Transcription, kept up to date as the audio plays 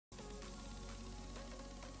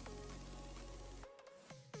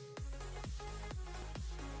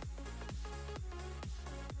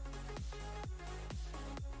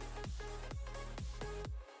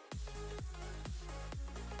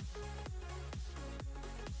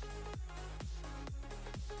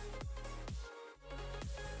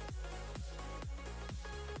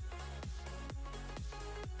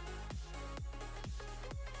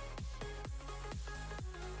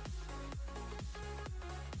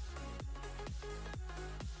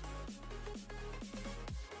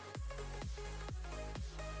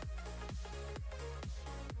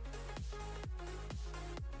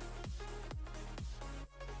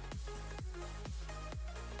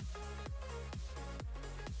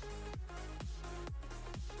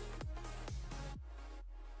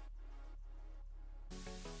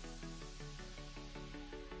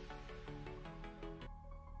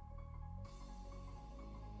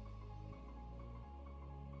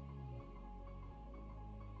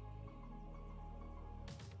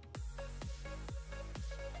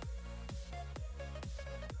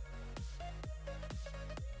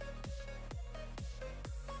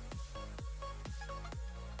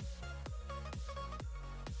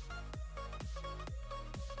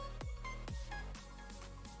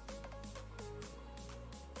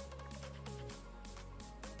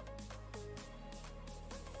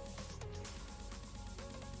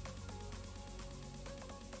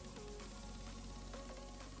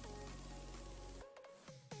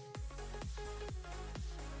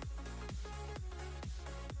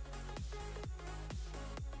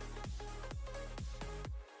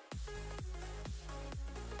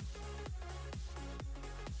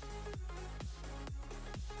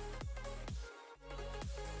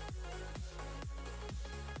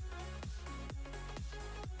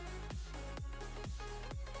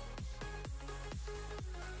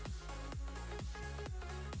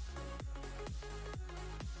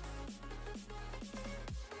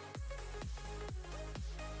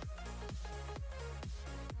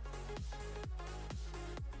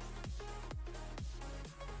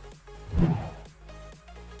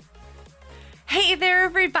Hey there,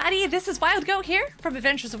 everybody! This is Wild Goat here from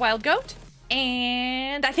Adventures of Wild Goat,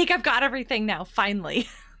 and I think I've got everything now, finally.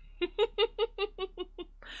 I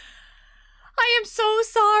am so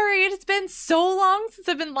sorry. It has been so long since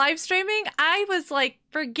I've been live streaming. I was like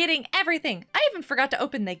forgetting everything. I even forgot to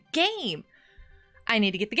open the game. I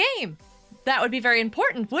need to get the game. That would be very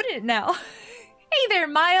important, wouldn't it now? Hey there,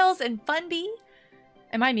 Miles and Funby.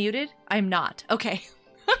 Am I muted? I'm not. Okay.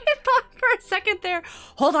 I thought for a second there.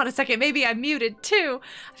 Hold on a second. Maybe I'm muted too.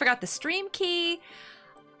 I forgot the stream key.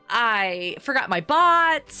 I forgot my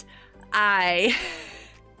bot. I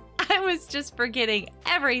was just forgetting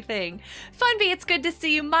everything. Funby, it's good to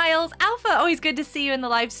see you. Miles, Alpha, always good to see you in the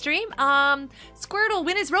live stream. Squirtle,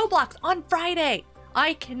 when is Roblox? On Friday.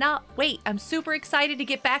 I cannot wait. I'm super excited to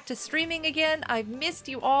get back to streaming again. I've missed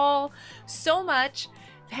you all so much.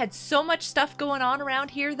 Had so much stuff going on around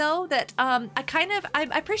here though that I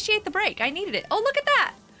appreciate the break. I needed it. Oh, look at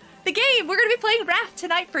that. The game. We're going to be playing Raft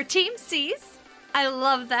tonight for Team C's. I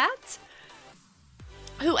love that.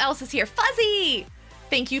 Who else is here? Fuzzy.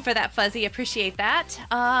 Thank you for that, Fuzzy. Appreciate that.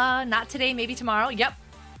 Not today, maybe tomorrow. Yep.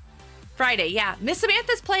 Friday. Yeah. Miss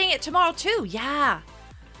Samantha's playing it tomorrow too. Yeah.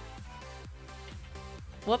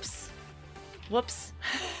 Whoops. Whoops.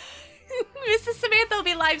 Mrs. Samantha will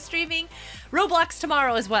be live streaming Roblox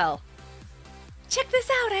tomorrow as well. Check this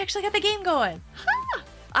out. I actually got the game going. Ha!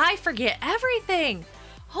 I forget everything.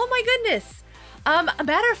 Oh my goodness. A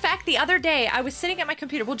matter of fact, the other day I was sitting at my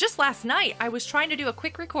computer. Well, just last night I was trying to do a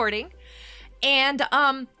quick recording and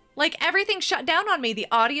like everything shut down on me. The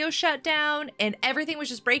audio shut down and everything was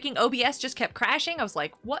just breaking. OBS just kept crashing. I was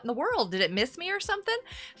like, what in the world? Did it miss me or something?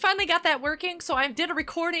 Finally got that working. So I did a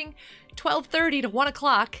recording 12:30 to 1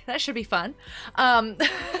 o'clock. That should be fun. But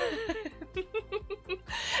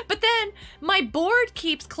then my board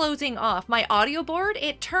keeps closing off. My audio board,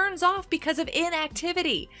 it turns off because of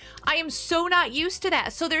inactivity. I am so not used to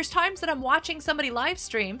that. So there's times that I'm watching somebody live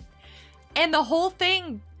stream and the whole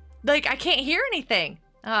thing, like I can't hear anything.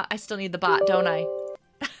 I still need the bot, don't I?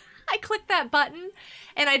 I clicked that button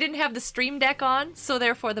and I didn't have the Stream Deck on, so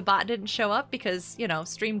therefore the bot didn't show up because, you know,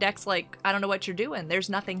 Stream Deck's like, I don't know what you're doing. There's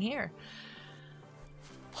nothing here.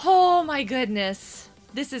 Oh my goodness.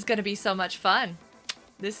 This is going to be so much fun.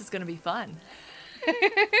 This is going to be fun.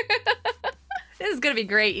 This is going to be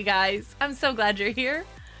great, you guys. I'm so glad you're here.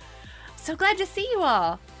 So glad to see you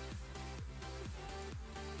all.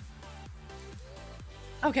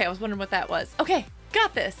 Okay, I was wondering what that was. Okay,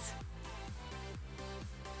 got this.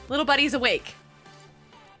 Little buddy's awake.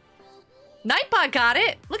 Nightbot got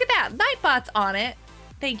it. Look at that. Nightbot's on it.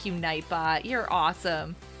 Thank you, Nightbot. You're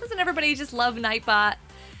awesome. Doesn't everybody just love Nightbot?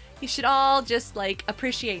 You should all just like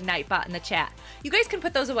appreciate Nightbot in the chat. You guys can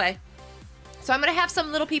put those away. So I'm gonna have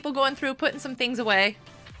some little people going through putting some things away.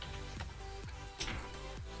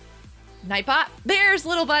 Nightbot. There's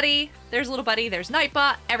little buddy. There's little buddy. There's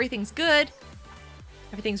Nightbot. Everything's good.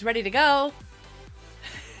 Everything's ready to go.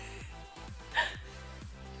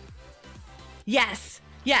 Yes.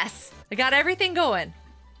 Yes. I got everything going.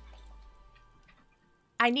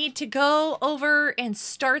 I need to go over and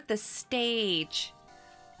start the stage.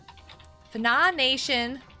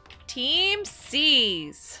 FNANation, Team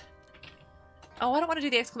C's. Oh, I don't want to do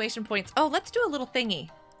the exclamation points. Oh, let's do a little thingy.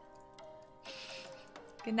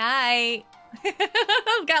 Good night.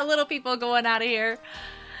 I've got little people going out of here.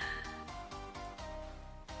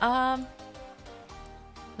 Let's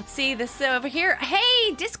see this over here.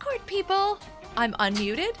 Hey, Discord people. I'm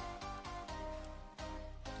unmuted.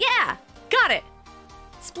 Yeah, got it.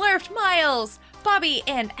 Splurfed, Miles, Bobby,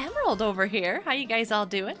 and Emerald over here. How you guys all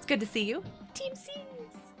doing? It's good to see you. Team C's.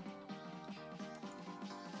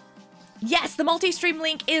 Yes, the multi-stream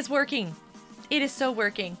link is working. It is so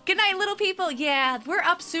working. Good night, little people. Yeah, we're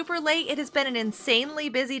up super late. It has been an insanely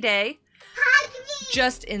busy day.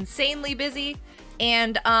 Just insanely busy.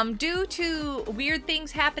 And due to weird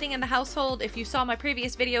things happening in the household, if you saw my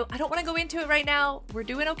previous video, I don't want to go into it right now. We're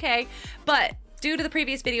doing okay. But due to the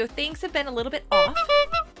previous video, things have been a little bit off.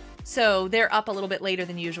 So they're up a little bit later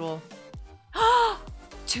than usual.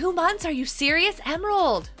 2 months? Are you serious?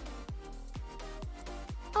 Emerald.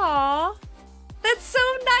 Aw, that's so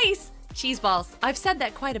nice. Cheese balls. I've said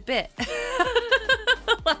that quite a bit.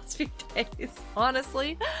 Last few days,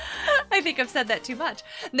 honestly. I think I've said that too much.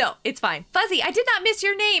 No, it's fine. Fuzzy, I did not miss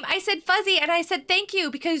your name. I said Fuzzy and I said thank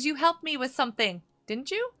you because you helped me with something.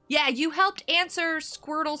 Didn't you? Yeah, you helped answer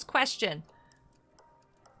Squirtle's question.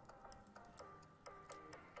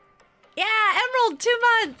 Yeah, Emerald, 2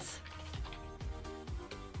 months.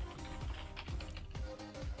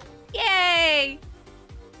 Yay.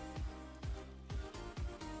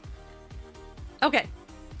 Okay.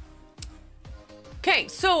 Okay,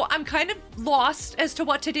 so I'm kind of lost as to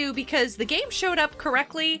what to do because the game showed up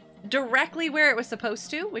correctly, directly where it was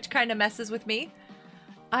supposed to, which kind of messes with me.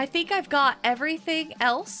 I think I've got everything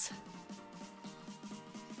else.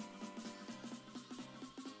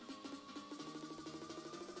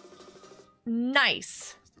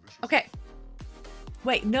 Nice. Okay.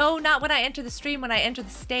 Wait, no, not when I enter the stream, when I enter the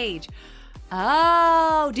stage.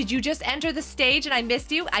 Oh, did you just enter the stage and I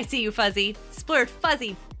missed you? I see you, Fuzzy. Splurt,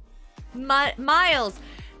 Fuzzy, Miles,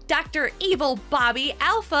 Dr. Evil, Bobby,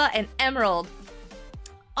 Alpha, and Emerald.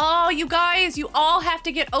 Oh, you guys, you all have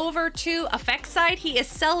to get over to Effects side. He is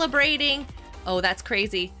celebrating. Oh, that's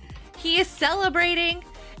crazy. He is celebrating,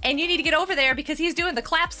 and you need to get over there because he's doing the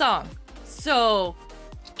clap song. So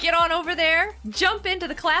get on over there, jump into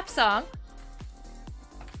the clap song.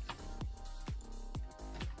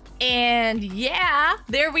 And yeah,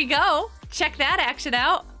 there we go. Check that action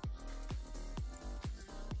out.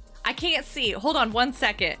 I can't see. Hold on one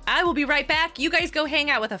second. I will be right back. You guys go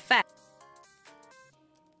hang out with Effect.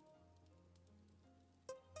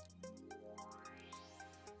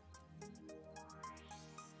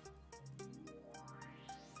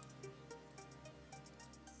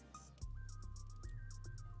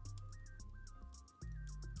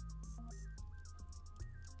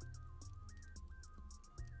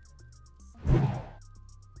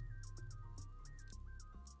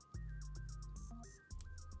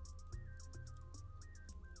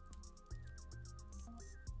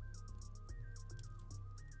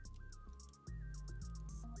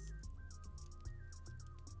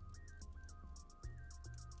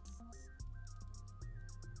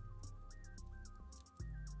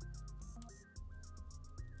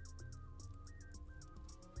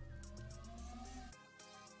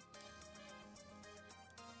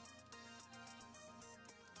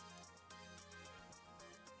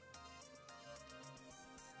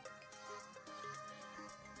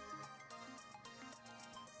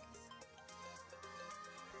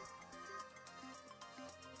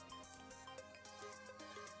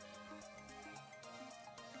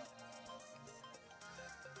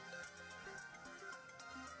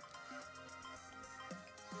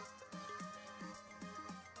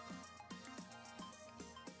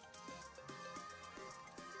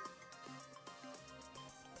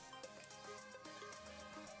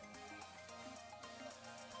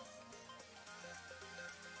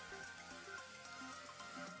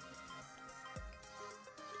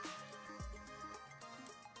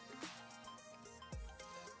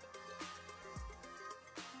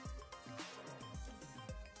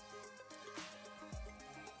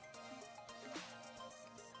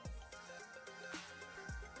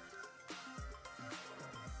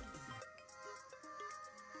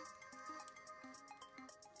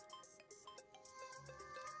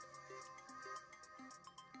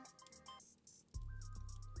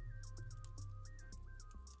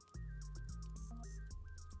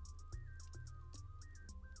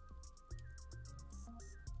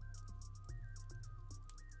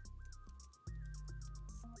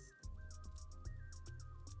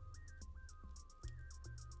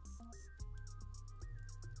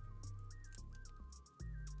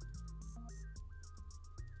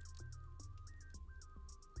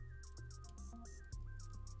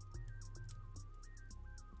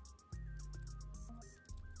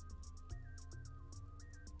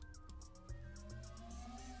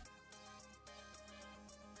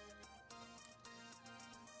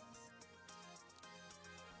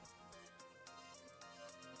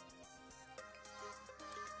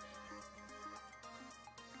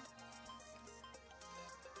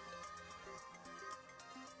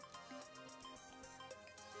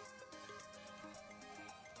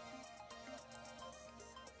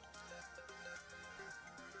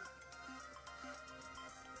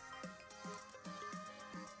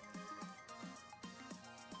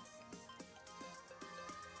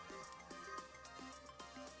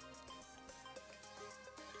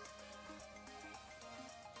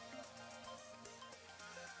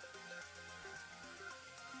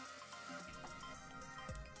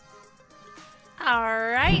 All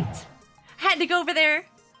right. Had to go over there.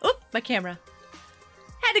 Oop, my camera.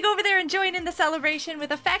 Had to go over there and join in the celebration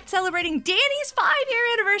with Effect celebrating Danny's 5-year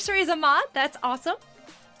anniversary as a mod. That's awesome.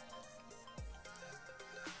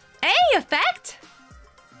 Hey, Effect!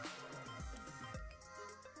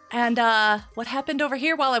 And what happened over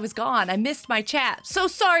here while I was gone? I missed my chat. So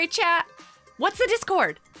sorry, chat. What's the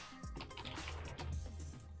Discord?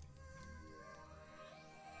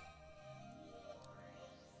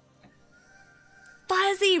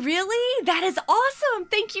 Fuzzy, really? That is awesome.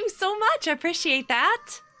 Thank you so much. I appreciate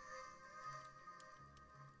that.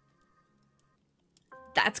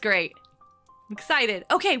 That's great. I'm excited.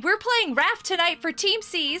 Okay, we're playing Raft tonight for Team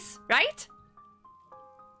C's, right?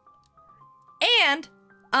 And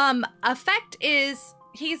Effect is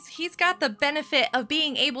he's got the benefit of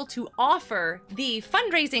being able to offer the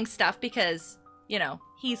fundraising stuff because, you know,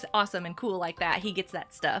 he's awesome and cool like that. He gets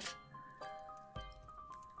that stuff.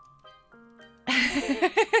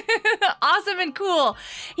 Awesome and cool.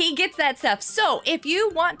 He gets that stuff. So if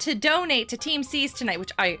you want to donate to Team C's tonight,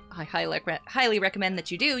 which I highly recommend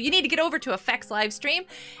that you do, you need to get over to Effect's live stream,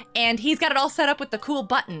 and he's got it all set up with the cool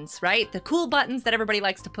buttons, right? The cool buttons that everybody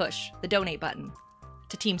likes to push. The donate button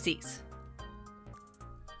to Team C's.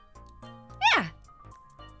 Yeah.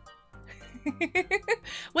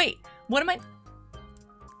 Wait, what am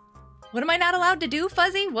I not allowed to do,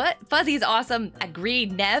 Fuzzy? What? Fuzzy's awesome.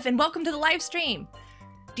 Agreed, Nev, and welcome to the live stream.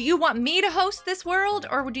 Do you want me to host this world,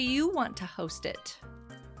 or do you want to host it?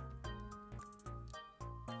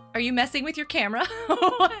 Are you messing with your camera?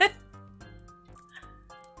 What?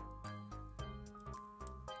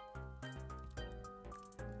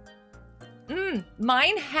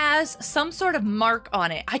 Mine has some sort of mark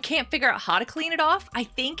on it. I can't figure out how to clean it off. I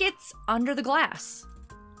think it's under the glass.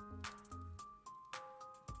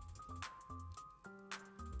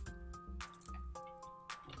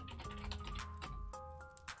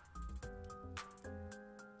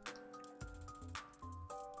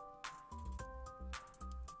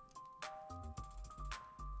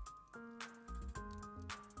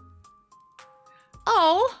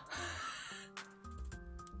 Oh.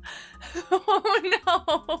 Oh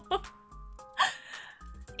no.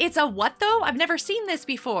 It's a what though? I've never seen this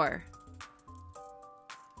before.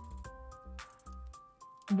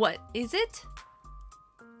 What is it?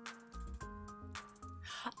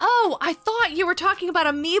 Oh, I thought you were talking about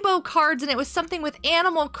amiibo cards and it was something with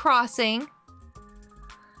Animal Crossing.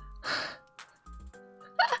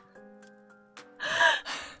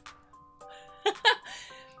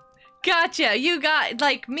 Gotcha. You got,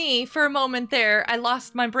 like me, for a moment there, I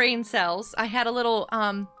lost my brain cells. I had a little,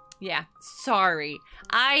 yeah, sorry.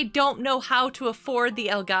 I don't know how to afford the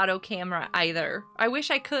Elgato camera either. I wish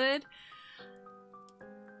I could.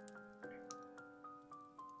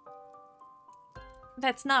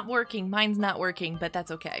 That's not working. Mine's not working, but that's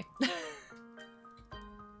okay.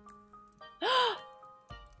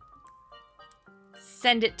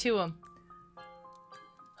 Send it to him.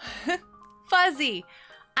 Fuzzy.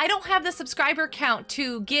 I don't have the subscriber count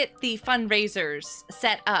to get the fundraisers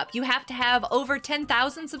set up. You have to have over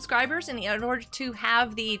 10,000 subscribers in order to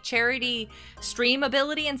have the charity stream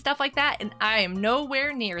ability and stuff like that, and I am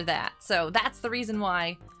nowhere near that. So that's the reason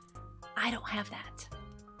why I don't have that.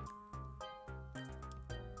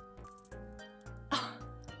 Oh,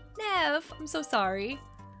 Nev, I'm so sorry.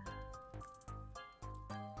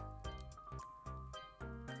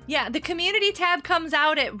 Yeah, the community tab comes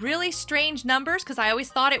out at really strange numbers because I always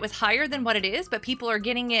thought it was higher than what it is, but people are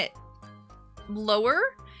getting it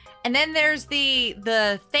lower. And then there's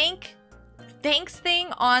the thanks thing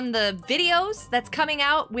on the videos that's coming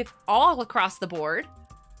out with all across the board.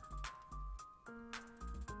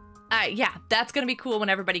 Yeah, that's gonna be cool when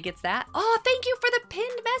everybody gets that. Oh, thank you for the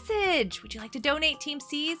pinned message. Would you like to donate, Team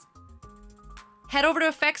C's? Head over to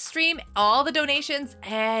Effects Stream, all the donations.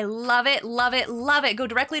 Hey, love it, love it, love it. Go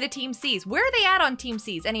directly to Team C's. Where are they at on Team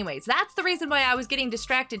C's? Anyways, that's the reason why I was getting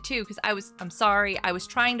distracted too, because I'm sorry, I was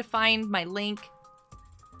trying to find my link.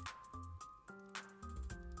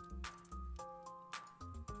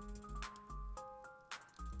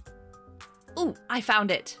 Ooh, I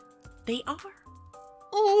found it. They are.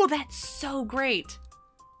 Oh, that's so great.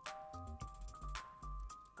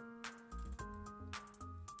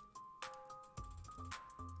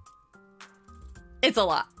 It's a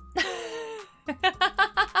lot.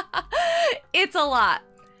 It's a lot.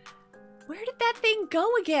 Where did that thing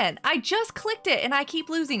go again? I just clicked it and I keep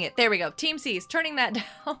losing it. There we go. Team C's, turning that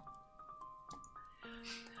down.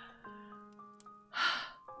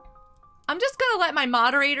 I'm just gonna let my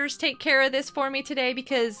moderators take care of this for me today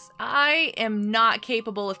because I am not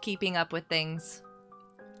capable of keeping up with things.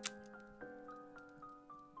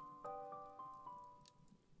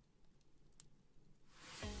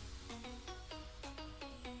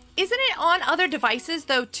 Isn't it on other devices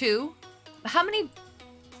though too? How many? You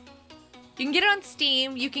can get it on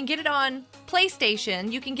Steam, you can get it on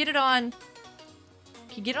PlayStation, you can get it on...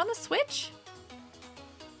 Can you get it on the Switch?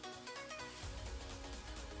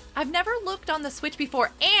 I've never looked on the Switch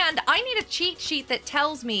before, and I need a cheat sheet that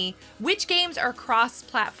tells me which games are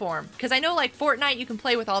cross-platform. Because I know like Fortnite you can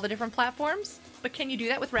play with all the different platforms, but can you do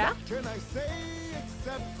that with Raft? What can I say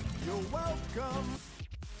except you're welcome?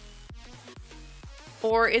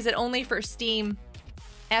 Or is it only for Steam?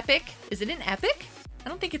 Epic? Is it in Epic? I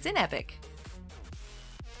don't think it's in Epic.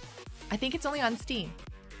 I think it's only on Steam.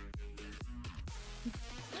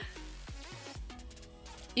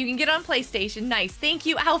 You can get it on PlayStation. Nice. Thank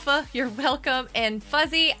you, Alpha. You're welcome. And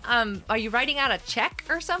Fuzzy, are you writing out a check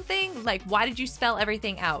or something? Like, why did you spell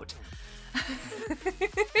everything out?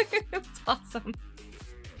 It's awesome.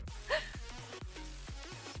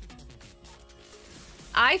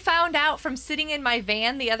 I found out from sitting in my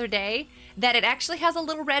van the other day that it actually has a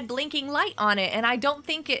little red blinking light on it, and I don't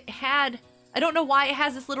think it had... I don't know why it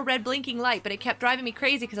has this little red blinking light, but it kept driving me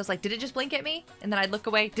crazy because I was like, did it just blink at me? And then I'd look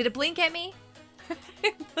away. Did it blink at me?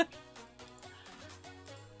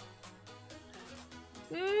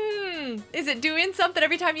 Is it doing something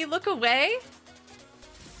every time you look away?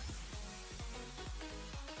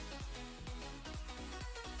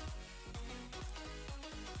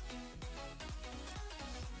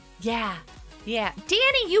 Yeah. Yeah.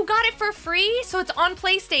 Danny, you got it for free, so it's on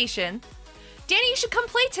PlayStation. Danny, you should come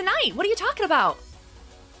play tonight. What are you talking about?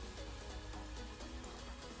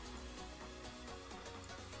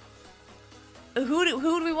 Who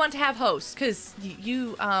do we want to have host? Because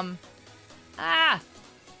I'm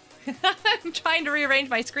trying to rearrange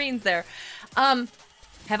my screens there. Have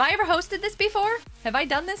I ever hosted this before? Have I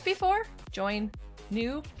done this before? Join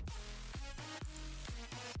new.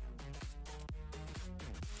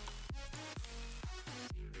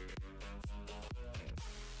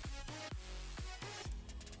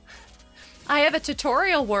 I have a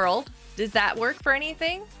tutorial world. Does that work for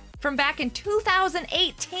anything? From back in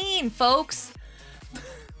 2018, folks.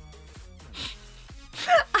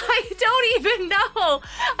 I don't even know.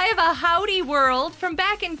 I have a howdy world from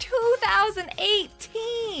back in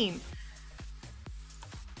 2018.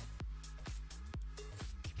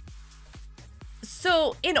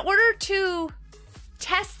 So in order to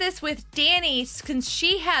test this with Danny, since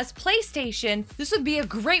she has PlayStation, this would be a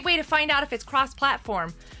great way to find out if it's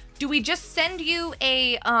cross-platform. Do we just send you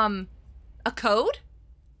a code?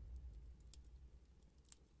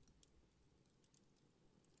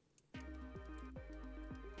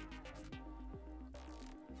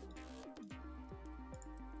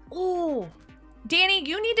 Oh, Danny,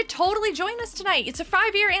 you need to totally join us tonight. It's a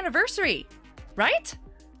 5-year anniversary, right?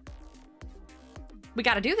 We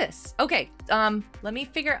got to do this. Okay, let me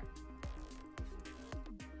figure...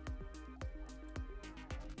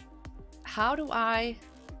 How do I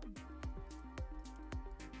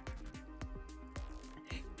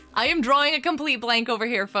am drawing a complete blank over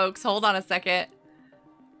here, folks. Hold on a second.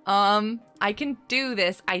 I can do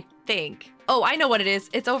this, I think. Oh, I know what it is.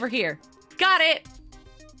 It's over here. Got it!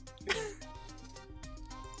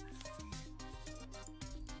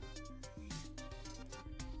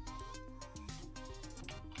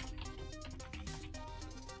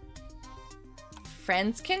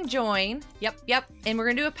 Friends can join. Yep. And we're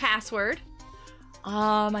gonna do a password.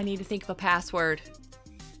 I need to think of a password.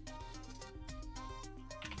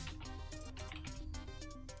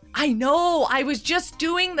 I know, I was just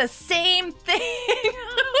doing the same thing.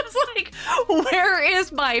 I was like, where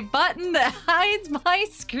is my button that hides my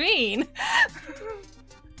screen?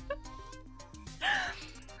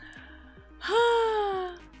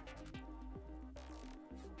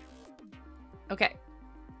 Okay.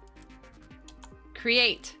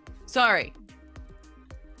 Create. Sorry.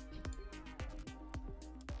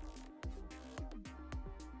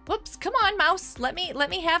 Whoops, come on, mouse. Let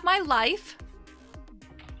me have my life.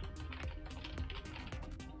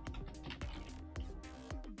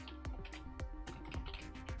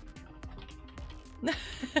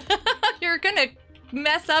 You're gonna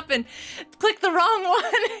mess up and click the wrong one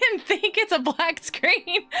and think it's a black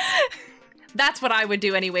screen. That's what I would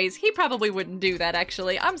do anyways. He probably wouldn't do that,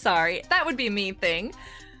 actually. I'm sorry. That would be a me thing.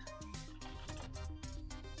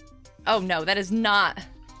 Oh no, that is not...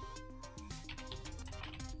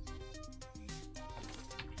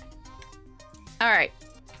 Alright.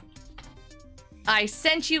 I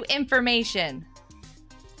sent you information.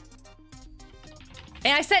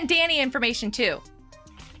 And I sent Danny information too.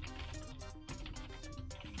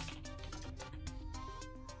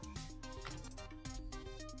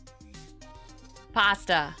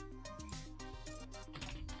 Pasta.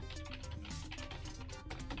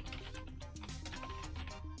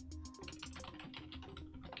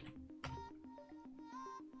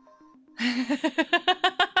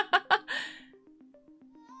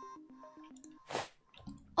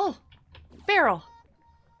 Oh, barrel.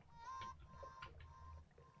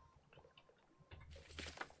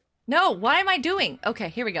 No, what am I doing? Okay,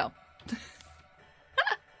 here we go.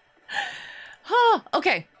 Oh,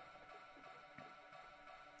 okay.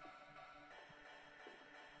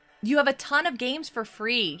 You have a ton of games for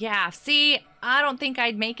free. Yeah, see, I don't think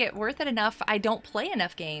I'd make it worth it enough. I don't play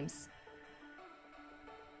enough games.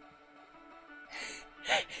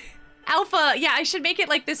 Alpha, yeah, I should make it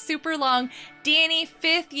like this super long Danny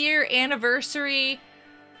 5th year anniversary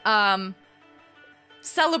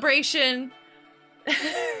celebration.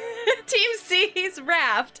 Team C's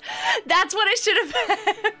Raft. That's what it should have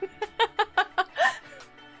been.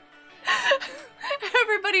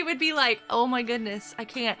 Everybody would be like, oh my goodness, I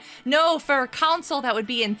can't. No, for a console, that would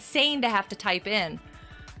be insane to have to type in.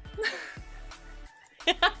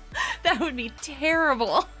 That would be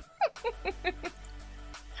terrible.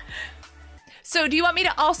 So do you want me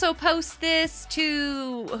to also post this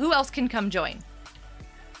to... Who else can come join?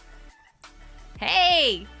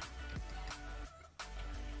 Hey!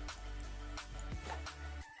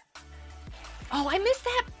 Oh, I missed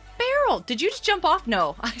that barrel. Did you just jump off?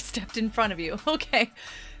 No, I stepped in front of you. Okay.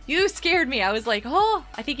 You scared me. I was like, oh,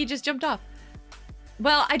 I think he just jumped off.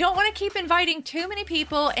 Well, I don't want to keep inviting too many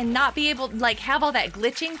people and not be able to, like, have all that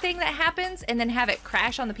glitching thing that happens and then have it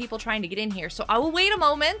crash on the people trying to get in here. So I will wait a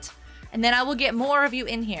moment and then I will get more of you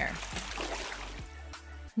in here.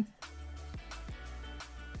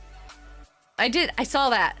 I saw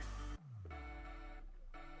that.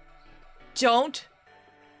 Don't.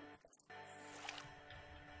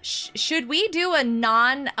 Should we do a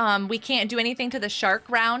we can't do anything to the shark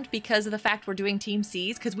round because of the fact we're doing Team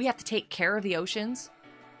C's? Because we have to take care of the oceans.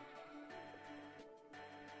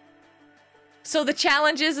 So the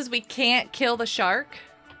challenge is we can't kill the shark.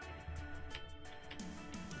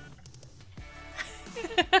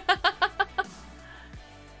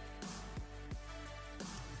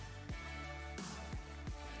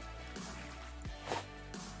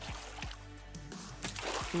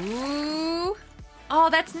 Ooh. Oh,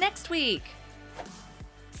 that's next week.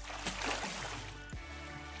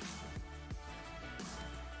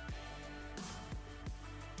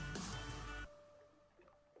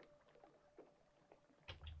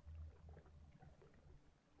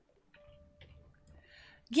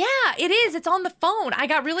 Yeah, it is. It's on the phone. I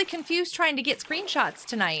got really confused trying to get screenshots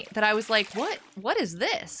tonight that I was like, what is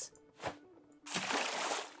this?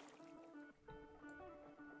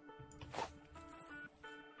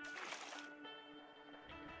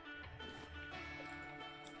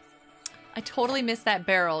 I totally missed that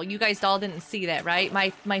barrel. You guys all didn't see that, right?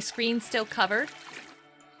 My screen's still covered.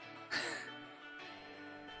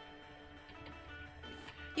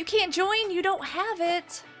 You can't join. You don't have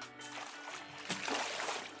it.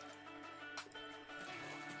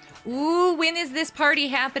 Ooh, when is this party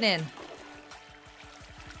happening?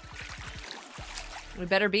 We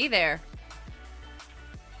better be there.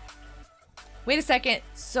 Wait a second.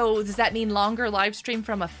 So does that mean longer live stream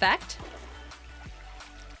from Effect?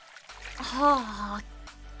 Oh,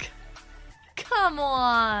 come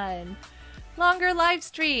on. Longer live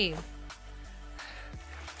stream.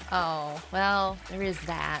 Oh, well, there is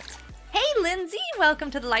that. Hey, Lindsay,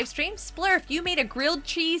 welcome to the live stream. Splurf, you made a grilled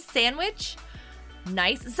cheese sandwich?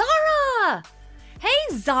 Nice. Zara!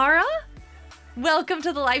 Hey, Zara! Welcome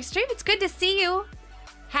to the live stream. It's good to see you.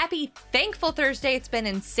 Happy Thankful Thursday. It's been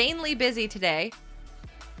insanely busy today.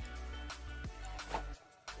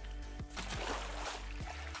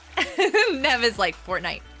 Nev is like,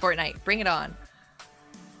 Fortnite, bring it on.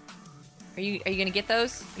 Are you gonna get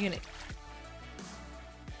those? You gonna...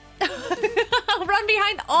 I'll run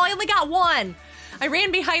behind. Oh, I only got one. I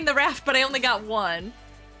ran behind the raft, but I only got one.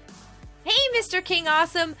 Hey, Mr. King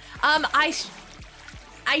Awesome. I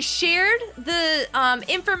shared the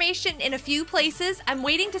information in a few places. I'm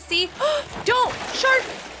waiting to see. Don't shark.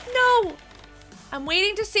 No. I'm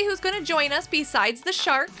waiting to see who's gonna join us besides the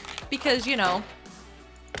shark because you know.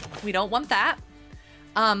 We don't want that.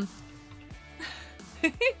 And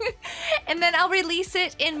then I'll release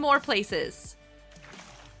it in more places.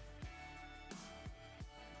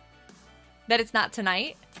 That it's not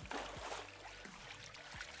tonight.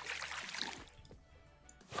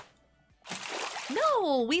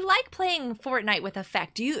 No, we like playing Fortnite with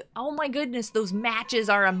Effect. Oh my goodness, those matches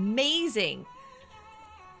are amazing.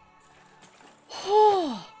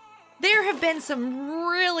 Oh. There have been some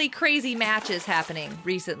really crazy matches happening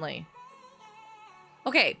recently.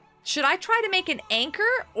 Okay, should I try to make an anchor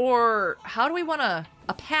or how do we want a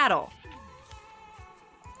paddle?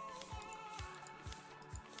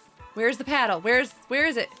 Where's the paddle? Where is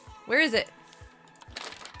it? Where is it?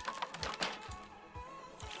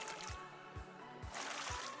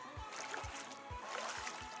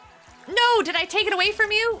 No, did I take it away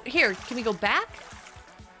from you? Here, can we go back?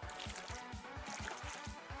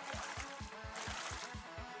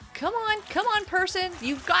 Come on, person.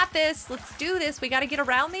 You've got this. Let's do this. We got to get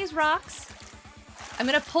around these rocks. I'm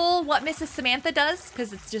going to pull what Mrs. Samantha does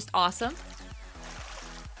because it's just awesome.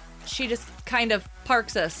 She just kind of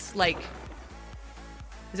parks us like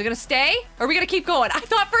Is it gonna stay? Or are we gonna keep going? I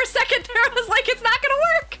thought for a second there, I was like, it's not gonna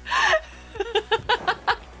work.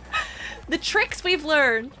 The tricks we've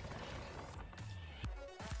learned.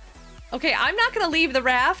 Okay, I'm not gonna leave the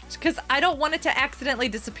raft because I don't want it to accidentally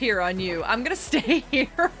disappear on you. I'm gonna stay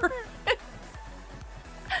here.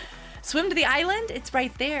 Swim to the island? It's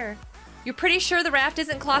right there. You're pretty sure the raft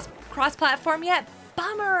isn't cross-platform yet?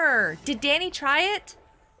 Bummer! Did Danny try it?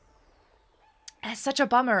 That's such a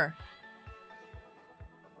bummer.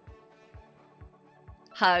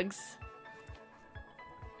 Hugs.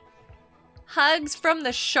 Hugs from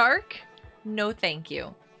the shark? No thank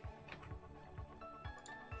you.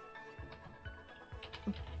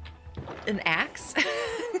 An axe?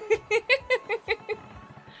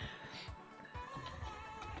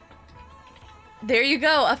 There you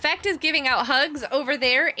go. Effect is giving out hugs over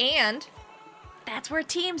there, and that's where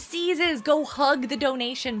Team C's is. Go hug the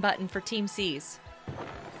donation button for Team C's.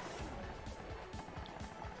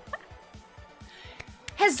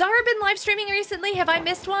 Has Zara been live streaming recently? Have I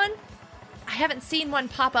missed one? I haven't seen one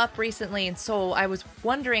pop up recently, and so I was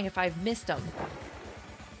wondering if I've missed them.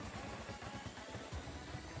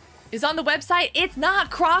 Is on the website. It's not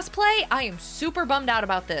crossplay. I am super bummed out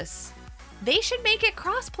about this. They should make it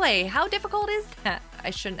crossplay. How difficult is that? I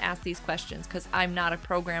shouldn't ask these questions because I'm not a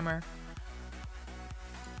programmer.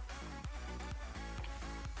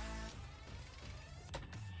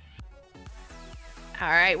 All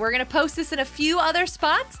right, we're gonna post this in a few other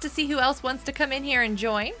spots to see who else wants to come in here and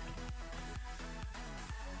join.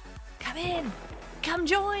 Come in, come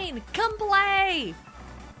join, come play,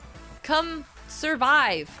 come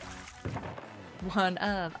survive. One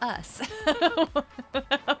of us.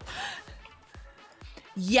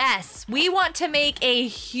 Yes, we want to make a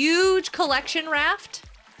huge collection raft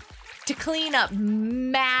to clean up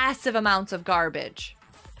massive amounts of garbage.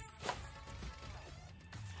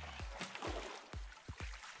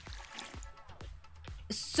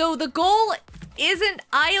 So the goal isn't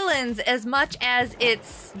islands as much as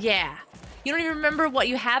it's, yeah. You don't even remember what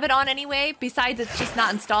you have it on anyway, besides it's just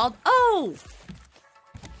not installed. Oh!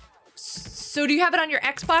 So do you have it on your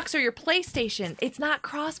Xbox or your PlayStation? It's not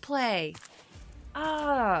crossplay.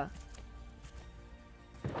 Ah.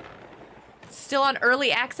 Still on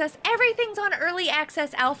early access? Everything's on early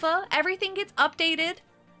access, Alpha. Everything gets updated.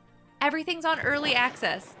 Everything's on early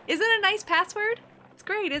access. Isn't it a nice password? It's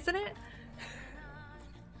great, isn't it?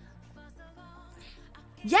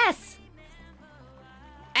 Yes!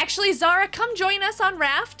 Actually, Zara, come join us on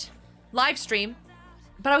Raft. Live stream.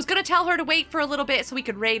 But I was gonna tell her to wait for a little bit so we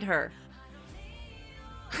could raid her.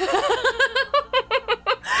 I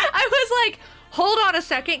was like, hold on a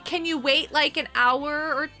second. Can you wait like an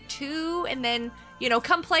hour or two and then, you know,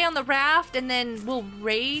 come play on the raft and then we'll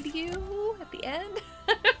raid you at the end?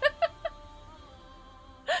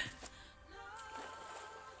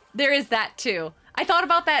 There is that too. I thought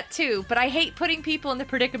about that too, but I hate putting people in the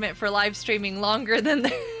predicament for live streaming longer than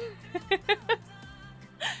the...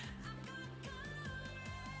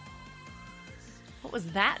 What was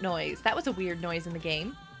that noise? That was a weird noise in the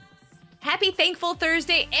game. Happy Thankful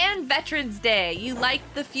Thursday and Veterans Day. You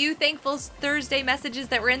liked the few Thankful Thursday messages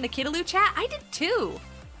that were in the Kidaloo chat? I did too.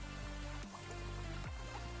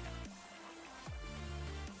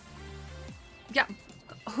 Yeah.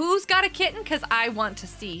 Who's got a kitten? Because I want to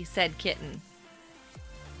see said kitten.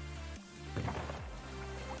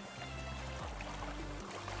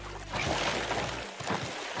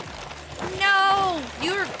 No!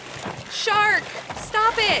 You're... Shark!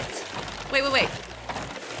 Stop it! Wait, wait, wait.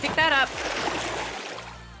 Pick that up.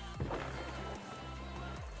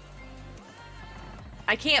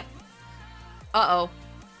 I can't... Uh-oh.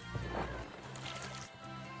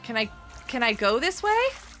 Can I go this way?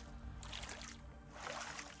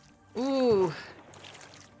 Ooh.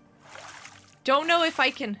 Don't know if I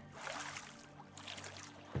can...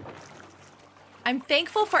 I'm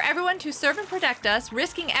thankful for everyone to serve and protect us,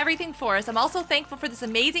 risking everything for us. I'm also thankful for this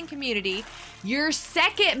amazing community. Your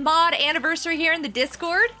second mod anniversary here in the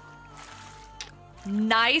Discord.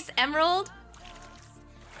 Nice, Emerald.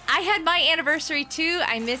 I had my anniversary too.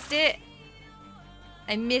 I missed it.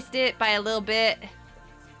 I missed it by a little bit.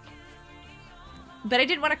 But I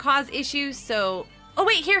didn't want to cause issues, so... Oh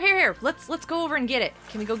wait, here. Let's go over and get it.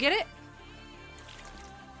 Can we go get it?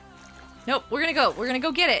 Nope, we're gonna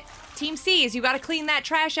go get it. Team C's, you gotta clean that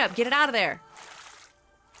trash up. Get it out of there.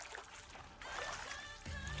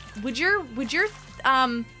 Would your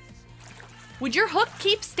hook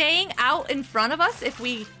keep staying out in front of us if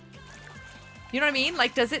we... You know what I mean?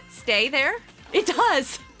 Like, does it stay there? It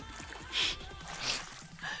does!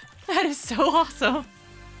 That is so awesome.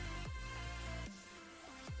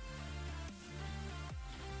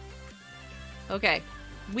 Okay.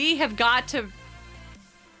 We have got to...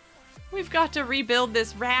 We've got to rebuild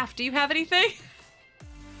this raft. Do you have anything?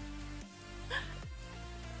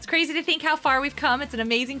 It's crazy to think how far we've come. It's an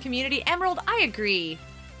amazing community. Emerald, I agree.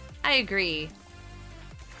 I agree.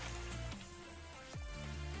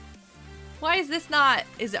 Why is this not...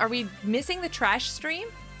 Are we missing the trash stream?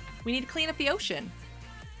 We need to clean up the ocean.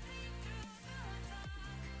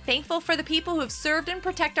 Thankful for the people who have served and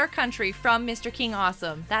protect our country from Mr. King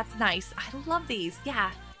Awesome. That's nice. I love these.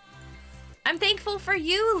 Yeah. I'm thankful for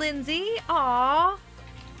you, Lindsay. Aww.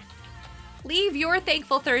 Leave your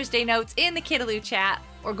Thankful Thursday notes in the Kidaloo chat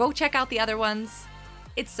or go check out the other ones.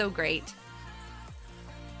 It's so great.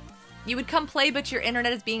 You would come play, but your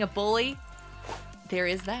internet is being a bully. There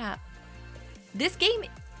is that. This game...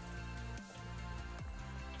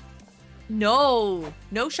 No.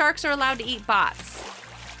 No sharks are allowed to eat bots.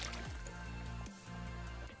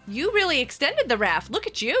 You really extended the raft. Look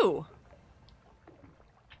at you.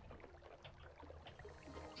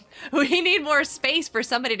 We need more space for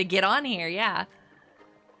somebody to get on here, yeah.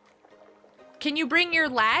 Can you bring your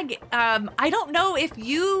lag? I don't know if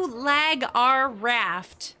you lag our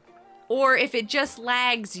raft or if it just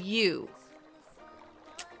lags you.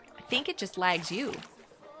 I think it just lags you.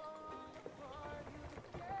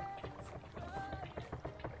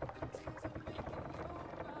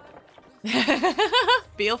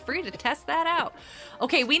 Feel free to test that out.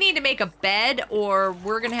 Okay, we need to make a bed or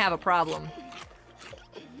we're gonna have a problem.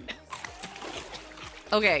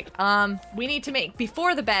 Okay, we need to make,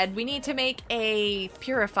 before the bed, we need to make a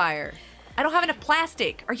purifier. I don't have enough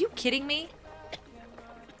plastic. Are you kidding me?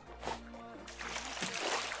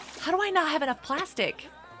 How do I not have enough plastic?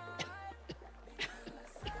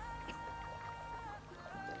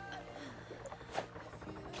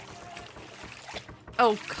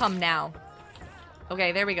 Oh, come now.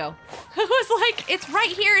 Okay, there we go. It was like, it's right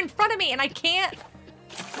here in front of me and I can't.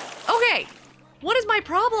 Okay, what is my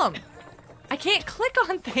problem? I can't click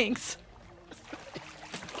on things.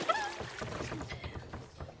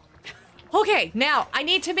 Okay, now I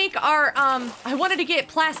need to make our, I wanted to get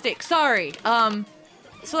plastic, sorry.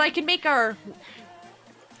 So I can make our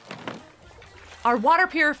water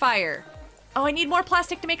purifier. Oh, I need more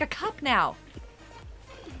plastic to make a cup now.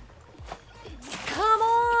 Come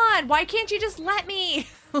on, why can't you just let me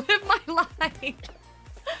live my life?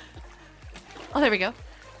 Oh, there we go.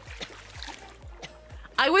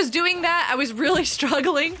 I was doing that, I was really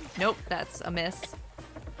struggling. Nope, that's a miss.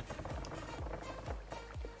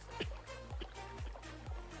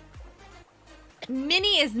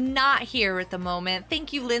 Minnie is not here at the moment.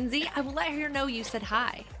 Thank you, Lindsay. I will let her know you said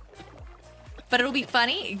hi. But it'll be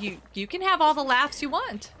funny. You can have all the laughs you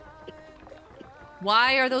want.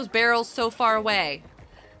 Why are those barrels so far away?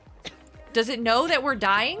 Does it know that we're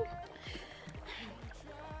dying?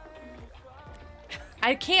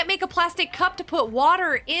 I can't make a plastic cup to put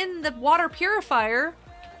water in the water purifier.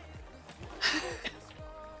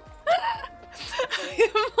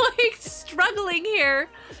 I'm like struggling here.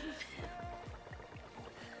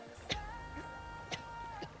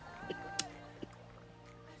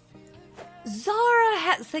 Zara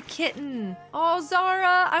has the kitten. Oh,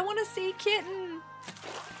 Zara, I want to see kitten.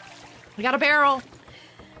 We got a barrel.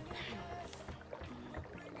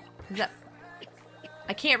 Is that...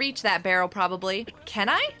 I can't reach that barrel, probably. Can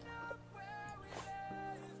I?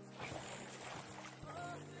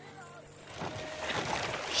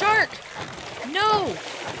 Shark! No!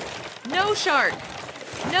 No, shark!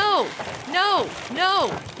 No! No!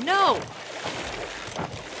 No! No!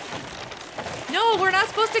 No, we're not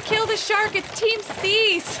supposed to kill the shark. It's Team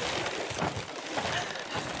C's.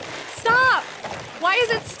 Stop! Why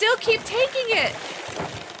does it still keep taking it?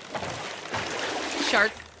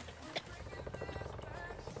 Shark.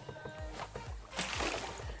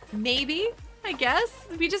 Maybe, I guess.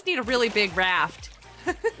 We just need a really big raft.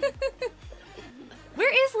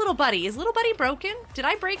 Where is Little Buddy? Is Little Buddy broken? Did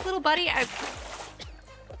I break Little Buddy?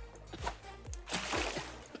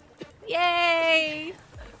 Yay!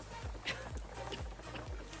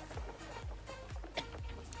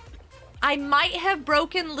 I might have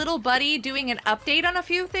broken Little Buddy doing an update on a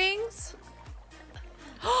few things.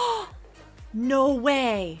 No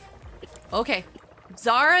way. Okay.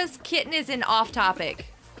 Zara's kitten is in off topic.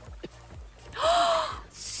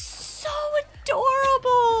 So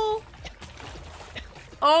adorable.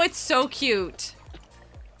 Oh, it's so cute.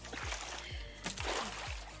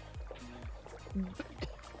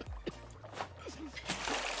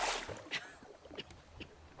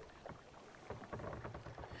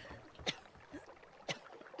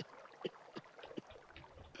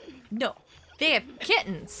 No, they have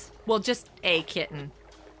kittens. Well, just a kitten.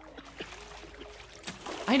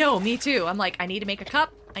 I know, me too. I'm like, I need to make a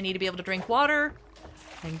cup. I need to be able to drink water.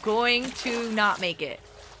 I'm going to not make it.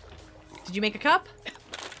 Did you make a cup?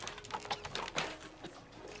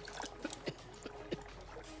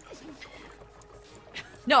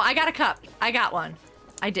 No, I got a cup. I got one.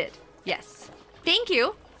 I did. Yes. Thank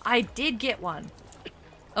you. I did get one.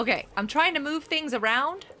 Okay, I'm trying to move things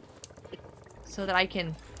around so that I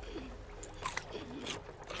can...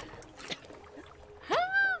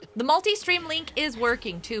 The multi-stream link is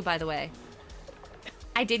working too, by the way.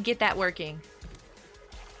 I did get that working.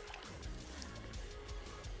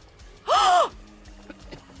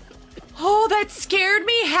 Oh, that scared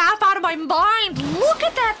me half out of my mind. Look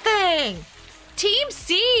at that thing. Team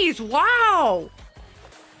C's, wow.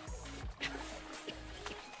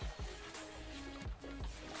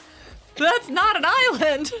 That's not an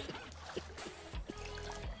island.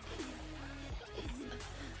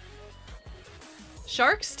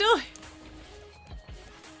 Shark still...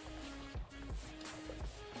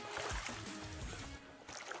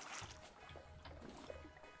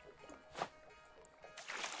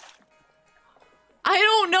 I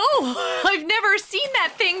don't know. I've never seen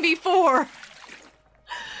that thing before.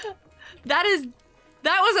 That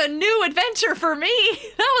was a new adventure for me.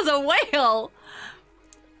 That was a whale.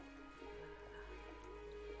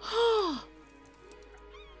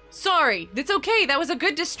 Sorry, it's okay. That was a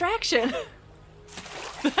good distraction.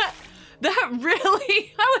 That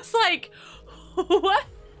really, I was like, what?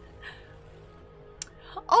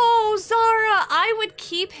 Oh, Zara, I would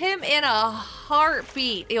keep him in a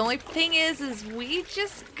heartbeat. The only thing is we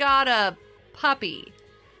just got a puppy.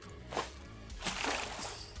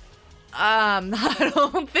 I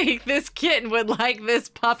don't think this kitten would like this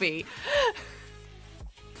puppy.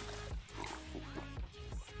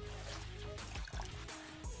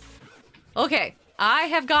 Okay, I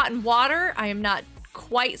have gotten water. I am not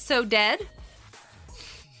quite so dead.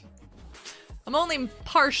 I'm only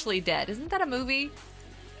partially dead. Isn't that a movie?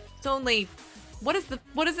 It's only... What is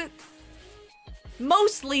it?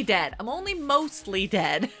 Mostly dead. I'm only mostly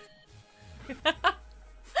dead.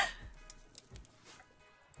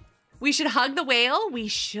 We should hug the whale? We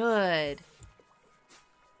should.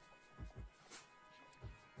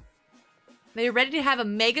 They're ready to have a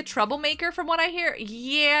mega troublemaker from what I hear.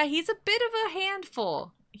 Yeah, he's a bit of a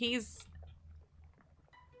handful. He's...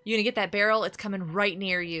 You gonna get that barrel? It's coming right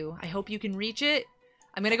near you. I hope you can reach it.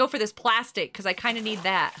 I'm gonna go for this plastic because I kind of need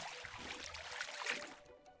that.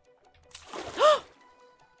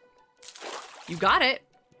 You got it.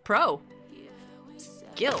 Pro.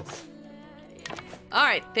 Skills. All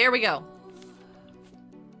right, there we go.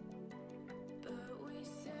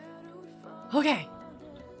 Okay.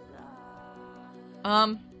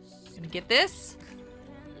 Gonna get this.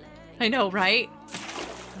 I know, right?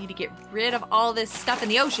 Need to get rid of all this stuff in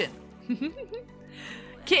the ocean.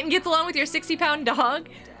 Kitten gets along with your 60-pound dog.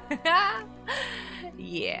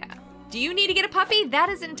 Yeah. Do you need to get a puppy? That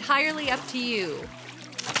is entirely up to you.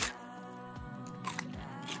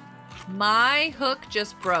 My hook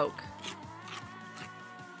just broke.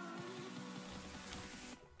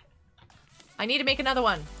 I need to make another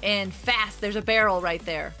one. And fast. There's a barrel right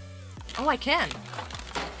there. Oh, I can.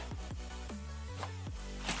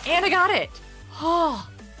 And I got it. Oh,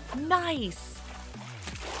 nice.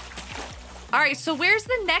 All right, so where's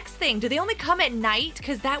the next thing? Do they only come at night?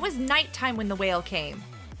 Because that was nighttime when the whale came.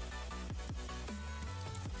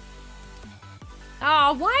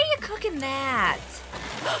 Oh, why are you cooking that?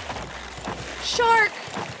 Shark!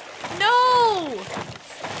 No!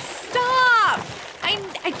 Stop!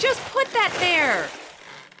 I just put that there.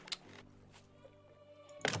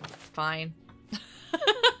 Fine.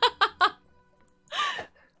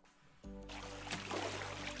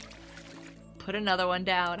 Put another one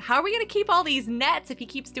down. How are we gonna keep all these nets if he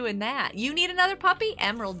keeps doing that? You need another puppy?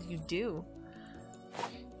 Emerald, you do.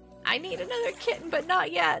 I need another kitten, but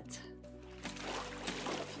not yet.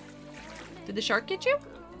 Did the shark get you?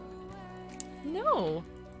 No.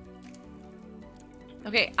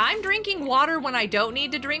 Okay, I'm drinking water when I don't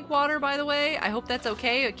need to drink water, by the way. I hope that's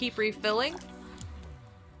okay. I keep refilling.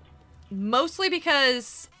 Mostly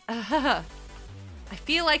because I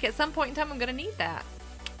feel like at some point in time I'm gonna need that.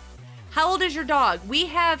 How old is your dog? We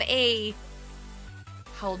have a...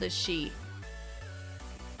 How old is she?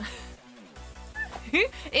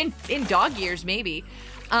 in dog years, maybe.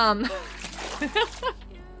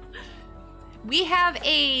 We have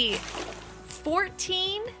a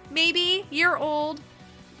 14, maybe, year old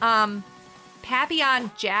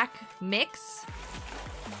Papillon Jack mix.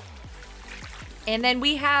 And then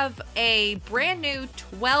we have a brand new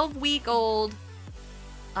 12-week-old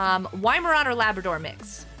Weimaraner or Labrador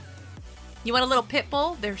mix. You want a little pit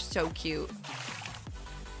bull? They're so cute.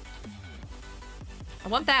 A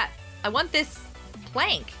want that. I want this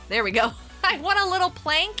plank. There we go. I want a little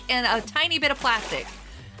plank and a tiny bit of plastic.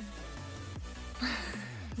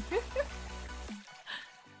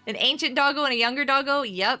 An ancient doggo and a younger doggo?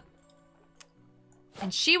 Yep.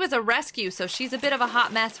 And she was a rescue, so she's a bit of a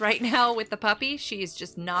hot mess right now with the puppy. She's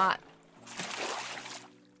just not...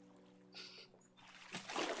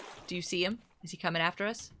 Do you see him? Is he coming after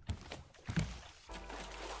us?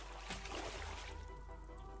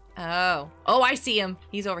 Oh. Oh, I see him.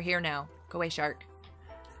 He's over here now. Go away, shark.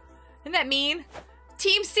 Isn't that mean?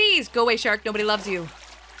 Team C's! Go away, shark. Nobody loves you.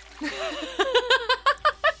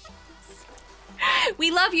 We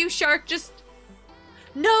love you, shark. Just...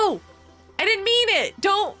 No! I didn't mean it!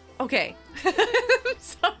 Don't... Okay.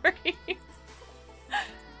 Sorry.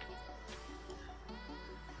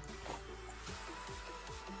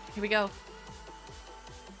 Here we go.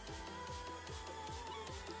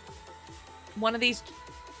 One of these...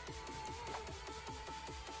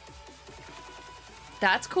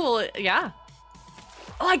 That's cool. Yeah.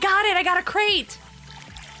 Oh, I got it! I got a crate!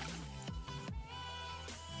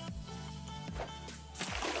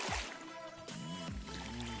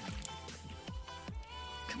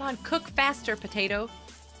 Come on, cook faster, potato.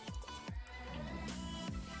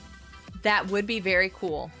 That would be very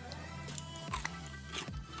cool.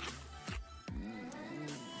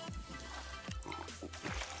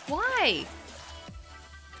 Why?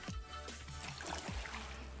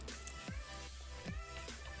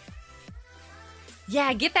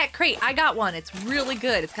 Yeah, get that crate. I got one. It's really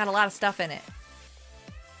good. It's got a lot of stuff in it.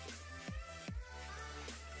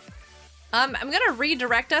 I'm gonna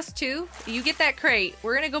redirect us too. You get that crate.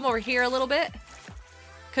 We're gonna go over here a little bit.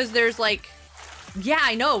 Cause there's like... Yeah,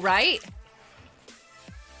 I know, right?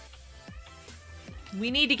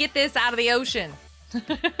 We need to get this out of the ocean.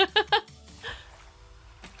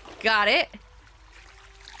 Got it.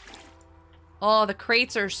 Oh, the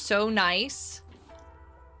crates are so nice.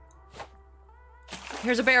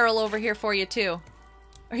 Here's a barrel over here for you too.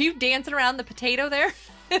 Are you dancing around the potato there?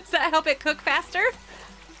 Does that help it cook faster?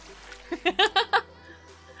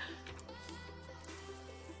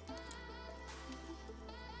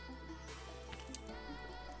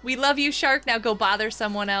 We love you, shark. Now go bother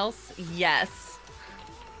someone else. Yes.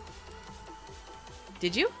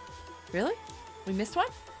 Did you? Really? We missed one?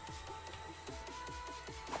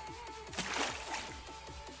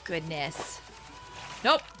 Goodness.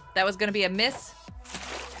 Nope. That was gonna be a miss.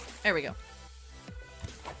 There we go.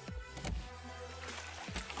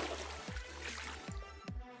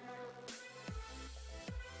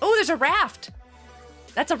 Oh, there's a raft.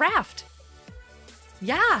 That's a raft.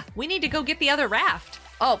 Yeah, we need to go get the other raft.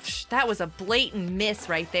 Oh, psh, that was a blatant miss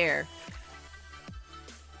right there.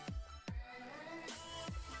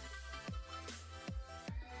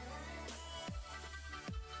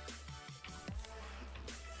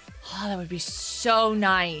 Oh, that would be so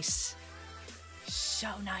nice. So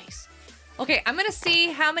nice. Okay, I'm gonna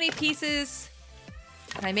see how many pieces...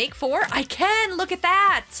 Can I make 4? I can! Look at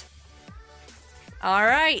that!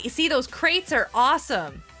 Alright, you see those crates are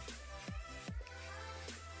awesome.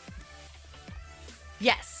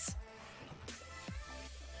 Yes.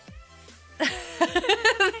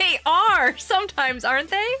 They are! Sometimes, aren't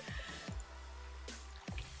they?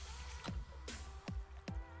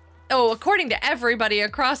 Oh, according to everybody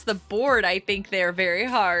across the board, I think they're very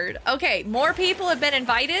hard. Okay, more people have been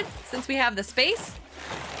invited since we have the space.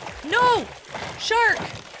 No! Shark!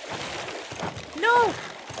 No!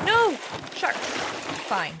 No! Shark!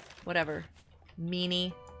 Fine. Whatever.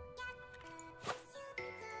 Meanie.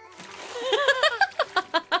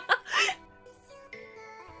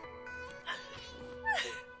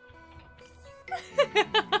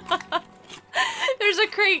 There's a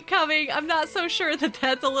crate coming. I'm not so sure that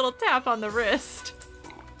that's a little tap on the wrist.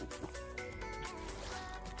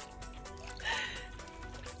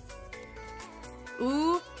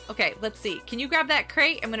 Ooh. Okay, let's see. Can you grab that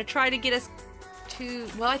crate? I'm gonna try to get us to...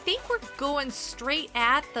 Well, I think we're going straight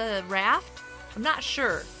at the raft. I'm not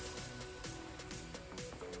sure.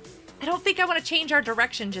 I don't think I want to change our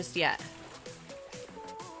direction just yet.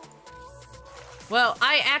 Well,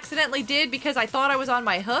 I accidentally did because I thought I was on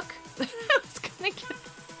my hook. I was gonna get...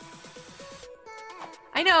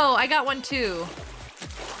 I know, I got one too.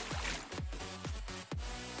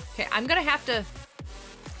 Okay, I'm gonna have to...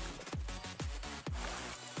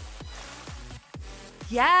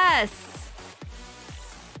 Yes!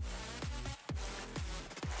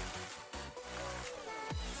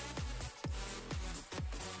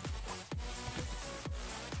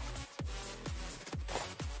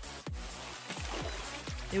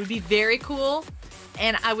 It would be very cool,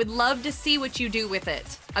 and I would love to see what you do with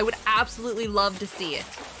it. I would absolutely love to see it.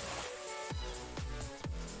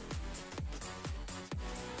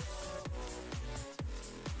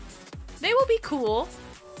 They will be cool.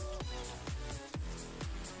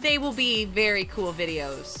 They will be very cool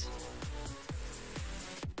videos.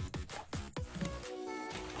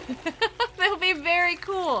 They'll be very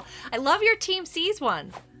cool. I love your Team C's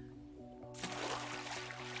one.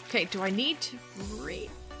 Okay, do I need to read?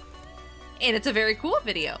 And it's a very cool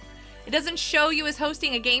video. It doesn't show you as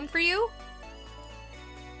hosting a game for you.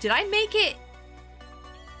 Did I make it?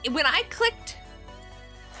 When I clicked...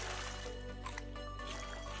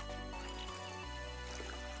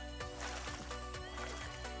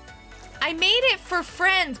 I made it for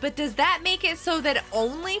friends, but does that make it so that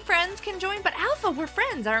only friends can join? But Alpha, we're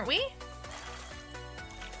friends, aren't we?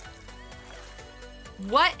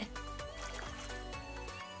 What?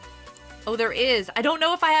 Oh, there is. I don't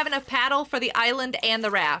know if I have enough paddle for the island and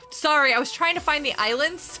the raft. Sorry, I was trying to find the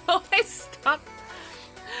island, so I stopped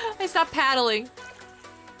paddling.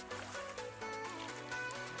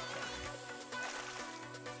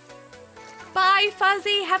 Bye,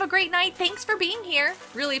 Fuzzy. Have a great night. Thanks for being here.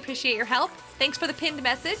 Really appreciate your help. Thanks for the pinned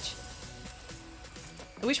message.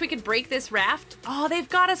 I wish we could break this raft. Oh, they've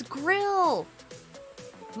got us grill.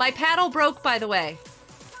 My paddle broke, by the way.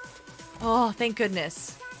 Oh, thank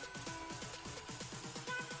goodness.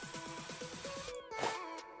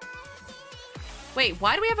 Wait,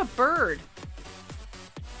 why do we have a bird?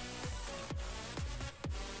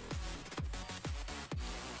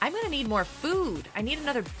 I'm gonna need more food. I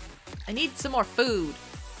need some more food.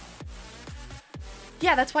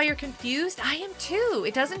 Yeah, that's why you're confused. I am too.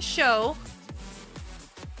 It doesn't show.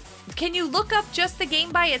 Can you look up just the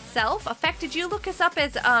game by itself? Effect, did you look us up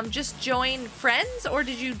as just join friends, or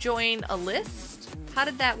did you join a list? How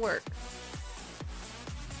did that work?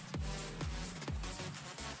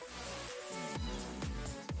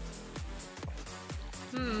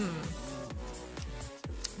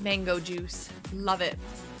 Mango juice. Love it.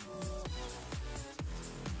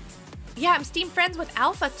 Yeah, I'm Steam friends with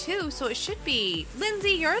Alpha too, so it should be.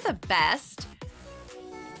 Lindsay, you're the best.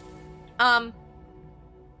 Can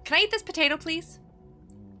I eat this potato, please?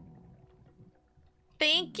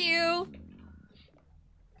 Thank you.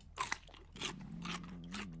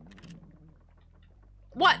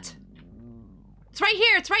 What? It's right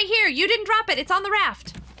here. It's right here. You didn't drop it. It's on the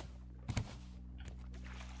raft.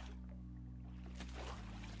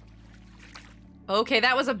 Okay,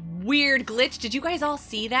 that was a weird glitch. Did you guys all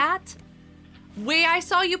see that? Way I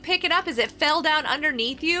saw you pick it up is it fell down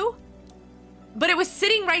underneath you. But it was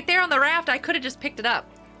sitting right there on the raft. I could have just picked it up.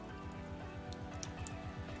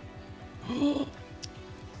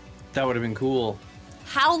 That would have been cool.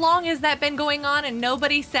 How long has that been going on and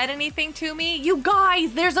nobody said anything to me? You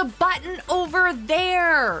guys, there's a button over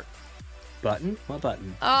there. Button? What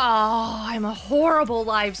button? Oh, I'm a horrible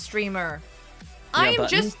live streamer. I am button?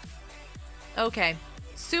 just... Okay.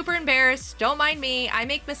 Super embarrassed. Don't mind me. I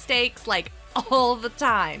make mistakes like all the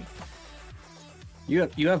time. You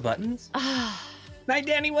have buttons? Night,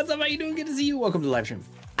 Danny. What's up? How you doing? Good to see you. Welcome to the live stream.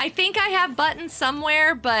 I think I have buttons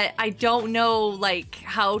somewhere, but I don't know like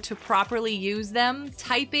how to properly use them.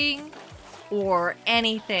 Typing or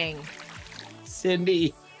anything.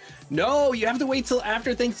 Cindy. No, you have to wait till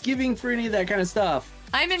after Thanksgiving for any of that kind of stuff.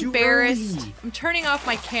 I'm It's too embarrassed. early. I'm turning off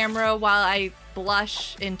my camera while I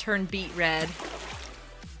blush and turn beet red.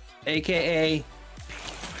 AKA.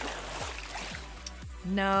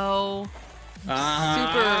 No.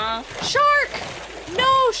 Uh-huh. Super. Shark!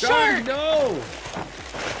 No, shark! No!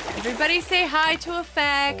 Everybody say hi to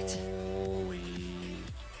Effect. Holy.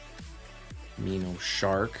 Me no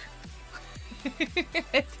shark.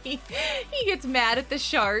 he gets mad at the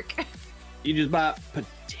shark. You just bought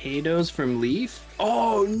potatoes from Leaf?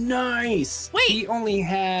 Oh, nice! Wait. He only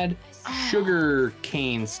had sugar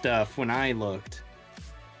cane stuff when I looked.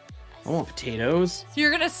 I want potatoes. So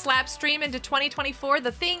you're gonna slap stream into 2024.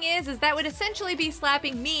 The thing is that would essentially be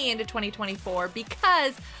slapping me into 2024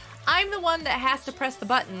 because I'm the one that has to press the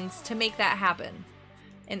buttons to make that happen.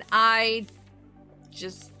 And I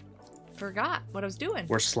just forgot what I was doing.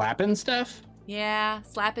 We're slapping stuff? Yeah,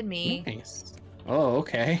 slapping me. Nice. Oh,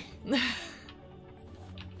 okay.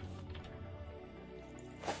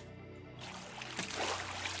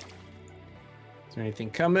 Is there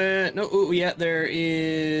anything coming? No, ooh, yeah, there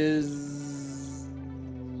is.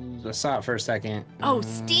 I saw it for a second. Oh,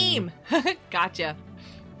 Steam! Gotcha.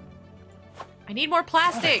 I need more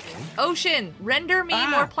plastic. Ocean, render me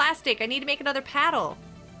more plastic. I need to make another paddle.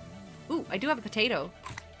 Ooh, I do have a potato.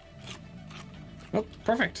 Oh,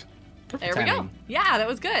 perfect. Perfect There we go. timing. Yeah, that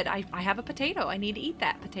was good. I have a potato. I need to eat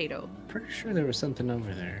that potato. Pretty sure there was something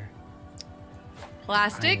over there.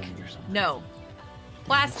 Plastic? Island or something. No.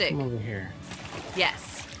 Plastic. Come over here.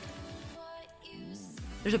 Yes.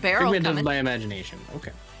 There's a barrel Figment coming. of my imagination.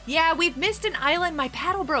 Okay. Yeah, we've missed an island. My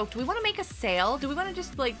paddle broke. Do we want to make a sail? Do we want to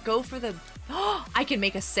just like go for the... Oh, I can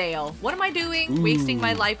make a sail. What am I doing? Ooh. Wasting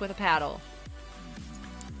my life with a paddle.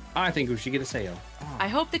 I think we should get a sail. Oh. I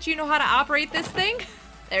hope that you know how to operate this thing.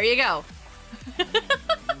 There you go.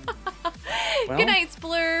 Well, Good night,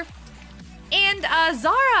 Splurf. And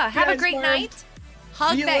Zara, have a night, great Splurf. night.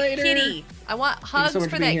 Hug See you that later. kitty. I want hugs so much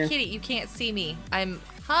for for that being here. kitty. You can't see me.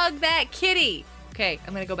 Hug that kitty. Okay,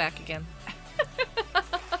 I'm gonna go back again.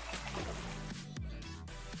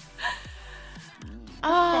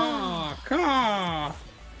 Oh. Caw.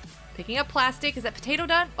 Picking up plastic. Is that potato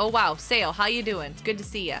done? Oh wow, Sail, how you doing? It's good to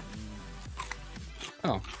see ya.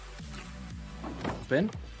 Oh. Ben?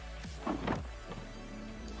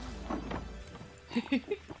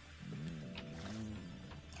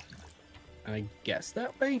 I guess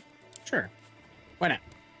that way? Sure. Why not?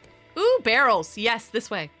 Ooh, barrels. Yes, this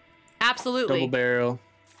way. Absolutely. Double barrel.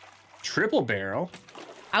 Triple barrel.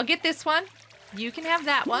 I'll get this one. You can have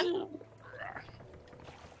that one.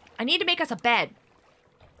 I need to make us a bed.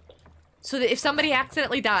 So that if somebody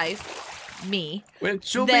accidentally dies, me.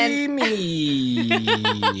 Which will Then- be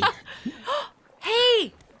me.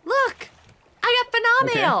 Hey, look! I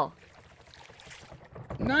got Phenomail!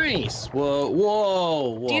 Nice.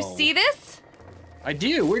 Whoa. Do you see this? I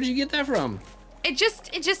do. Where did you get that from? It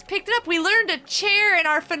just picked it up. We learned a chair in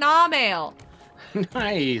our Phenomail.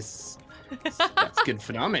 Nice. That's good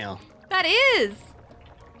phenomenal. That is.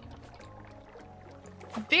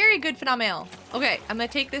 Very good Phenomail. Okay, I'm gonna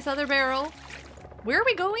take this other barrel. Where are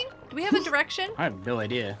we going? Do we have a direction? I have no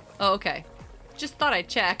idea. Oh, okay. Just thought I'd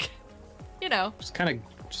check. You know, Just kind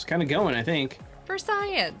of going, I think. for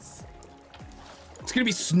science. It's gonna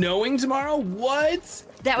be snowing tomorrow? What?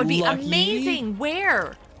 That would be Lucky. amazing.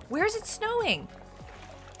 Where? Where is it snowing?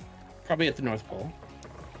 Probably at the North Pole.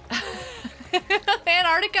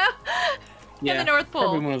 Antarctica? Yeah, And the North Pole.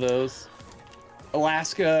 Probably one of those.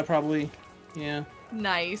 Alaska, probably. Yeah.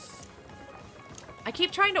 Nice. I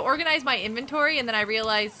keep trying to organize my inventory and then I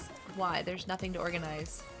realize why. There's nothing to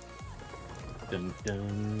organize. Dun,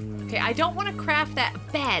 dun. Okay, I don't want to craft that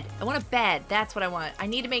bed. I want a bed. That's what I want. I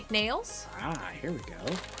need to make nails. Ah, here we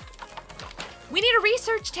go. We need a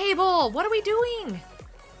research table. What are we doing?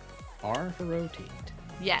 R for rotate.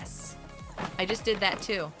 Yes. I just did that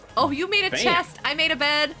too. Oh, you made a Bam. chest. I made a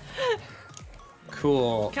bed.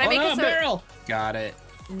 Cool. Can I make no, us a- barrel? Got it.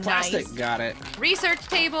 Plastic. Nice. Got it. Research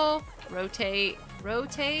table. Rotate.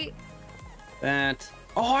 Rotate. That.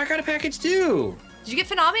 Oh, I got a package too. Did you get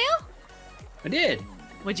Phenomail? I did.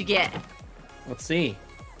 What'd you get? Let's see.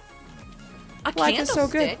 A Life is so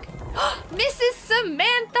good. candlestick. Mrs.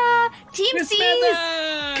 Samantha! Team Miss C's!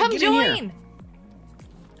 Samantha, Come get in here. join!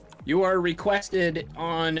 You are requested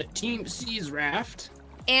on Team C's Raft.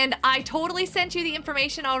 And I totally sent you the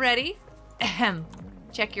information already. Ahem.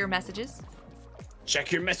 Check your messages.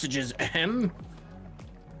 Check your messages. Ahem.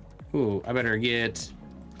 Ooh, I better get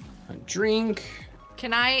a drink.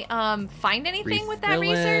 Can I find anything with that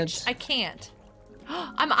Refill research? it. I can't.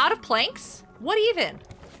 I'm out of planks? What even?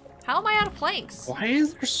 How am I out of planks? Why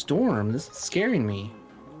is there a storm? This is scaring me.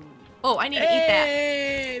 Oh, I need to eat that.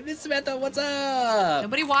 Hey, Miss Samantha, what's up?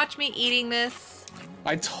 Nobody watch me eating this.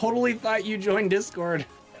 I totally thought you joined Discord.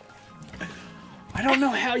 I don't know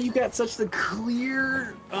how you got such the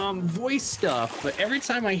clear voice stuff, but every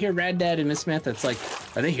time I hear Rad Dad and Miss Samantha, it's like,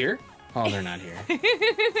 are they here? Oh, they're not here.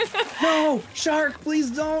 No, Shark,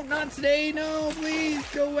 please don't. Not today. No, please.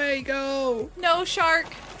 Go away. Go. No shark.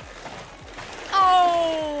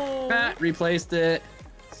 Oh. Pat replaced it.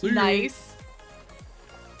 See ya. Nice.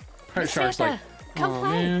 Probably Miss Shark's like, Samantha, come oh, play."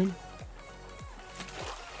 man.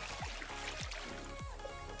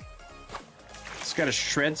 Just gotta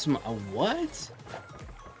shred some. What?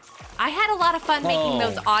 I had a lot of fun making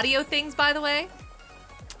those Oh. audio things, by the way.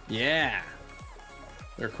 Yeah.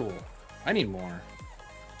 They're cool. I need more.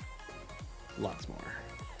 Lots more.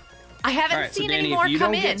 I haven't All right, so seen Danny, any more if you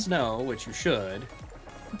come don't in, get snow, which you should,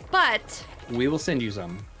 but we will send you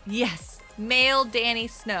some. yes, mail Danny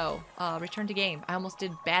Snow. Return to game. I almost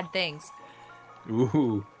did bad things.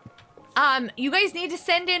 Ooh. You guys need to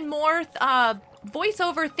send in more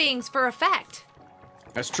voiceover things for effect.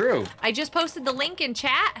 That's true. I just posted the link in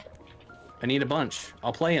chat, I need a bunch.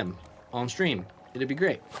 I'll play them on stream. It'd be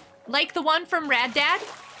great. like the one from Rad Dad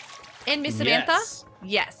and Miss Samantha. Yes.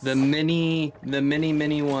 Yes. The mini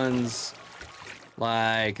ones,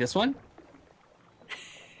 like this one.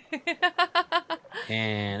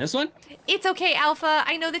 And this one. It's okay, Alpha.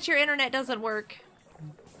 I know that your internet doesn't work.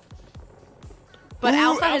 But Ooh,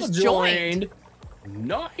 Alpha has joined.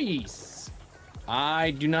 Nice. I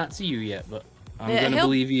do not see you yet, but I'm Yeah, gonna he'll-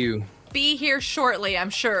 believe you. be here shortly, I'm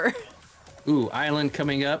sure. Ooh, island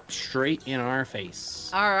coming up straight in our face.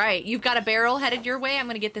 All right, you've got a barrel headed your way. I'm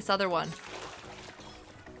gonna get this other one.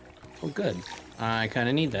 Oh, good. I kind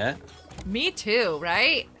of need that. Me too,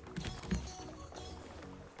 right?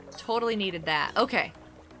 Totally needed that. Okay.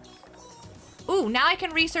 Ooh, now I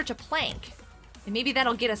can research a plank. And maybe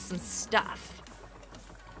that'll get us some stuff.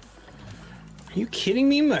 Are you kidding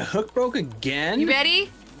me? My hook broke again? You ready?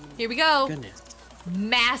 Here we go. Goodness.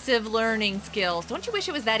 Massive learning skills. Don't you wish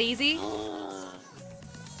it was that easy?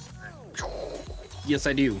 Yes,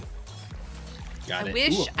 I do. Got I it.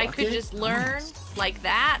 wish Ooh, a I could bucket? just learn Nice. like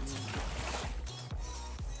that.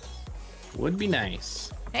 Would be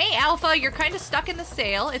nice. Hey, Alpha, you're kind of stuck in the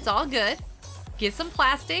sail. It's all good. Get some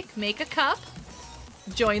plastic, make a cup,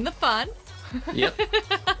 join the fun. Yep.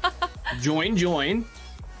 Join.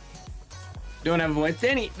 Don't have a voice.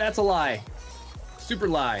 Danny, that's a lie. Super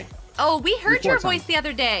lie. Oh, we heard your Report time. voice the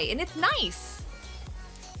other day, and it's nice.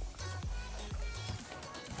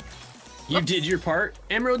 You did your part.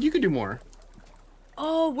 Emerald, you could do more.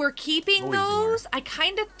 Oh, we're keeping Always do more. those? I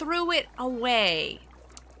kind of threw it away.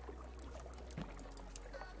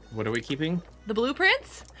 What are we keeping? The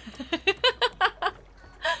blueprints?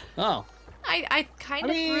 Oh. I kind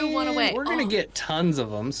of threw one away. We're gonna Oh. get tons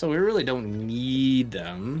of them, so we really don't need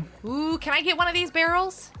them. Ooh, can I get one of these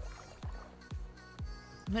barrels?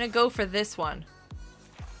 I'm gonna go for this one.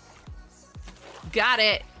 Got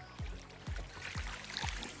it.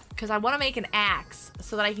 Because I want to make an axe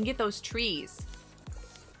so that I can get those trees.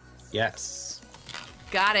 Yes.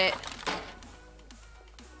 Got it.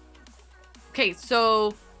 Okay,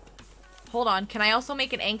 so hold on. Can I also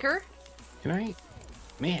make an anchor? Can I?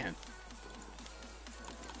 Man.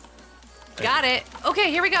 Got it. Okay,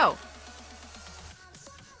 here we go.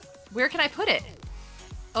 Where can I put it?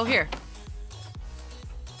 Oh, here.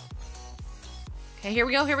 Okay, here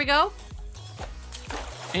we go. Here we go.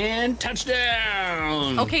 And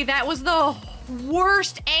touchdown! Okay, that was the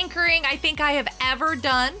worst anchoring I think I have ever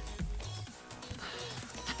done.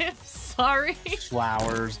 I'm sorry.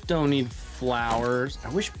 Flowers. Don't need flowers. I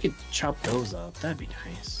wish we could chop those up. That'd be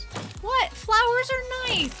nice. What? Flowers are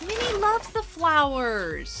nice. Minnie loves the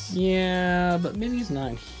flowers. Yeah, but Minnie's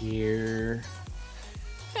not here.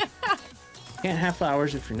 Can't have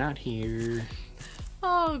flowers if you're not here.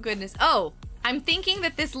 Oh, goodness. Oh, I'm thinking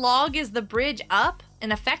that this log is the bridge up.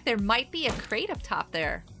 In effect, there might be a crate up top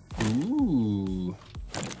there. Ooh.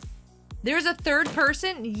 There's a third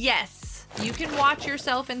person? Yes. You can watch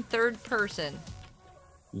yourself in third person.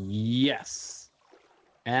 Yes.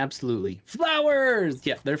 Absolutely. Flowers!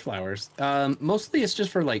 Yeah, they're flowers. Mostly it's just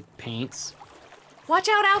for, like, paints. Watch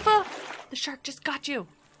out, Alpha! The shark just got you.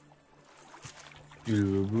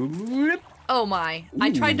 Ooh, Oh my.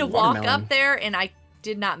 I tried to walk watermelon. up there and I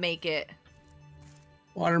did not make it.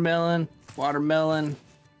 Watermelon. Watermelon.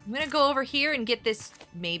 I'm gonna go over here and get this,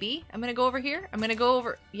 maybe. I'm gonna go over here. I'm gonna go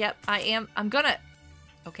over, yep, I am. I'm gonna,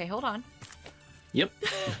 okay, hold on. Yep.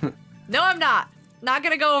 No, I'm not. Not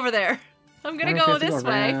gonna go over there. I'm gonna go this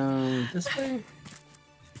way. This way?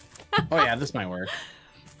 Oh yeah, this might work.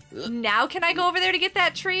 Now can I go over there to get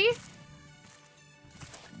that tree?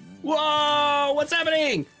 Whoa! What's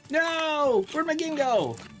happening? No! Where'd my game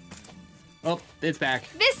go? Oh, it's back.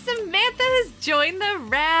 Miss Samantha has joined the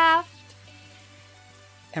raft.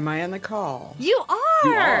 Am I on the call? You are.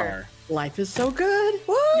 You are. Life is so good.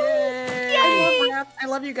 Woo! Yay! I love Raft. I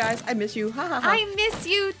love you guys. I miss you. Ha ha ha. I miss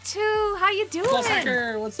you too. How you doing? Plus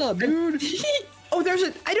hacker, what's up, dude? Oh, there's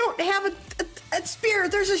a. I don't have a spear.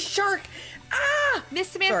 There's a shark. Ah! Miss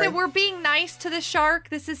Samantha, Sorry. we're being nice to the shark.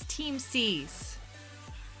 This is Team C's.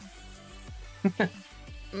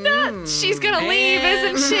 She's gonna leave,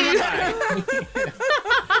 isn't she?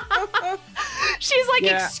 She's like,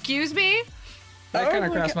 Yeah. excuse me? That Oh kind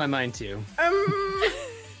of my crossed God. my mind too.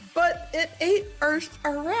 But it ate our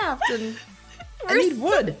raft, and I We're need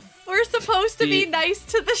wood. We're supposed to be The- nice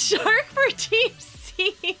to the shark for Team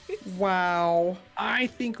C. Wow. I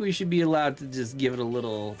think we should be allowed to just give it a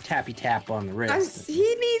little tappy tap on the wrist.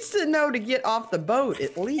 He needs to know to get off the boat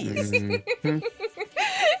at least. Mhm.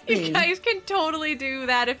 You guys can totally do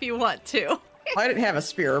that if you want to. I didn't have a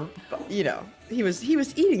spear, but, you know, he was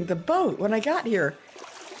eating the boat when I got here.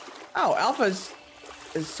 Oh, Alpha's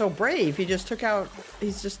is so brave. He just took out.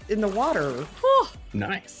 He's just in the water. Whew.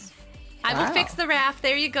 Nice. I will Wow. fix the raft.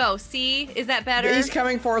 There you go. See? Is that better? He's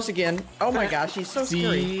coming for us again. Oh my gosh, he's so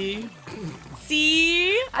scary. See?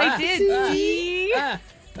 See? I did see.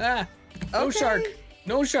 No Okay. shark.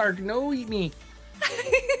 No shark. No eat me.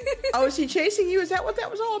 Oh, is he chasing you? Is that what that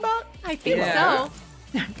was all about? I think Yeah.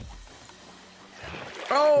 so.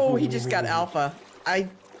 Oh, he just got Alpha.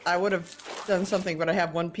 I would have done something, but I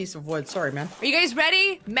have one piece of wood. Sorry, man. Are you guys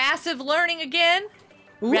ready? Massive learning again.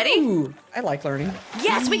 Ready? Ooh, I like learning.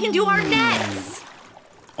 Yes, we can do our nets.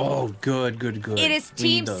 Oh, good. It is We need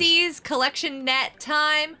Team those. C's collection net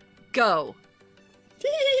time. Go.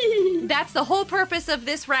 That's the whole purpose of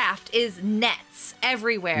this raft is nets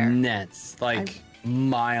everywhere. Nets, like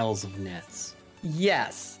miles of nets.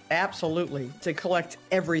 Yes, absolutely. To collect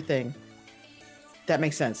everything. That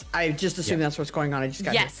makes sense. I just assumed that's what's going on. I just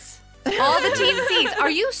got Yes. All the Team C's. Are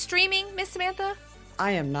you streaming, Miss Samantha?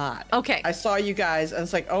 I am not. Okay. I saw you guys, and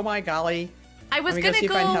it's like, oh my golly. I was Let me gonna see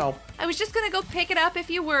if I can help. I was just gonna go pick it up if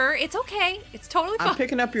you were. It's okay. It's totally fine. I'm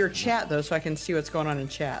picking up your chat, though, so I can see what's going on in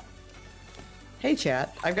chat. Hey,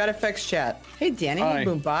 chat. I've got FX chat. Hey, Danny. Hi. Hey,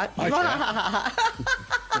 Boombot. Hi,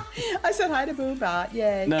 I said hi to Boombot.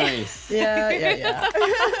 Yay. Nice. Yeah.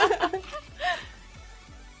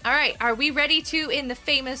 All right. Are we ready to, in the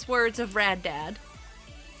famous words of Rad Dad?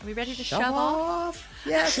 Are we ready to shove off?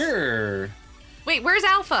 Yes. Sure. Wait, where's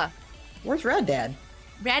Alpha? Where's Red Dad?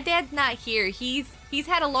 Rad Dad's not here. He's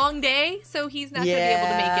had a long day, so he's not gonna be able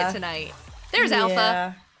to make it tonight. There's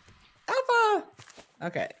Alpha. Alpha.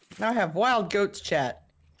 Okay. Now I have Wild Goats chat.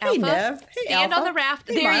 Alpha, Hey, Nev. Hey, stand Alpha. on the raft.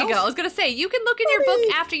 Hey, There you Miles. go. I was gonna say you can look in your Buddy.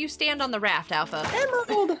 book after you stand on the raft, Alpha.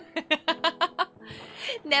 Emerald.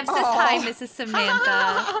 Nev says Aw. hi, Mrs.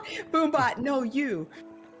 Samantha. Boombot, no, you.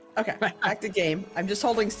 Okay, back to game. I'm just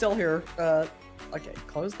holding still here. Okay,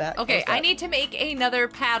 close that. Okay, close that. I need to make another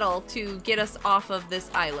paddle to get us off of this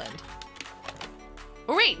island.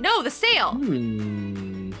 Oh wait, no, the sail.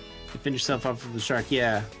 You finish yourself off with the shark.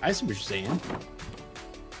 Yeah, I see what you're saying.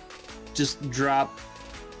 Just drop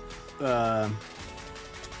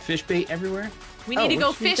fish bait everywhere. We need to go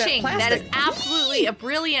we should use that fishing. That is plastic. absolutely a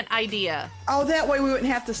brilliant idea. Oh, that way we wouldn't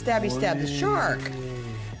have to stab the shark.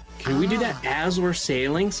 Can we do that as we're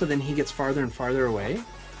sailing so then he gets farther and farther away?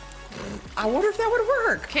 I wonder if that would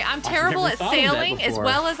work. Okay, I'm terrible never at thought of that sailing as before.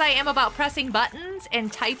 well as I am about pressing buttons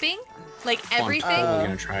and typing, like everything. We're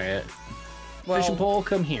gonna try it. Fishing pole,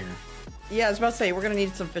 come here. Yeah, I was about to say, we're going to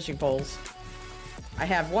need some fishing poles. I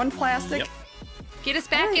have one plastic. Yep. Get us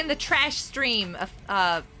back in the trash stream,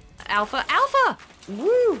 Alpha. Alpha!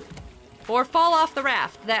 Woo! Or fall off the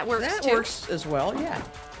raft. That works That too. works as well, yeah.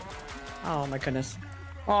 Oh my goodness.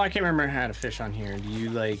 Oh, I can't remember how to fish on here. Do you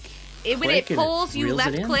like? When it click and pulls, you reels it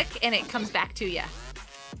left in? click and it comes back to you.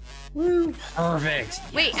 Woo! Perfect.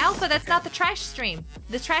 Wait, Alpha, that's not the trash stream.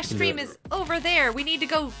 The trash stream is over there. We need to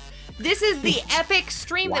go. This is the epic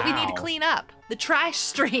stream that we need to Wow. clean up. The trash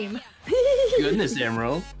stream. Goodness,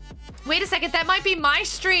 Emerald. Wait a second, that might be my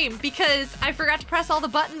stream because I forgot to press all the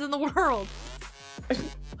buttons in the world.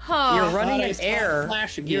 Huh. You're running Thought I in saw air. it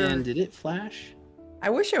Flash You're- again. Did it flash? I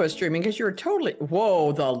wish I was streaming because you were totally.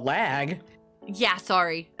 Whoa, the lag. Yeah,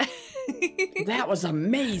 sorry. That was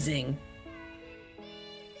amazing.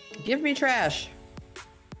 Give me trash.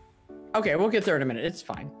 Okay, we'll get there in a minute. It's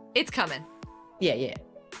fine. It's coming. Yeah.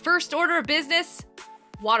 First order of business,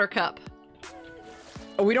 water cup.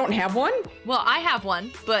 Oh, we don't have one? Well, I have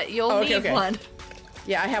one, but you'll Okay, need okay. one.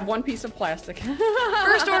 Yeah, I have one piece of plastic.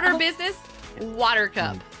 First order of business, water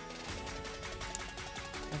cup.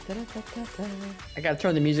 I gotta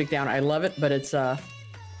turn the music down. I love it, but it's kind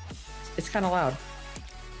of loud.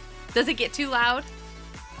 Does it get too loud?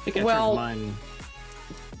 I think I Well- turned mine.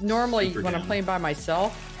 Normally, Super when I'm down. playing by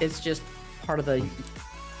myself, it's just part of the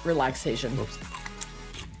relaxation. Oops.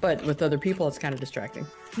 But with other people, it's kind of distracting.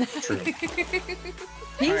 True.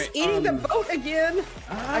 He's All right, eating the boat again.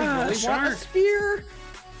 I really want a shark. spear.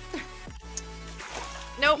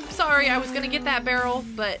 Nope, sorry, I was gonna get that barrel,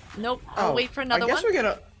 but nope, I'll wait for another I guess one.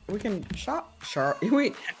 we can shop. We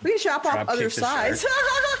can shop off Drop other kick the shark. sides.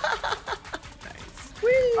 Whee!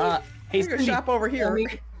 Hey, we can Cindy, shop over here.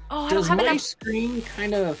 Oh, I don't does have my enough. screen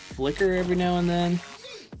kind of flicker every now and then?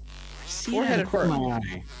 I see We're that headed in for it. my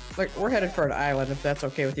eye. Look, we're headed for an island if that's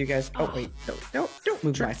okay with you guys. Oh wait, don't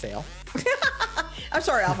move my sail. I'm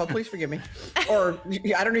sorry, Alpha. Please forgive me. Or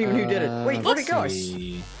I don't even know who did it. Wait, where'd it go?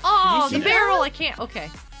 See. Oh, Did you the see that? barrel, I can't. Okay.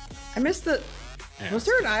 I missed the. Yeah. Was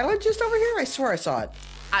there an island just over here? I swear I saw it.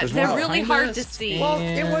 There's They're one really behind hard to us, see. Well,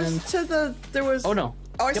 it was to the. There was. Oh no.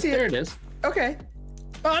 Oh, I Yep, see there it. it is. Okay.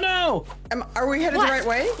 Oh no! Are we headed What? the right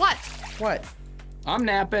way? What? What? I'm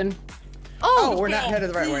napping. Oh, Oh, we're not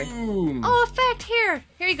headed the right way. Boom. oh, effect here.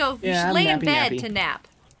 Here you go. You Yeah, should I'm lay in nappy bed nappy. to nap.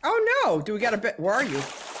 Oh no! Do we got a bit? Where are you?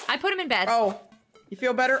 I put him in bed. Oh, you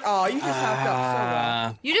feel better? Oh, you just hopped up so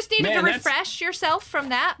well. You just needed Man, to that's- refresh yourself from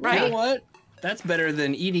that, You right? know what? That's better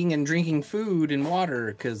than eating and drinking food and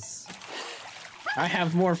water, because I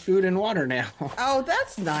have more food and water now. Oh,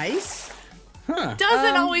 that's nice. Huh.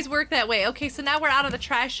 Doesn't always work that way. Okay, so now we're out of the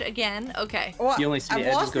trash again. Okay. Well, You only see the I've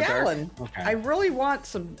edges lost go the dark? island. Okay. I really want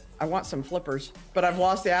some. I want some flippers, but I've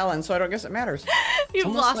lost the island, so I don't guess it matters. You've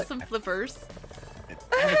almost lost like- some flippers.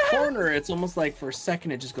 In the corner, it's almost like for a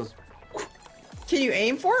second it just goes Can you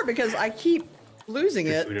aim for it? Because I keep losing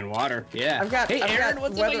it. food and water. Yeah. I've got- Hey, I've Aaron, got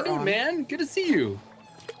what's up? How you weather doing, on. man? Good to see you.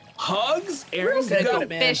 Hugs? Aaron's Real good good at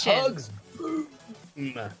man. fishing. Hugs.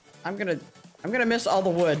 Mm. I'm gonna miss all the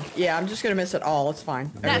wood. Yeah, I'm just gonna miss it all. It's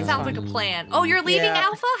fine. That Everything's sounds fine. like a plan. Oh, you're leaving, Yeah.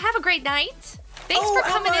 Alpha? Have a great night. Thanks Oh, for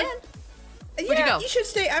coming Alpha. in. Where'd you Yeah, go? you should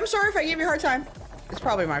stay. I'm sorry if I gave you a hard time. It's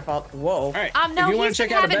probably my fault. Whoa. All right. No, if you want he's to check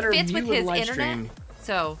been out a having better fits view with of his the live internet. stream,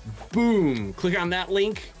 So, boom, click on that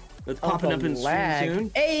link. That's popping up in stream lag.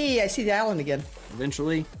 soon. Hey, I see the island again.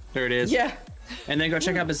 Eventually, there it is. Yeah. And then go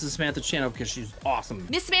check out Mrs. Samantha's channel because she's awesome.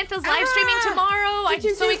 Miss Samantha's live streaming tomorrow. I'm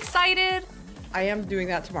Did so you- excited. I am doing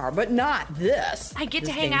that tomorrow, but not this. I get to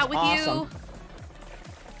This hang thing's out with awesome.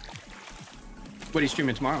 What are you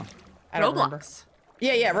streaming tomorrow? I you. don't remember. Roblox.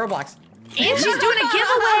 Yeah, Roblox. And she's doing a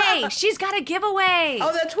giveaway. She's got a giveaway.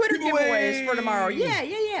 Oh, the Twitter Giveaway. giveaway is for tomorrow.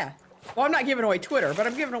 Yeah. Well, I'm not giving away Twitter, but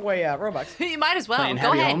I'm giving away Robux. You might as well. Playing Go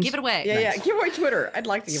Happy ahead, Homes? give it away. Yeah, Nice. give away Twitter. I'd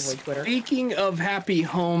like to give away Twitter. Speaking of Happy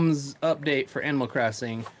Homes update for Animal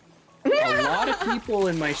Crossing, a lot of people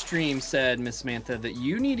in my stream said, Miss Samantha, that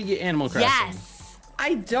you need to get Animal Crossing. Yes.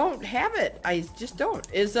 I don't have it. I just don't.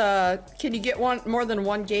 Can you get more than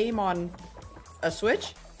one game on a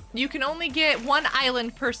Switch? You can only get one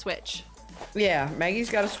island per Switch. Yeah, Maggie's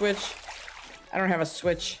got a Switch. I don't have a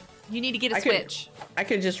Switch. You need to get a I could- Switch. I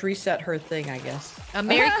could just reset her thing, I guess. A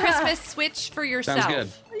Merry Christmas Switch for yourself. Sounds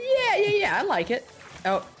good. Yeah. I like it.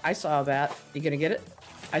 Oh, I saw that. You gonna get it?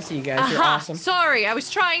 I see you guys. You're Aha, awesome. sorry, I was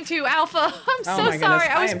trying to, Alpha. I'm Oh so my sorry. goodness,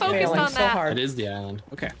 I was am focused failing on so that. hard. It is the island.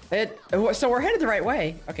 Okay. So we're headed the right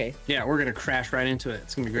way. Okay. Yeah, we're going to crash right into it.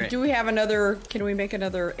 It's going to be great. Do we have another? Can we make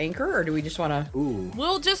another anchor, or do we just want to? Ooh.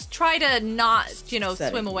 We'll just try to not, swim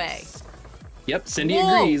Settings. away. Yep, Cindy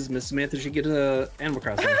Whoa. agrees. Miss Samantha should get a Animal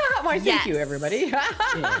Crossing. Why? Thank you, Yes. everybody.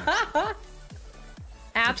 Yeah.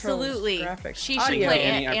 Absolutely. graphics. She should Audio. play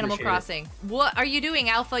Annie, I Animal appreciate it. Crossing. What are you doing,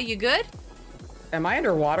 Alpha? You good? Am I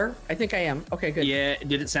underwater? I think I am. Okay, good. Yeah,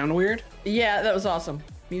 did it sound weird? Yeah, that was awesome.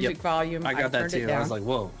 Music Yep. volume. I got that turned it too. I down. was like,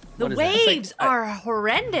 whoa. The what is that? waves are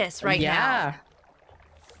horrendous right now. yeah.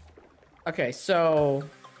 Okay, so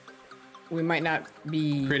we might not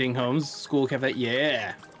be. Creating homes, school cafe.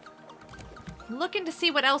 Yeah. I'm looking to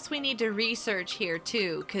see what else we need to research here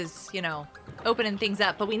too, because opening things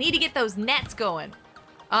up. But we need to get those nets going.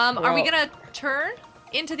 Are we Well, gonna turn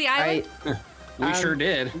into the island? We sure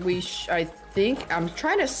did. I think I'm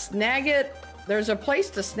trying to snag it. There's a place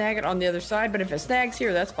to snag it on the other side, but if it snags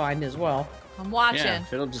here, that's fine as well. I'm watching. Yeah,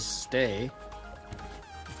 if it'll just stay.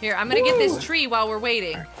 Here, I'm gonna get this Woo. tree while we're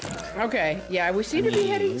waiting. Okay, yeah, we seem to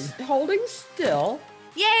be holding still.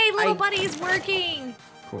 Yay, little I- buddy's working.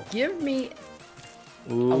 Cool. Give me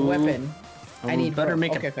Ooh. a weapon. I need better rope.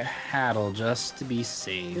 make Okay, a okay. paddle just to be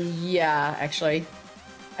safe. Yeah, actually,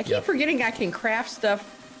 I keep Yep. forgetting I can craft stuff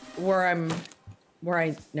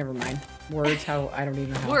never mind. Words, how, I don't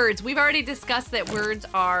even know how. Words. We've already discussed that words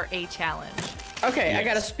are a challenge. Okay, I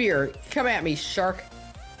got a Yes. spear. Come at me, shark.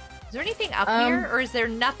 Is there anything up Um, here, or is there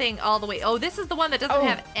nothing all the way? Oh, this is the one that doesn't Oh.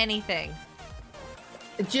 have anything.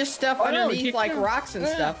 Just stuff Oh, no, underneath, keep like going. rocks and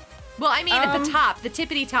Yeah. stuff. Well, I mean, at the Um, top, the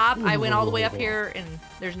tippity top. I went all the way up here, and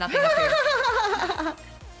there's nothing up here.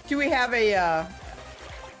 Do we have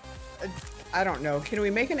I don't know. Can we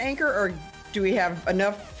make an anchor, or do we have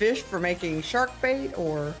enough fish for making shark bait,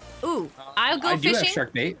 or? Ooh, I'll go I do fishing. have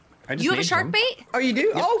shark bait. I just You have a made shark some. bait? Oh, you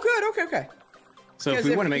do? Oh, good. Okay. So if 'Cause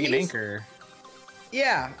we if want to make an he's- anchor,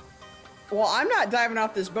 Yeah. Well, I'm not diving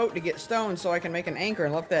off this boat to get stoned so I can make an anchor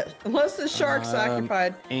unless the shark's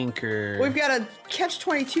occupied. anchor. We've got a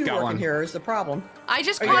catch-22 Got working one. here is the problem. I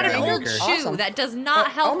just Oh, caught yeah, an old anchor. shoe. Awesome. That does not Oh,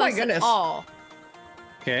 help oh my us goodness. at all.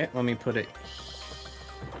 Okay, let me put it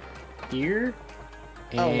here.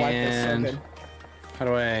 Oh, life is so And good. how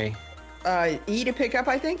do I? E to pick up,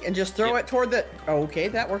 I think, and just throw Yep. it toward the. Oh, okay,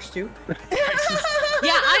 that works too.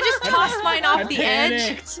 Yeah, I just tossed mine off the edge.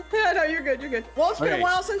 panicked. Yeah, no, you're good. Well, it's been Okay. a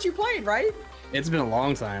while since you played, right? It's been a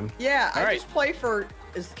long time. Yeah, All I right. just play for.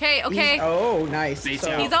 Okay, okay. Oh, nice. Face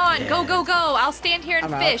So, out. He's on. Go, Yeah. go, go. I'll stand here and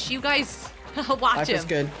I'm out. fish. You guys watch life him. is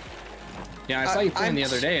good. Yeah, I saw you playing I'm- the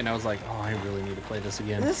other day, and I was like, oh, I really need to play this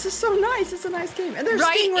again. This is so nice. It's a nice game, and there's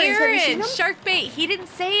Right, stingrays. Have you seen Aaron. them? Shark bait. He didn't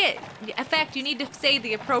say it. In fact, you need to say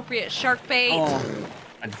the appropriate shark bait. Oh,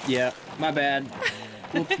 yeah, my bad.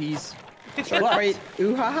 Whoopsies. Shark What? bait.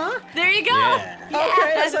 Ooh ha ha. There you go. Yeah. Okay,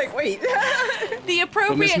 I Yes. was like, wait. The But Miss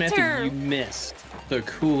appropriate Matthew, you term. missed the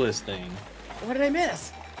coolest thing. What did I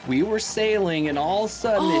miss? We were sailing, and all of a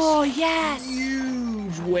sudden, Oh, this yes.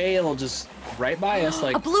 huge whale just right by us,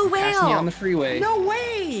 like A blue passing whale. on the freeway. No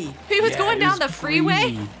way! He was Yeah, going it down was the freeway.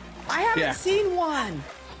 crazy. I haven't Yeah. seen one.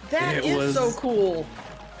 That It is was- so cool.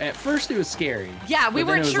 At first, it was scary. Yeah, we but then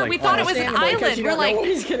weren't it was sure. like, We thought oh, it was an Understandably, 'cause island. you We're don't know like, what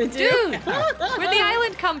he's gonna do. dude, where'd the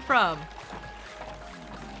island come from?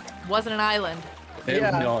 Wasn't an island. It, Yeah.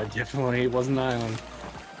 No, it definitely wasn't an island.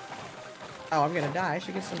 Oh, I'm gonna die. I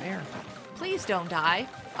should get some air. Please don't die.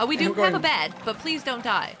 Oh, we do I'm going- have a bed, but please don't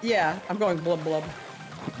die. Yeah, I'm going blub blub.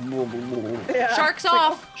 Yeah. Sharks It's like,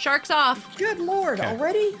 off. Sharks off. oh, good lord, Okay.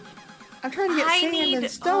 already? I'm trying to get I sand need- and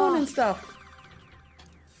stone oh. and stuff.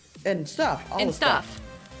 And stuff. All And the stuff.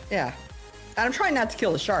 Yeah. And I'm trying not to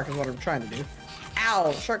kill the shark is what I'm trying to do.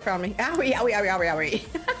 Ow, shark found me. Owie, owie, owie, owie,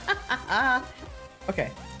 owie.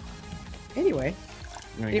 Okay. Anyway,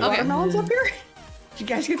 any Okay. watermelons up here? Did you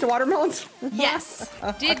guys get the watermelons? Yes.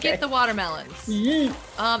 Did Okay. get the watermelons. Yeet.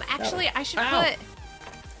 Actually, I should Ow. put.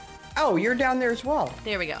 Oh, you're down there as well.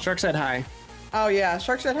 There we go. Shark said hi. Oh yeah,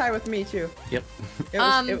 shark said hi with me too. Yep.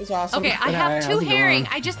 It was awesome. Okay, I Hi, have how's two it herring.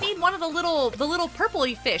 going? I just need one of the little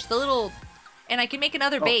purpley fish, and I can make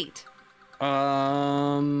another bait.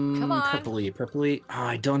 Come on. Purpley. Oh,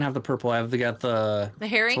 I don't have the purple. I've got the The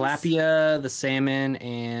herrings. tilapia, the salmon,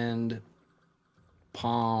 and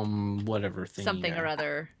palm whatever thing. Something or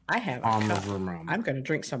other. I have a Palm cup. of rum. I'm gonna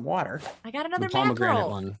drink some water. I got The another pomegranate mackerel.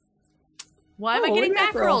 one. Why am I Oh, getting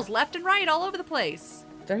mackerel. mackerels left and right all over the place?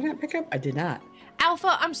 Did I not pick up? I did not.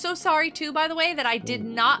 Alpha, I'm so sorry too, by the way, that I did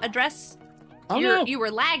not address. Oh, no. You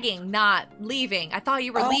were lagging, not leaving. I thought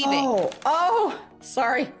you were leaving. Oh,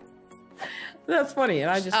 sorry. That's funny.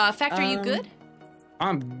 And I just. Fact, are you good?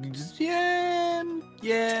 I'm just, yeah. Did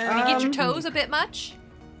you get your toes a bit much?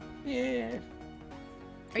 Yeah.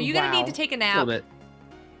 Are you gonna need Wow. to take a A nap? little bit.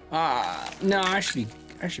 No, I should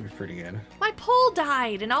be pretty good. My pole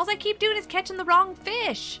died, and all I keep doing is catching the wrong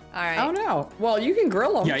fish. All right. Oh no. Well, you can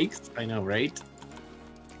grill them. Yikes! I know, right?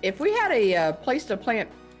 If we had a place to plant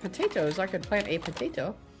potatoes, I could plant a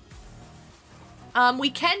potato. We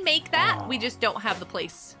can make that. Aw. We just don't have the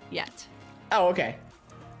place yet. Oh, okay.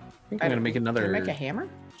 I think I'm gonna make another. Can I make a hammer?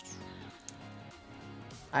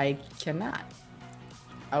 I cannot.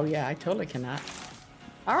 Oh yeah, I totally cannot.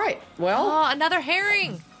 All right. Well, Oh, another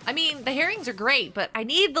herring. I mean, the herrings are great, but I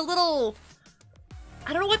need the little.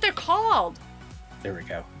 I don't know what they're called. There we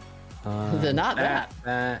go. They're not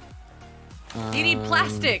that. You need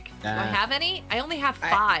plastic. Do I that. have any? I only have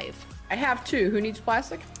 5. I have 2. Who needs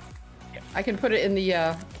plastic? I can put it in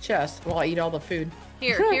the chest while I eat all the food.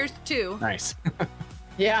 Here's 2. Nice.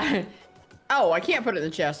 Yeah. Oh, I can't put it in the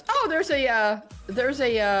chest. Oh, there's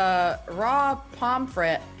a raw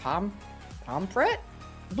pomfret. Pomfret?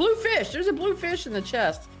 Blue fish. There's a blue fish in the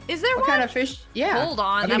chest. Is there What one? kind of fish? Yeah. Hold I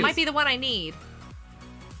on, think that might it's- be the one I need.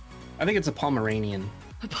 I think it's a Pomeranian.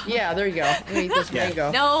 Yeah, there you go. I'm gonna eat this Yeah.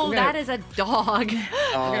 mango. No, I'm that gonna, is a dog.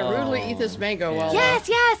 I'm gonna rudely eat this mango while. Yes,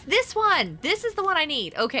 this one. This is the one I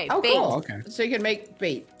need. Okay, Oh, bait. cool. okay. So you can make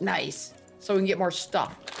bait. Nice. So we can get more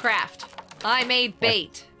stuff. Craft. I made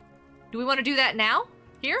bait. Do we want to do that now?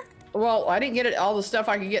 Here? Well, I didn't get it. All the stuff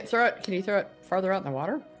I could get. Throw it. Can you throw it farther out in the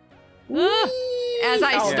water? As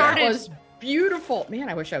I Oh, started. that was beautiful. Man,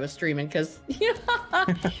 I wish I was streaming because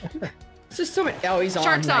it's just so many. Oh, he's on.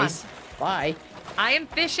 Shark's on. Nice. Bye. I am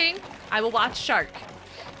fishing. I will watch shark.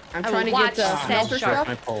 I'm I trying to will get watch said smelter shark.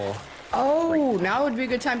 My stuff. pole. Oh, now would be a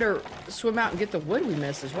good time to swim out and get the wood we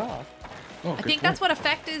missed as well. Oh, I think that's what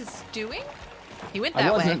Effect is doing. He went that I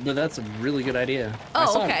way. wasn't, but that's a really good idea. I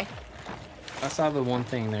Oh, saw- okay. I saw the one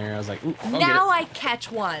thing there. I was like, ooh, I'll Now get I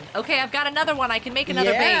catch one. Okay, I've got another one. I can make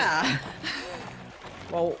another bait. yeah.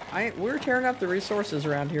 Well, we're tearing up the resources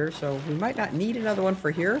around here, so we might not need another one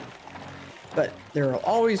for here, but there will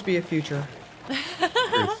always be a future.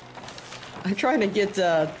 I'm trying to get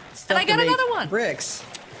stuff And I got to make another one. bricks.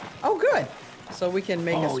 Oh, good. So we can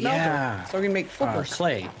make a Oh, smelter. yeah. So we can make flippers.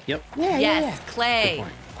 clay. Yep. Yeah, Yes, yeah. Good clay.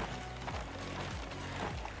 point.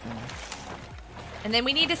 And then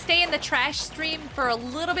we need to stay in the trash stream for a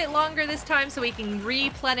little bit longer this time so we can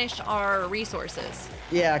replenish our resources.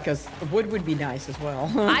 Yeah, because wood would be nice as well.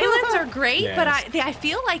 Islands are great, but Yes. I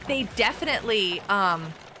feel like they definitely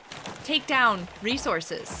take down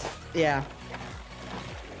resources. Yeah.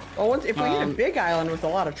 Well, if we get a Um, big island with a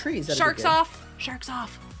lot of trees, that'd be Sharks good. off. Sharks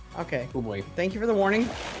off. Okay. Oh boy. Thank you for the warning.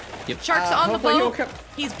 Shark's on the hopefully he'll boat. come-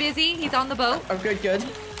 He's busy. He's on the boat. Oh, good, good.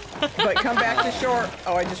 But come back to shore.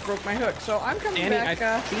 Oh, I just broke my hook. So I'm coming Annie, back.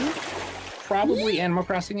 I think probably Animal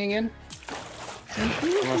Crossing again.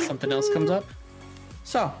 Unless something else comes up.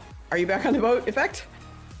 So, are you back on the boat, Effect?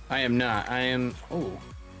 I am not. I am. Oh.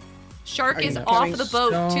 Shark Are you is not off getting the boat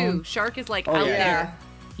stone? too. Shark is like Oh, out yeah. there.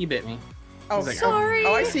 He bit me. Oh, He's like, sorry.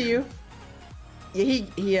 Oh, I see you.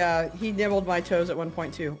 Yeah, he nibbled my toes at one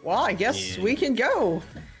point too. Well, I guess we can go,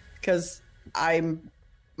 because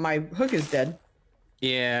my hook is dead.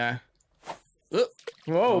 Yeah. Oop.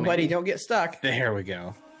 Whoa, Oh, buddy, maybe. don't get stuck. There we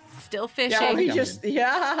go. Still fishing. Yeah, he I'm just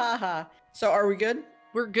yeah. So are we good?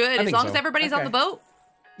 We're good I as think long so. as everybody's on Okay. the boat.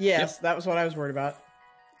 Yes, that was what I was worried about.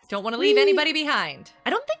 Don't want to leave anybody behind. I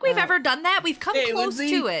don't think we've ever done that. We've come Hey, close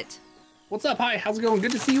Lindsay. to it. What's up? Hi, how's it going?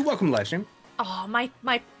 Good to see you. Welcome to live stream. Oh,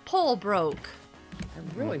 my pole broke.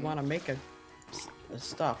 I really want to make a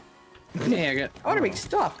stuff. Yeah, I got. I want to make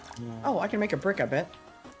stuff. Oh, I can make a brick, I bet.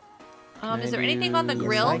 Is there anything on the Yes,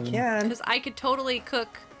 grill? I can. Because I could totally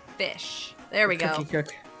cook fish. There we go. Cookie cook.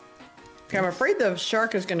 Okay, I'm afraid the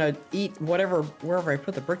shark is gonna eat wherever I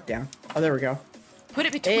put the brick down. Oh, there we go. Put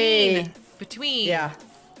it between. Hey. Between. Yeah.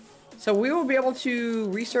 So we will be able to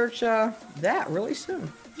research that really soon.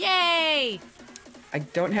 Yay! I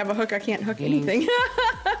don't have a hook. I can't hook anything.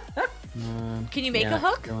 Can you make a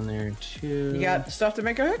hook? Go in there too. You got stuff to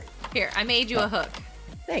make a hook? Here, I made you a hook.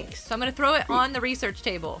 Thanks. So I'm going to throw it on the research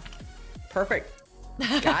table. Perfect.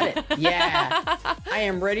 Got it. Yeah. I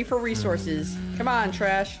am ready for resources. Come on,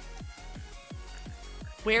 trash.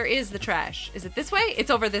 Where is the trash? Is it this way?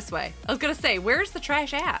 It's over this way. I was going to say, where's the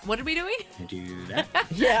trash at? What are we doing? Do that.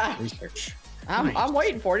 Yeah. Research. I'm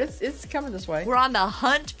waiting for it. It's coming this way. We're on the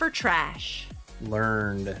hunt for trash.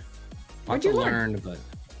 Learned. What'd you learn? Learned, but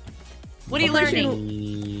What are you Well, pretty learning?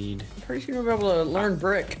 need. I'm pretty sure we'll be able to learn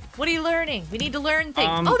brick. What are you learning? We need to learn things.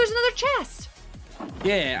 Um, Oh, there's another chest.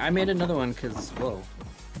 Yeah, I made another one because whoa.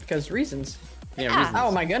 Because reasons. Yeah. Yeah. Reasons.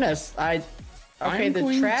 Oh my goodness. Okay, I'm the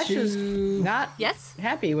going trash is to- not Yes?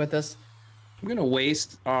 happy with us. I'm gonna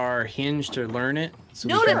waste our hinge to learn it. So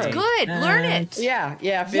No, we can that's make good. Learn it. Yeah, if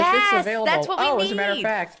Yes, it's available. that's what we oh, as a matter of need.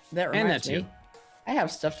 fact, that And reminds that me. too. I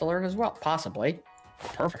have stuff to learn as well, possibly.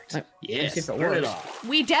 Perfect. Let me Yes. see if it Learn it works. all.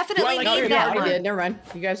 We definitely Well, I like No, need Harry you that Potter. one. did. Never mind.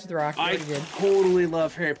 You guys are the rock. You I already did. totally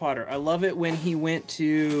love Harry Potter. I love it when he went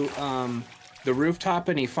to the rooftop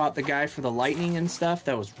and he fought the guy for the lightning and stuff.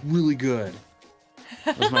 That was really good.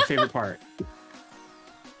 That was my favorite part.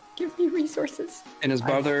 Give me resources. And his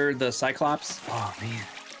brother, the Cyclops. Oh man.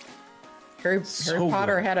 Harry So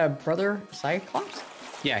Potter good. had a brother Cyclops?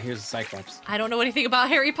 Yeah, he was a Cyclops. I don't know anything about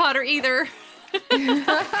Harry Potter either.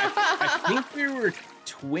 I think they were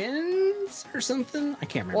twins or something. I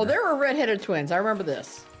can't remember. Well, there were redheaded twins. I remember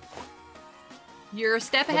this. You're a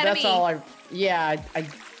step But ahead of that's me. all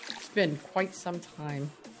it's been quite some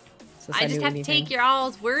time since I I just knew have anything. to take your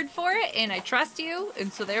all's word for it, and I trust you,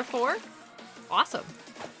 and so therefore, awesome.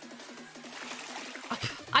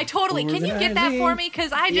 I totally. Can you get that for me?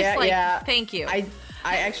 Because I just thank you. I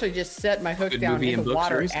actually just set my hook Good down movie in and the book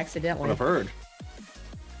water series? accidentally. What I've heard.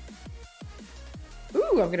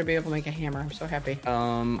 Ooh, I'm gonna be able to make a hammer. I'm so happy.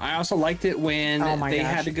 I also liked it when Oh my they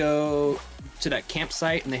gosh. had to go to that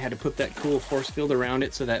campsite and they had to put that cool force field around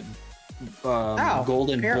it so that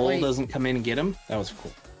golden apparently- bull doesn't come in and get him. That was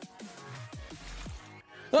cool.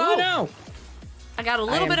 Oh Ooh. no! I got a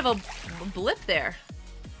little bit of a blip there.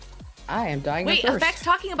 I am dying Wait, of thirst. Effect's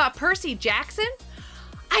talking about Percy Jackson?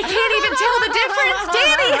 I can't even tell the difference,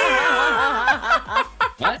 Danny!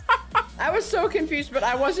 What? I was so confused, but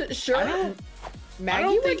I wasn't sure. I Maggie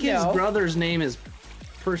don't think would his know. brother's name is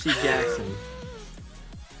Percy Jackson.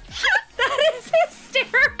 That is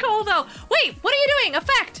hysterical, though. Wait, what are you doing?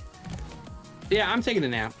 Effect! Yeah, I'm taking a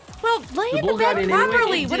nap. Well, lay in the bull got bed in anyway.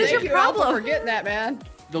 properly. What is Thank your you, Alpha, problem? for getting that, man.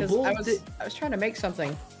 The 'Cause bull I did- was trying to make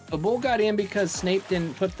something. The bull got in because Snape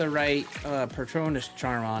didn't put the right Patronus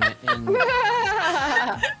charm on it, and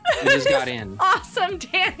it just got in. Awesome,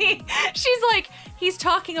 Danny. She's like, he's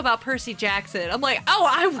talking about Percy Jackson. I'm like, oh,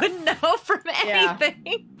 I wouldn't know from Yeah.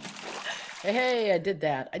 anything. Hey, I did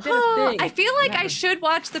that. I did a thing. I feel like I Remember. should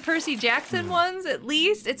watch the Percy Jackson ones at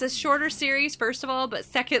least. It's a shorter series, first of all, but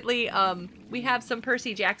secondly, we have some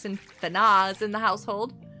Percy Jackson FNAs in the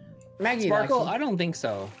household. Maggie Sparkle? likes I don't think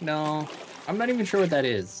so. No, I'm not even sure what that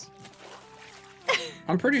is.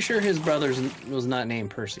 I'm pretty sure his brother was not named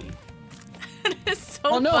Percy. It's so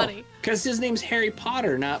Oh no, funny. because his name's Harry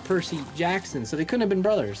Potter, not Percy Jackson. So they couldn't have been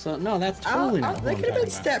brothers. So no, that's totally not. They what could I'm have been talking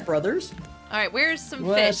about. step brothers. All right, where's some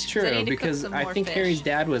Well, fish? that's 'Cause I true need to cook because some I more think fish. Harry's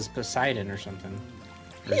dad was Poseidon or something.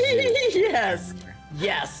 Or Zeus. Yes.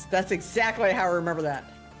 Yes, that's exactly how I remember that.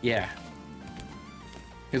 Yeah.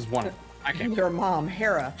 His one. I can't. Your mom,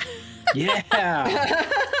 Hera. Yeah.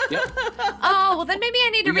 Yep. Oh, well then maybe I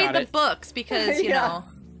need to We read got the it. books because, you Yeah. know.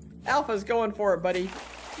 Alpha's going for it, buddy.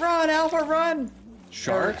 Run, Alpha, run.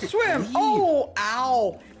 Shark. Or swim. Leave. Oh,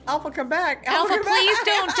 ow. Alpha, come back. Alpha, come please back.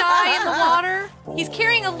 don't die in the water. He's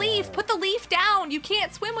carrying a leaf. Put the leaf down. You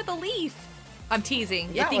can't swim with a leaf. I'm teasing.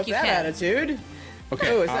 You Not think with you that can. attitude.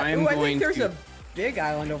 Okay, Ooh, is that, I'm ooh, I going think there's to. a big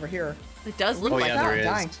island over here. It does look Oh like yeah, that. there I'm is.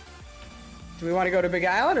 dying. Do we want to go to Big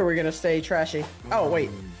Island or are we going to stay trashy? Oh,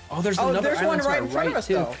 wait. Oh, there's Oh, another there's one island to right our in front of right, us,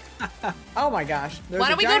 too. though. Oh, my gosh. There's Why a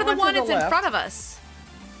don't we go giant to the one to that's in left. front of us?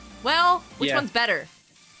 Well, which Yeah. one's better?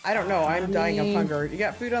 I don't know. I'm dying of mean- hunger. You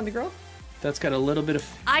got food on the grill? That's got a little bit of.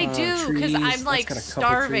 I do, because trees. I'm That's like got a couple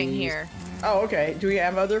starving trees. here. Oh, okay. Do we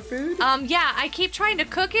have other food? Yeah, I keep trying to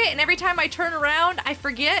cook it, and every time I turn around, I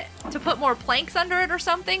forget to put more planks under it or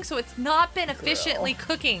something, so it's not been efficiently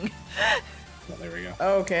cooking. Oh, there we go.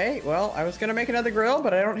 Okay. Well, I was going to make another grill,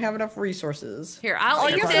 but I don't have enough resources. Here, I'll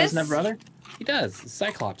eat Your brother this. doesn't have brother? He does. It's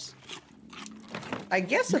Cyclops. I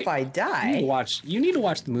guess if I You need to die, watch. You need to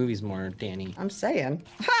watch the movies more, Danny. I'm saying.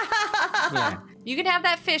 Yeah. You can have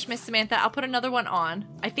that fish, Miss Samantha. I'll put another one on.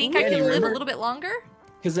 I think I Yeah, can you live a remember- little bit longer.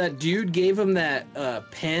 Because that dude gave him that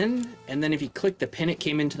pen, and then if he clicked the pen, it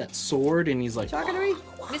came into that sword, and he's like, Talking to me?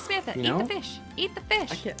 Miss Samantha, You eat know? the fish. Eat the I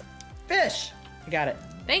fish. can't. Fish. I got it.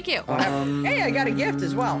 Thank you. Hey, I got a gift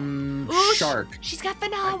as well. Ooh, shark. She's got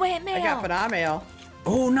banana wet mail. I got phenomenal.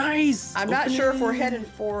 Oh, nice. I'm not Open sure if we're it. headed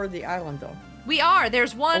for the island though. We are.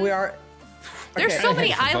 There's one. Oh, we are. There's Okay. so many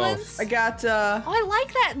headed for both. islands. I got. Oh, I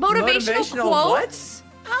like that. Motivational what? quotes.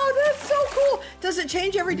 Oh, that's so cool. Does it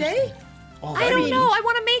change every day? Oh, I that'd don't be- know. I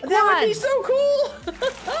want to make That one. would be so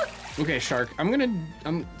cool. Okay, shark.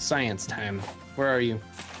 I'm science time. Where are you?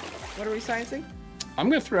 What are we sciencing? I'm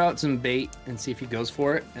gonna throw out some bait and see if he goes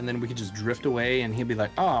for it, and then we could just drift away, and he'll be like,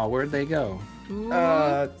 "Oh, where'd they go?" Ooh,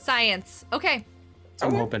 science. Okay. So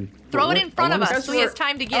I'm Okay. hoping. Throw But it in front of I us so he has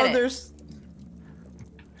time to get it. There's.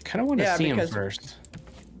 kind of want to Yeah, see him because- first.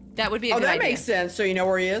 That would be a Oh, good that idea. makes sense. So you know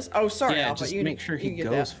where he is. Oh, sorry, Yeah, Alpha. just you make sure he you can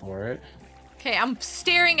get goes that. for it. Okay, I'm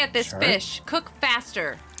staring at this Shark? fish. Cook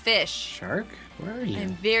faster. Fish. Shark, where are you? I'm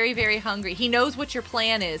very, very hungry. He knows what your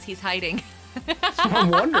plan is. He's hiding. That's what I'm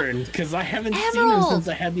wondering, because I haven't seen him Emerald! since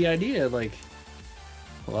I had the idea. Like,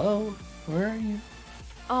 hello, where are you?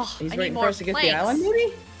 Oh, He's I need waiting more for us to get planks. the island,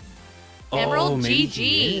 maybe. Emerald Oh, maybe GG.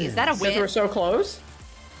 he Is that a Since we're win? so close.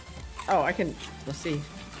 Oh, I can. Let's see.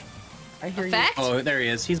 I hear Effect? Oh, there he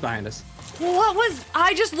is. He's behind us. What was?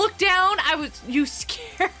 I just looked down. You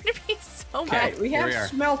scared me so you. much. Alright, we Here have we are.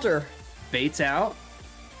 smelter. Bait's out.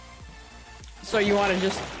 So you want to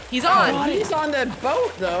just? He's Oh, on. he's on the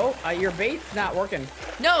boat though. Your bait's not working.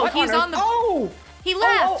 No, What he's earth? on the. Oh. He Oh,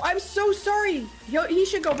 left. I'm so sorry. He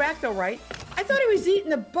should go back though, right? I thought he was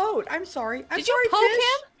eating the boat. I'm sorry. I'm Did you sorry, poke fish.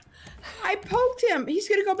 him? I poked him. He's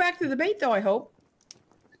gonna go back to the bait though, I hope.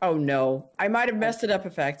 Oh no. I might have messed it up,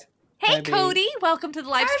 Effect. Hey, Maybe. Cody. Welcome to the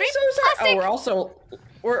live I'm stream. so sorry. Plastic. Oh,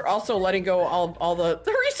 we're also letting go all the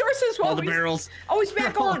resources while All the he's- barrels. Oh, he's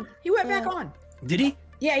back on. He went back on. Did he?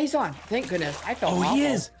 Yeah, he's on. Thank goodness. I felt Oh, awful. he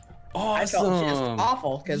is. I felt just Awesome.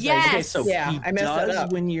 awful because Yes. Okay, so yeah, he I messed that does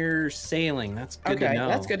up. when you're sailing. That's good Okay, to know.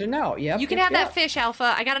 that's good to know. Yep. You can yep, have yep. that fish,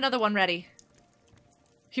 Alpha. I got another one ready.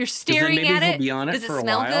 You're 'Cause then staring maybe at he'll it. be on it Does for it a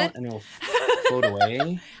smell while, good? and it'll float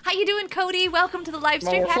away. How you doing, Cody? Welcome to the live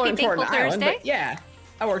Well, stream. we're Happy floating toward Thankful an island, Thursday. but yeah,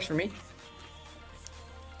 that works for me.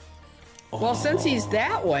 Well, since he's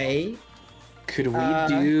that way, Could we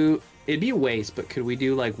do? It'd be a waste, but could we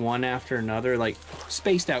do like one after another, like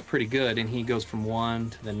spaced out pretty good, and he goes from one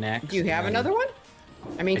to the next? do you have and- another one?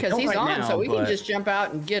 I mean, I because don't he's right on, now, so we can but- just jump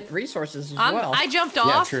out and get resources as well. I jumped Yeah,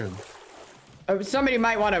 off. true. Somebody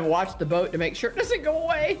might want to watch the boat to make sure it doesn't go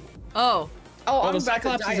away. Oh. Oh, Oh, I'm the about to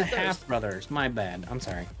Cyclops die is a of thirst. half brothers. My bad. I'm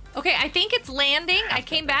sorry. Okay, I think it's landing. I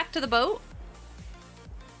came back to the boat.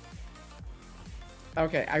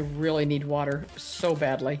 Okay, I really need water so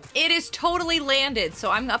badly. It is totally landed, so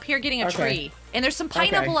I'm up here getting a Okay. tree. And there's some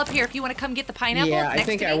pineapple up here if you want to come get the pineapple. Yeah, I next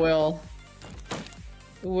think to I me. will.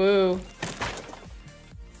 Woo.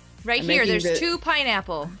 Right I'm here, making there's the- 2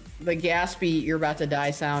 pineapple. The gaspy, you're about to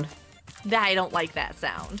die sound. I don't like that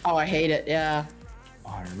sound. Oh, I hate it. Yeah.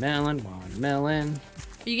 Watermelon, watermelon.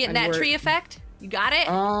 Are you getting And that we're- tree effect? You got it?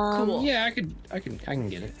 Cool. Yeah, I can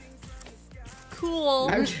get it. Cool.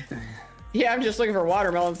 I'm just looking for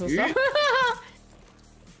watermelons and stuff.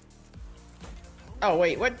 Oh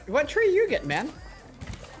wait, what tree are you getting, man?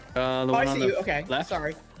 The Oh, one I on see the you. Okay, left.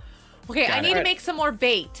 sorry. Okay, Got I it. need to Alright. make some more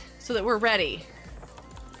bait so that we're ready.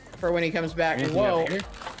 For when he comes back. Anything Whoa. up here?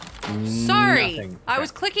 Sorry, Nothing. I Okay.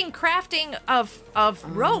 was clicking crafting of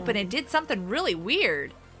rope and it did something really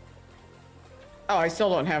weird. Oh, I still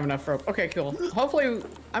don't have enough rope. Okay, cool. Hopefully,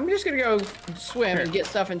 I'm just gonna go swim and get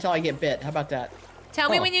stuff until I get bit. How about that? Tell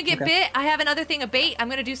me Oh, when you get okay. bit. I have another thing of bait. I'm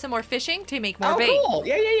gonna do some more fishing to make more Oh, bait. cool.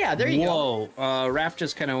 Yeah. There you go. Whoa, Raft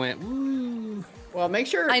just kind of went, woo. Well, make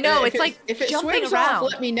sure. I know, if it's like if it jumping swims around.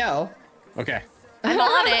 off, let me know. Okay. I'm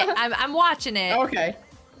on it. I'm watching it. Okay.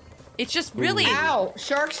 It's just really. Ow!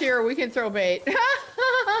 Shark's here. We can throw bait.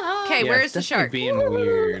 Okay, Yeah, where's it's the definitely shark? being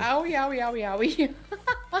weird. Owie, owie, owie,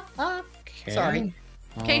 owie. Okay. Sorry.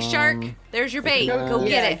 Okay, shark. There's your bait. Go- Go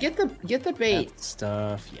yeah, get it. get the bait. That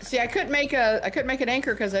stuff. Yeah. See, I couldn't make an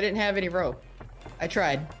anchor because I didn't have any rope. I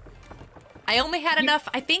tried. I only had enough.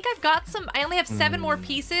 I think I've got some. I only have 7 more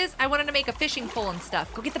pieces. I wanted to make a fishing pole and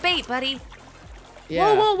stuff. Go get the bait, buddy. Yeah.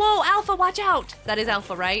 Whoa, whoa, whoa. Alpha, watch out. That is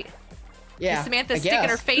Alpha, right? Yeah. Is Samantha I sticking her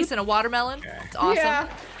guess. face in a watermelon? Okay. It's awesome. Yeah.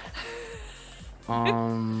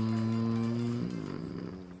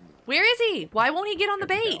 Where is he? Why won't he get on the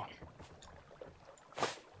There we bait? go.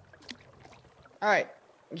 All right.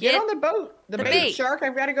 Get Get on the boat. The the bait, bait. shark.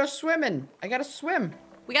 I've got to go swimming. I got to swim.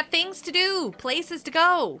 We got things to do, places to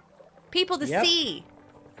go, people to Yep. see.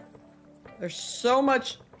 There's so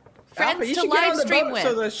much. Friends Alpha, you to should get live on the stream boat with.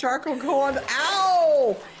 so the shark will go on the.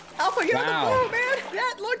 Ow! Alpha, get Wow. on the boat, man.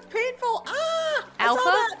 That looked painful. Ah! I saw Alpha?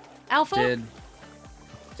 that. Alpha? Did.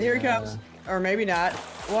 Here he comes. Or maybe not.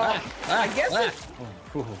 Well, I guess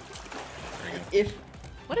if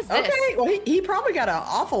What is this? okay, well he probably got an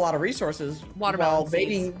awful lot of resources Watermelon while seeds.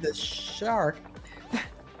 baiting the shark.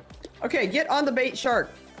 Okay, get on the bait, shark,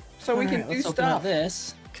 so we can do let's open up stuff.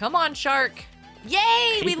 this. Come on, shark.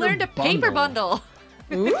 Yay! We Paper learned a paper bundle.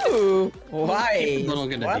 Ooh, why? Little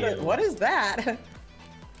gonna do. What is that?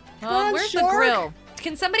 on, Where's the shark. grill?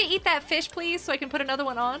 Can somebody eat that fish, please, so I can put another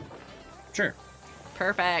one on? Sure.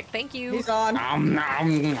 Perfect. Thank you. He's on.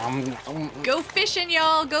 Go fishing,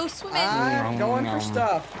 y'all. Go swimming. I'm going for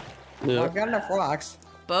stuff. Look. I've got enough rocks.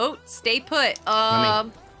 Boat, stay put.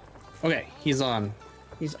 Okay, he's on.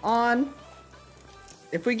 He's on.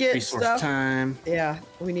 If we get Resource stuff, time. yeah,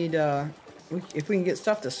 we need if we can get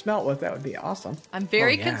stuff to smelt with, that would be awesome. I'm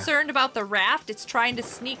very Oh, yeah. concerned about the raft. It's trying to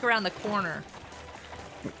sneak around the corner.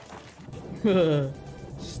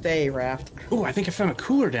 Stay, Raft. Oh, I think I found a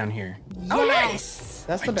cooler down here. Oh, Yes. nice.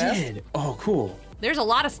 That's the I best. did. Oh, cool. There's a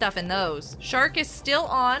lot of stuff in those. Shark is still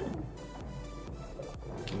on.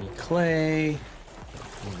 Give me clay.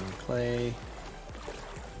 Give me clay.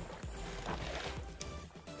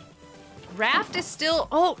 Raft is still.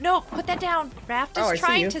 Oh no! Put that down. Raft is Oh, I see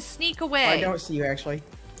trying you. to sneak Oh, away. I don't see you actually.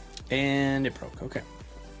 And it broke. Okay.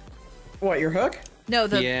 What, your hook? No,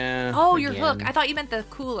 the. Yeah. Oh, your hook. again. I thought you meant the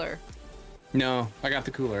cooler. No, I got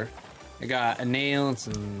the cooler. I got a nail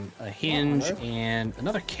and a hinge Oh. and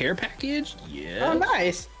another care package. Yeah. Oh,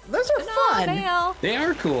 nice. Those are No, fun. Mail. They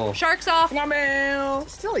are cool. Shark's off. Come on, Mail.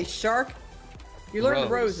 Silly shark. You learned the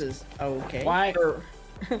Rose. roses. Okay. Why? Or-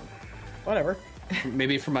 whatever.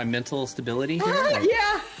 Maybe for my mental stability here. Ah, Like,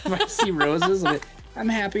 yeah. if I see roses, I'm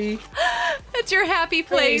happy. That's your happy Hey,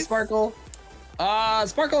 place. Sparkle.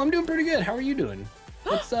 Sparkle, I'm doing pretty good. How are you doing?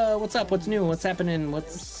 What's up? What's new? What's happening?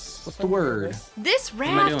 What's the word? This am I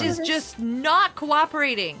raft doing? is just not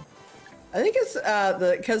cooperating. I think it's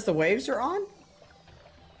because the waves are on.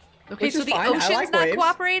 Okay, Which so is the fine. I ocean's like not waves.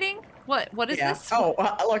 cooperating. What is Yeah. this? Oh,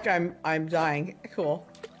 look, I'm dying. Cool.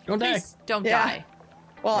 Don't die. Please don't Yeah. die.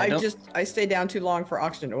 Well, Yeah, I stayed down too long for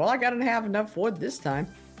oxygen. Well, I gotta have enough wood this time.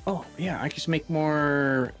 Oh, yeah, I can just make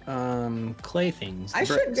more clay things. I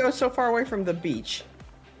shouldn't go so far away from the beach.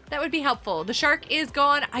 That would be helpful. The shark is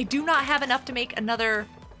gone. I do not have enough to make another.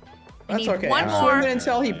 I That's need okay. one I'm more. swimming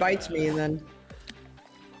until he bites me,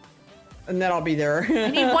 and then I'll be there. I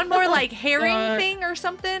need one more like herring What? thing or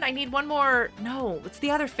something. I need one more. No, it's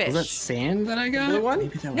the other fish. Was that sand that I got? blue one?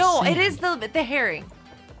 Maybe that was No, sand. it is the herring.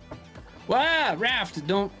 Wow, Raft,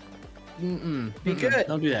 don't. Be Mm-mm, good.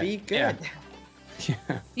 Don't do that. Be good. Yeah.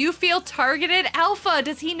 You feel targeted, Alpha.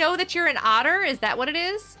 Does he know that you're an otter? Is that what it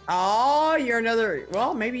is? Oh, you're another.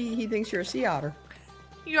 Well, maybe he thinks you're a sea otter.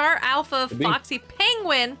 You are Alpha, Could be. Foxy,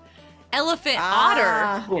 Penguin, Elephant,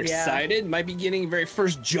 Otter. We're Yeah. excited. Might be getting very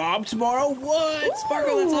first job tomorrow. What?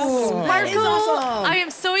 Sparkle, that's Ooh. awesome. That is Marco, awesome. I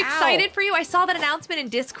am so excited for you. I saw that announcement in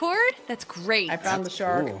Discord. That's great. I found the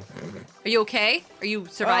shark. Cool. Are you okay? Are you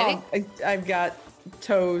surviving? Oh, I've got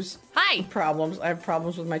toes Hi. problems. I have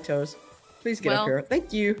problems with my toes. Please get Well- up here.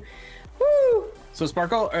 Thank you. Woo! So,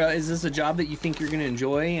 Sparkle, is this a job that you think you're going to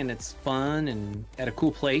enjoy and it's fun and at a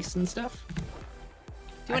cool place and stuff? Do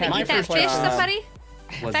you want to My eat that first fish, job somebody?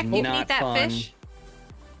 Was Beck, you can not eat that fun. fish.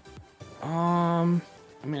 I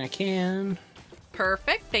mean, I can.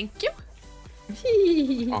 Perfect. Thank you.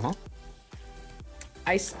 Uh-huh.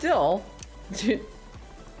 I still do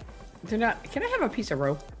not. Can I have a piece of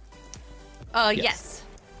rope? Yes. Yes.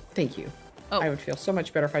 Thank you. Oh. I would feel so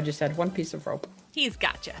much better if I just had one piece of rope. He's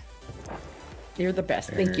gotcha. You're the best.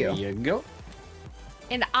 Thank There you. you go.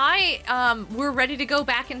 And we're ready to go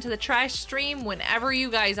back into the trash stream whenever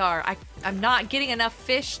you guys are. I'm not getting enough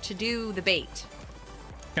fish to do the bait.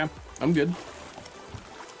 Okay, I'm good.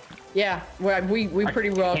 Yeah, well, we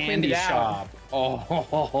pretty well cleaned Candy it out. shop.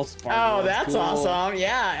 Oh, Sparkle. Oh, that's cool. awesome.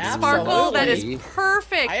 Yeah, absolutely. Sparkle, that is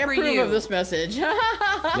perfect I for approve you. of this message. Yep,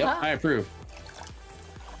 I approve.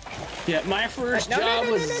 Yeah, my first No, no, job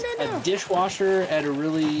no, was no, no, no, no. a dishwasher at a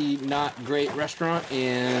really not great restaurant,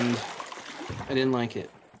 and I didn't like it.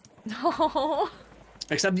 No.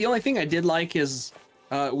 Except the only thing I did like is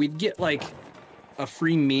we'd get like a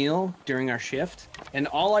free meal during our shift, and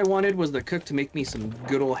all I wanted was the cook to make me some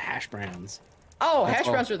good old hash browns. Oh, That's hash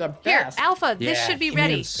all. browns are the Here, best. Alpha, this Yeah, should be he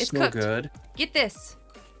ready. was It's so cooked. good. Get this.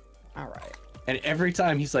 All right. And every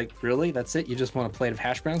time he's like, "Really? That's it? You just want a plate of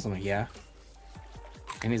hash browns?" I'm like, "Yeah."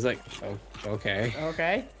 And he's like, "Oh, okay."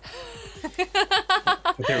 Okay.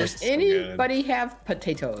 But they were Does so good. anybody have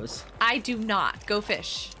potatoes? I do not. Go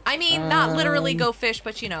fish. I mean, not literally go fish,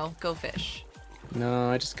 but you know, go fish. No,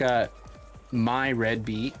 I just got my red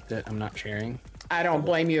beet that I'm not sharing. I don't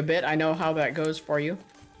blame you a bit. I know how that goes for you.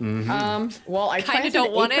 Mm-hmm. Well, I Kind planted of don't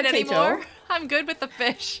a want it potato. anymore. I'm good with the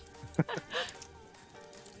fish.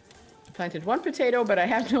 Planted one potato, but I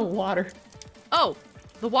have no water. Oh,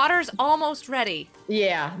 the water's almost ready.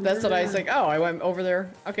 Yeah, that's what I was like. Oh, I went over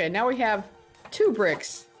there. Okay, now we have 2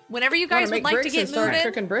 bricks. Whenever you Wanna guys would make like to bricks get and start moving,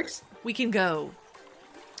 cooking bricks? we can go.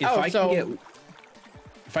 If Oh, I so-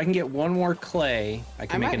 can get one more clay, I I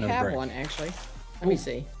can make might another have brick. one actually. Let me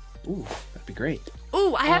see. Ooh, that'd be great.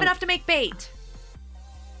 Ooh, I have Um, enough to make bait.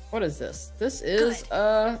 What is this? This is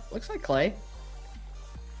looks like clay.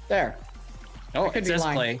 There. Oh, could it be says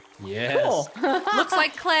lying. clay. Yes. Cool. Looks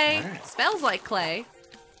like clay. Alright. Smells like clay.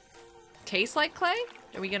 Tastes like clay?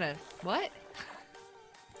 Are we gonna what?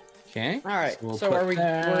 Okay. All right. we'll So put are we?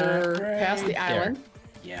 that We're past the right there. island.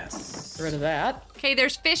 Yes. Get rid of that. Okay,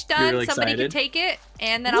 there's fish done. really Somebody can excited. take it,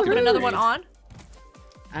 and then I'll put another one on.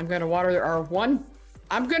 I'm gonna water our one.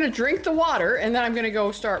 I'm gonna drink the water, and then I'm gonna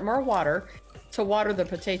go start more water to water the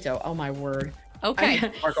potato. Oh my word. Okay,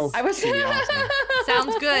 Sparkle, I was. gonna be awesome.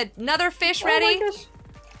 sounds good. Another fish Oh my ready. gosh.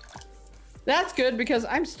 That's good because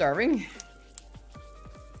I'm starving.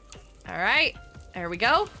 All right, there we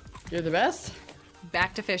go. You're the best.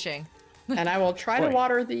 Back to fishing. And I will try to Boy.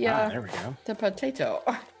 water the There we go. the potato.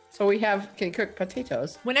 So we can cook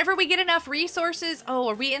potatoes. Whenever we get enough resources, oh,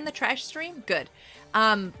 are we in the trash stream? Good.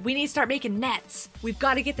 We need to start making nets. We've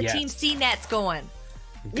got to get the Yes. Team C nets going.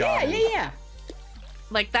 Got it. Yeah.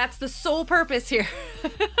 Like that's the sole purpose here.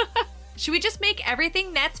 Should we just make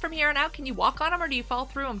everything nets from here on out? Can you walk on them, or do you fall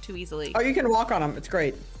through them too easily? Oh, you can walk on them. It's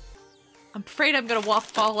great. I'm afraid I'm gonna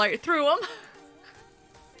fall right through them.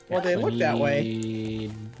 Well, they look that way.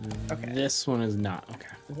 Need- Okay. This one is not. Okay.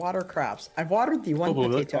 Water crops. I've watered the one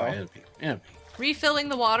potato. It'd Refilling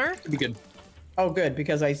the water. be good. Oh, good,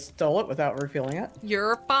 because I stole it without refilling it.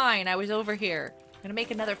 You're fine. I was over here. I'm gonna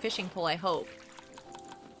make another fishing pole, I hope.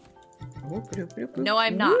 No,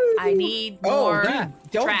 I'm not. I need Oh, more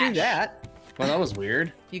don't trash. do that. Well, that was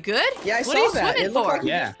weird. You good? Yeah, I what saw are you that. swimming It looked for? like you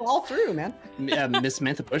Yeah. just fall through, man. Miss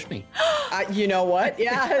Samantha pushed me. You know what?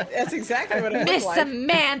 Yeah, that's exactly what it Miss looked like.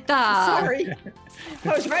 Samantha! Sorry.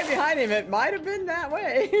 I was right behind him. It might have been that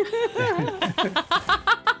way.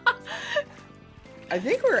 I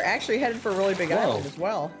think we're actually headed for a really big Whoa. island as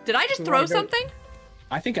well. Did I just We throw wanna go- something?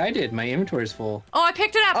 I think I did. My inventory's full. Oh, I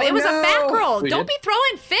picked it up. Oh, It was a no. mackerel. We Don't did? be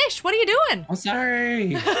throwing fish. What are you doing? I'm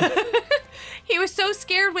sorry. He was so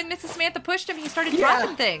scared when Mrs. Samantha pushed him, he started Yeah.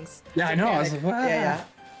 dropping things. Yeah, I know. I was like, what? Yeah.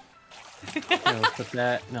 Yeah, let's put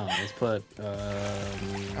that. No, let's put.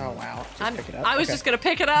 Oh wow. Just pick it up. I was Okay. just gonna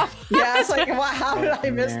pick it up. Yeah, it's like, wow, how did I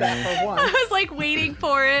miss that for I one? was like waiting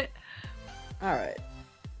for it. All right.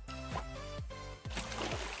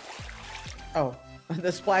 Oh,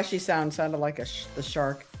 the splashy sound sounded like the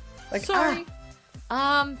shark. Like, Sorry. Do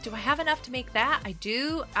I have enough to make that? I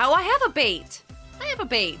do. Oh, I have a bait. I have a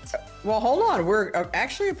bait. Well, hold on. We're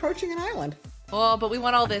actually approaching an island. Oh, but we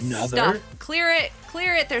want all this Another? stuff. Clear it.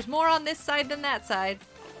 Clear it. There's more on this side than that side.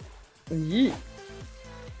 Yeet.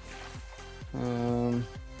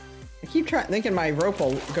 I keep thinking my rope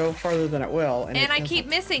will go farther than it will. And it I doesn't. keep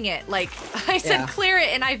missing it. Like, I said Yeah. clear it,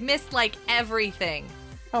 and I've missed, like, everything.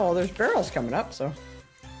 Oh, well, there's barrels coming up, so. I'm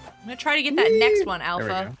gonna try to get that next one, There we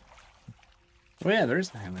Alpha. go. Oh yeah, there's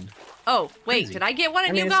an island. Oh, wait, Crazy. did I get one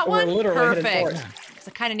and I mean, you it's- got we're one? literally headed for Perfect. it. 'Cause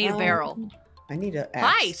I kind of need a barrel. I need a axe.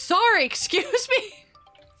 Hi, sorry, excuse me.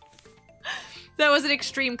 That was an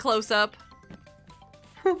extreme close-up.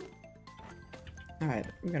 All right,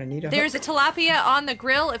 I'm gonna need a. There's a hook. tilapia on the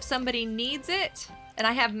grill if somebody needs it. And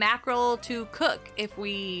I have mackerel to cook if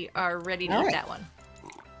we are ready to All eat right. that one.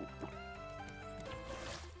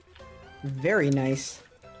 Very nice.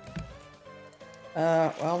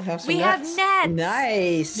 Well, have some We have nets. nets.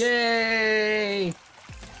 Nice. Yay!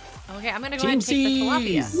 Okay, I'm gonna go Team ahead and take the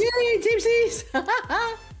tilapia. C's. Yay, Team C's! Can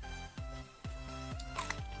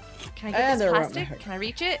I get this plastic? Can I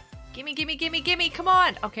reach it? Gimme, gimme, gimme, gimme, come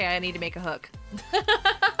on! Okay, I need to make a hook.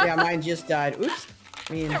 Yeah, mine just died. Oops.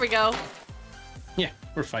 There we go. Yeah,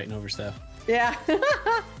 we're fighting over stuff. Yeah.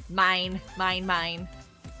 Mine.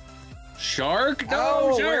 Shark? No,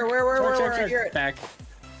 Oh, shark! where? Here. Back.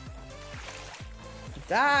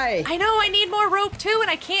 Die. I know, I need more rope too, and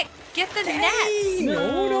I can't get the net.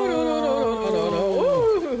 No.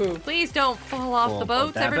 Please don't fall off the Well,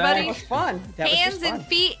 boats, that everybody. That was fun. That was Hands just fun. and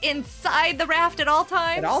feet inside the raft at all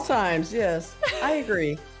times. At all times, yes. I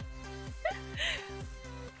agree.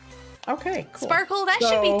 Okay, cool. Sparkle, that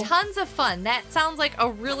should be So- tons of fun. That sounds like a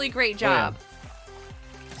really great job.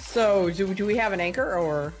 So, do we have an anchor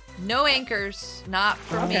or? No anchors, not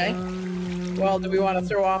for Okay. me. Well, do we want to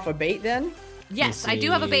throw off a bait then? Yes, I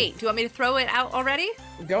do have a bait. Do you want me to throw it out already?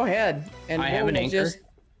 Go ahead. And I have an anchor.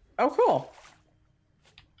 Oh, cool.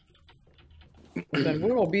 Then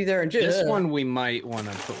we will be there in just. This one we might want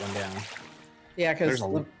to put one down. Yeah, because.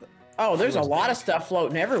 There's a lot of stuff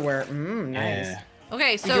floating everywhere. Nice. Yeah.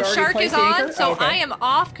 Okay, you so already Shark place is the on, anchor? so Okay. I am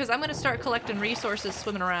off because I'm going to start collecting resources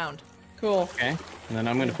swimming around. Cool. Okay. And then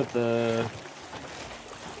I'm gonna put the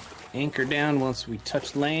anchor down once we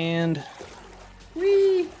touch land.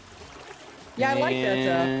 Whee! Yeah, I like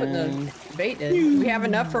that. Putting the bait in. Do we have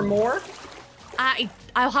enough for more?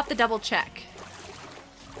 I'll have to double check.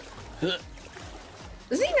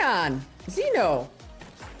 Xeno.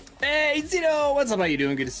 Hey, Zeno! What's up? How you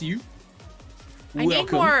doing? Good to see you. I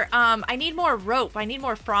need more. I need more rope. I need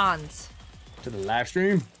more fronds. to the live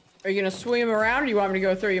stream. Are you gonna swim around, or you want me to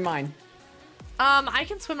go through your mine? I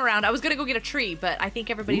can swim around. I was gonna go get a tree, but I think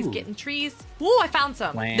everybody's Ooh. getting trees. Ooh, I found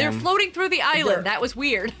some. Lamb. They're floating through the island. They're- That was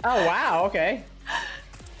weird. Oh wow, okay.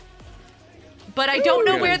 But I don't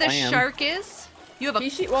know Ooh, where the lamb. shark is. You have a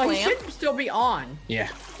He clam? should still be on. Yeah.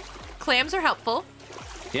 Clams are helpful.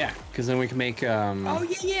 Yeah, because then we can make, Oh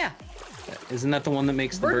yeah. isn't that the one that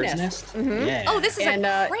makes the Bird bird's nest. nest? Mhm. Yeah. Oh, this is And,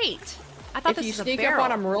 a crate. I thought If this you was a sneak up barrel. on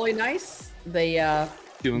them really nice, they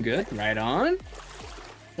Doing good. Right on.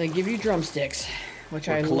 give you drumsticks, which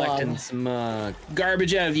We're I collecting love. some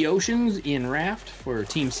garbage out of the oceans in Raft for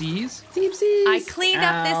Team C's. Team C's. I cleaned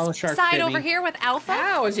up Ow, this shark side bit over me. here with Alpha.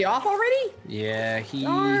 Ow, is he off already? Yeah, he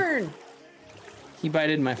Darn.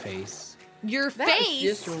 bited my face. Your That's face.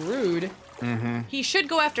 just rude. Mm-hmm. He should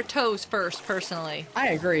go after toes first, personally. I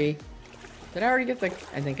agree. Did I already get the?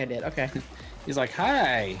 I think I did. Okay. He's like,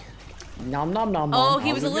 hi. Nom nom nom nom. Oh,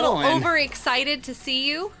 he was How's a it little going? overexcited to see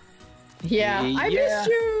you. Yeah, I Yeah. missed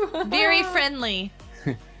you. Very friendly.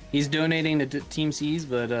 He's donating to Team C's,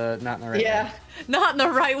 but not in the right Yeah. way. Not in the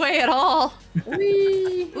right way at all.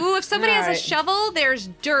 Whee. Ooh, if somebody has a Alright. shovel, there's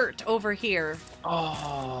dirt over here.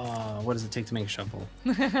 Oh, what does it take to make a shovel?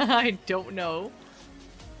 I don't know.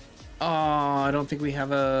 Oh, I don't think we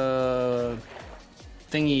have a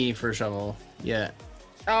thingy for a shovel yet.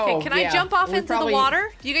 Oh, Okay, can I yeah. jump off We into probably- the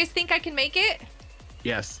water? Do you guys think I can make it?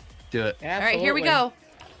 Yes, do it. All right, here we Absolutely. go.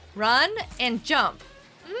 Run and jump.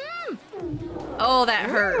 Oh, that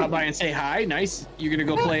I'll hurt. by and say hi. Nice. You're gonna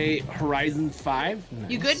go play Horizon 5.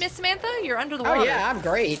 You Nice. good, Miss Samantha? You're under the water. Oh yeah, I'm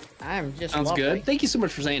great. I'm just Sounds lovely. good. Thank you so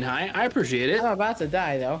much for saying hi. I appreciate it. I'm about to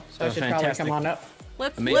die though, so I Oh, should probably fantastic. come on up.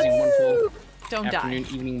 Let's Amazing, wonderful don't afternoon, die.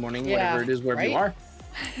 evening, morning, Yeah, whatever it is, wherever you right? are.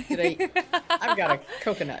 Today, I've got a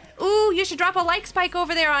coconut. Ooh, you should drop a like spike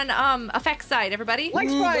over there on effects side, everybody. Like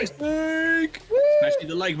Ooh, spike. spike. Smash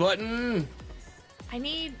the like button. I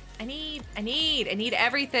need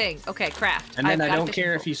everything. Okay, craft. And then I've I got a don't fishing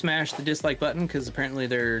care pole. if you smash the dislike button because apparently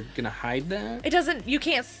they're gonna hide that. It doesn't. You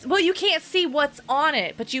can't. Well, you can't see what's on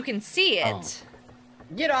it, but you can see it.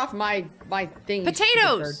 Oh. Get off my thing. you stupid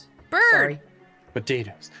Potatoes. bird. Bird. Sorry.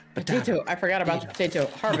 Potatoes. Potato. I forgot about the potato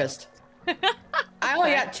harvest. I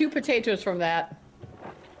only got 2 potatoes from that.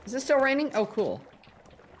 Is it still raining? Oh, cool.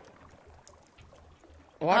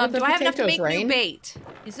 Why would the Do I have enough to potatoes make rain? new bait?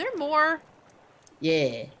 Is there more?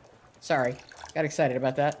 Yeah. Sorry. Got excited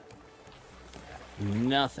about that.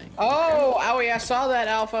 Nothing. Oh, Owie, I saw that,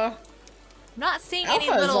 Alpha. I'm not seeing any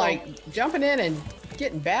Alpha is little. like jumping in and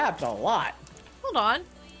getting babbed a lot. Hold on.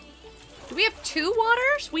 Do we have 2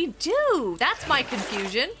 waters? We do. That's my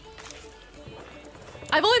confusion.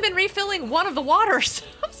 I've only been refilling one of the waters.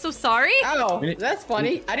 I'm so sorry. Oh, When did- that's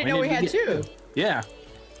funny. I didn't know we had 2. Yeah.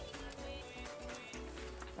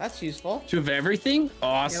 That's useful. 2 of everything.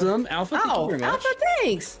 Awesome. Alpha, thank you Oh, very much. Alpha,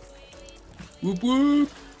 thanks. Whoop whoop.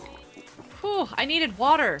 Whew, I needed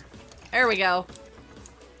water. There we go.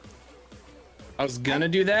 I was gonna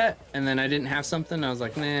do that, and then I didn't have something. I was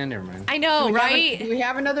like, nah, never mind. I know, Do we have right? do we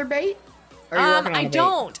have another bait? Or are you working on I a bait?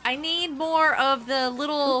 don't. I need more of the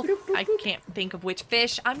little. I can't think of which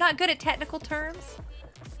fish. I'm not good at technical terms.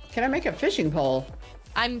 Can I make a fishing pole?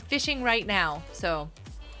 I'm fishing right now, so.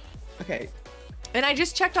 Okay. And I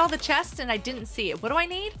just checked all the chests and I didn't see it. What do I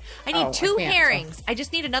need? I need Oh, I 2 can't, herrings. I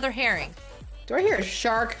just need another herring. Do I hear a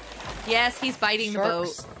shark? Yes, he's biting Shark, the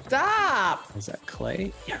boat. stop! Is that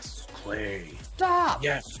clay? Yes, clay. Stop!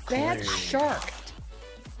 Yes, Bad clay. shark.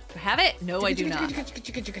 Do I have it? No, I do not.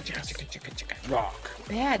 Rock.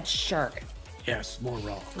 Bad shark. Yes, more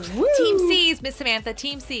rock. Woo! Team C's, Miss Samantha.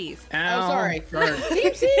 Team C's. Ow. Oh, sorry. Shark.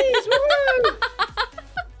 Team C's, woo!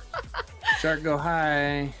 Shark go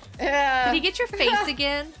high. Yeah. Did you get your face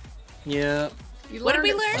again? Yep. You What did we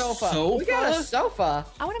learned learn? a sofa. Sofa? We got a sofa.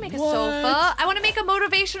 I want to make a What? sofa. I want to make a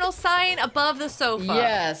motivational sign above the sofa.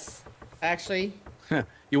 Yes. Actually,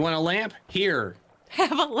 You want a lamp? Here.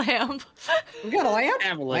 Have a lamp. we got a lamp.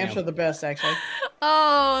 Have a Lamps lamp. are the best, actually.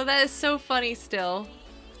 Oh, that is so funny still.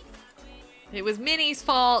 It was Minnie's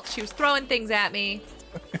fault. She was throwing things at me.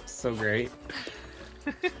 So great.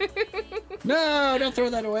 No, don't throw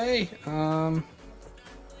that away.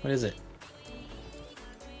 What is it?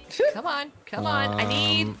 Come on. Come on. I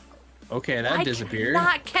need... Okay, that disappeared. I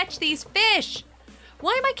cannot catch these fish.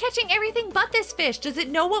 Why am I catching everything but this fish? Does it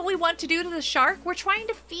know what we want to do to the shark? We're trying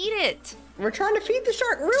to feed it. We're trying to feed the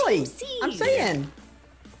shark, really. Team I'm C. saying.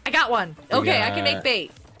 I got one. We Okay, I can got- make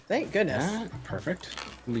bait. Thank goodness. Yeah, perfect.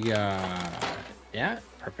 We got... Yeah,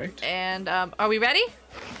 perfect. And are we ready?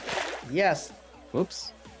 Yes.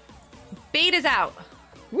 Whoops. Bait is out.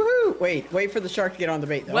 Woohoo! Wait for the shark to get on the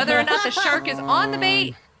bait, though. Whether or not the shark is on the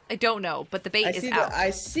bait, I don't know. But the bait is out. I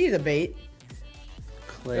see the bait.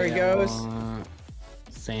 Clay There he I goes. want.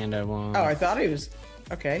 Sand I want. Oh, I thought he was.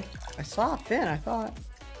 Okay. I saw a fin, I thought.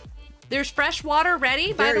 There's fresh water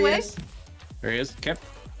ready, by There the he way. is. There he is. Kept.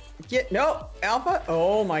 No, Alpha.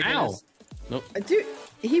 Oh my Ow. goodness. Nope. Dude,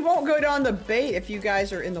 he won't go down the bait if you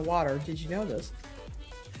guys are in the water. Did you know this?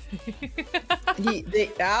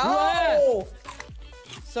 Ow!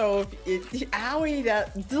 So, owie,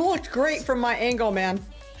 that looked great from my angle, man.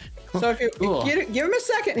 So if you Cool. give him a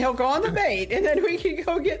second, he'll go on the bait, and then we can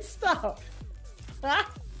go get stuff. Ah,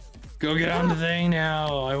 Go get on the thing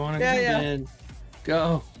now. I want to Yeah, get yeah. in.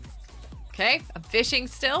 Go. Okay, I'm fishing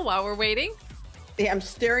still while we're waiting. yeah, I'm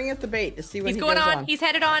staring at the bait to see when He's he going goes on. He's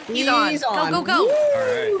headed on. He's on. He's on. Go, go, go. Woo! All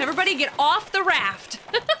right. Everybody get off the raft.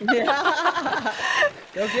 Yeah.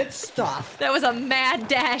 Go get stuff. That was a mad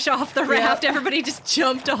dash off the raft. Everybody just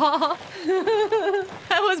jumped off.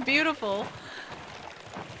 That was beautiful.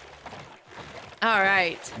 All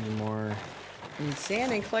right. Any more Need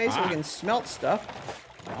sand and clay so we can smelt stuff.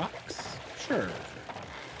 rocks? Sure.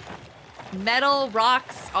 Metal,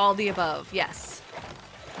 rocks, all the above. Yes.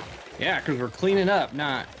 Yeah, because we're cleaning up,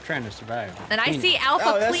 not trying to survive. And I Cleaning. see Alpha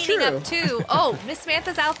Oh, that's cleaning up true. too. Oh, Miss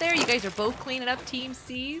Samantha's out there. You guys are both cleaning up Team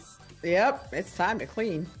C's. Yep, it's time to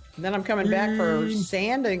clean. And then I'm coming back for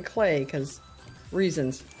sand and clay because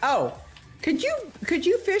reasons. Oh, could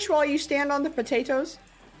you fish while you stand on the potatoes?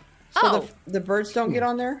 So Oh. the birds don't get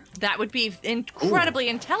on there? That would be incredibly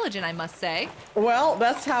intelligent, I must say. Well,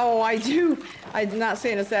 that's how I do. I'm not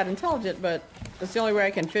saying it's that intelligent, but that's the only way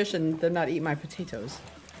I can fish and then not eat my potatoes.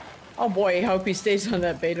 Oh boy, I hope he stays on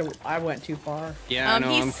that bait. I went too far. Yeah, I know.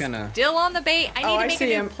 He's I'm kind of. still on the bait. I need Oh, to I make a see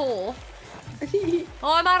new him. pole. Oh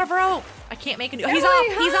Oh, I'm out of rope. I can't make a new. He's Emily, off.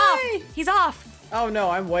 He's hi. off. He's off. no,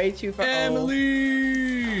 I'm way too far.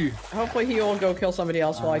 Emily. Oh, hopefully he will go kill somebody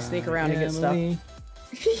else while I sneak around and get stuff.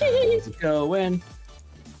 How's it going?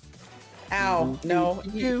 Ow, no,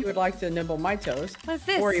 he would like to nibble my toes. What's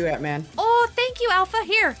this? Where are you at, man? Oh, thank you, Alpha.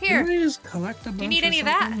 Here. Can we just collect a bunch Do you need or any of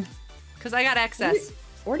that? something? Because I got excess.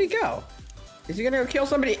 Where'd he go? Is he gonna go kill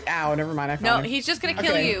somebody? Ow, never mind. I No, found him. he's just gonna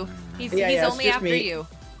kill Okay. you. He's Yeah, it's only just after me. you.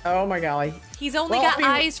 Oh my golly. He's only Well, got he-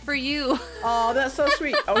 eyes for you. Oh, that's so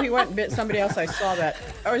sweet. Oh, he went and bit somebody else. I saw that.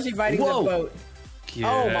 Or is he biting Whoa. the boat? Get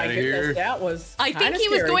Oh my outta goodness, here. that was. I think kinda he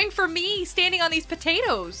was scary. going for me standing on these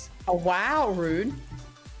potatoes. Oh wow, rude.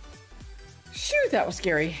 Shoot, that was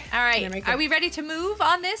scary. All Can I right, make are a- we ready to move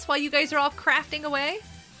on this while you guys are all crafting away?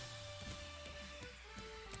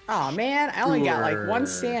 Oh man, I only got like one Sure.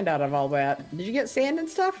 sand out of all that. Did you get sand and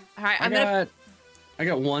stuff? All right, I I'm gonna.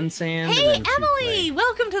 got one sand. Hey, and then two Emily! clay.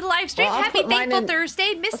 Welcome to the live stream. Well, I'll Happy put mine Thankful in-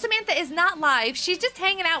 Thursday. Miss Samantha is not live. She's just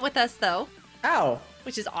hanging out with us though, Oh,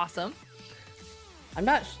 which is awesome. I'm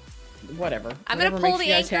not. Whatever. I'm gonna Whatever pull makes the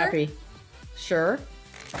you guys anchor. happy. Sure.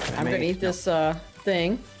 I'm gonna eat this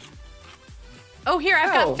thing. Oh, here I've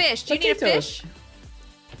Oh, got fish. Do you need a potatoes. fish?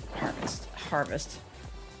 Harvest.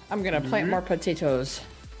 I'm gonna plant more potatoes.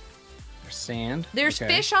 Sand. There's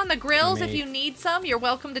Okay. fish on the grills. If Make- you need some, you're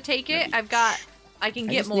welcome to take it. I've got I can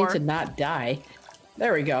I get just more. need to not die.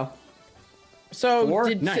 There we go. So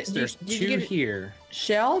Nice. There's did you two get a here.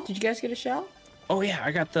 shell? Did you guys get a shell? Oh yeah,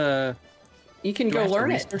 I got the. You can Do I go have to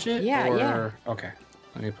learn it. research it. Yeah, yeah. or... Okay.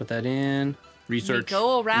 Let me put that in. Research.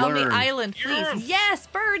 Go around learn. the island, please. Yes,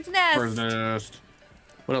 bird's nest. Bird's nest.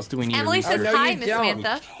 What else do we need? Emily to says research? no, hi, you Miss don't.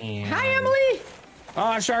 Samantha. Hi, Emily.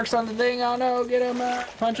 Oh, shark's on the thing. Oh no, get him.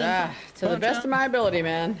 Punch him. To the best of my ability,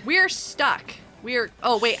 man. We're stuck.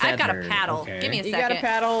 Oh wait, I've got a Feathered, paddle. okay. Give me a You second. got a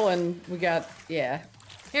paddle, and we got yeah.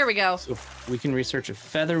 Here we go. So if we can research a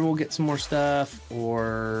feather, we'll get some more stuff.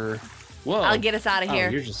 Or whoa, I'll get us out of here.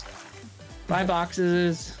 Oh, you're just buy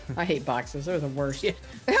boxes. I hate boxes. They're the worst. Yeah.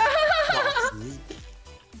 Boxes.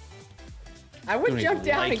 I would Don't jump even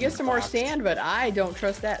down like and get you some more boxes. sand, but I don't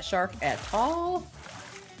trust that shark at all.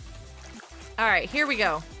 All right, here we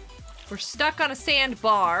go. We're stuck on a sand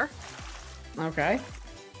bar. Okay.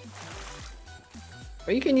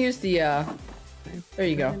 Well, you can use the. There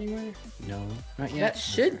you go. Anywhere? No, not yet. That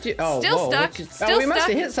should do. Oh, Still whoa, stuck. look at- Still we must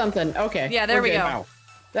stuck. have hit something. Okay. Yeah, there we're we good. go. Wow.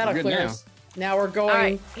 That'll We're good clear now. us. Now we're going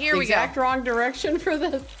right, here the we go. exact wrong direction for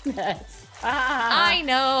the nets. I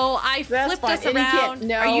know. I That's flipped fine. us And you can't- around.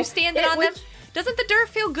 no, Are you standing it on them? was- Doesn't the dirt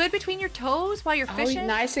feel good between your toes while you're Oh, fishing?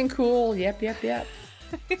 nice and cool. Yep.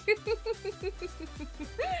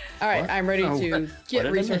 All right, I'm ready Oh, to what get did I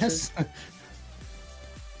resources. miss?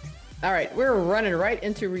 All right, we're running right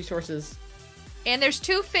into resources. And there's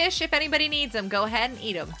 2 fish. If anybody needs them, go ahead and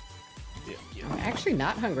eat them. I'm actually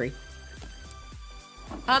not hungry.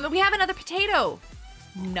 We have another potato.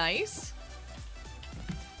 Nice.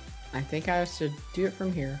 I think I should do it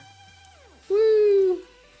from here. Woo!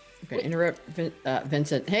 Okay, interrupt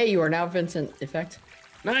Vincent. Hey, you are now Vincent Effect.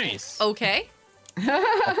 Nice. Okay.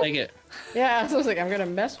 I'll take it. Yeah, so I was like, I'm gonna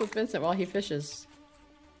mess with Vincent while he fishes.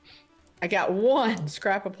 I got 1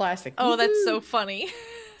 scrap of plastic. Oh, that's Woohoo! so funny.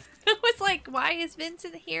 I was like, why is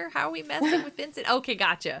Vincent here? How are we messing with Vincent? Okay,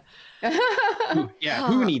 gotcha. Yeah,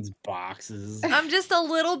 who needs boxes? I'm just a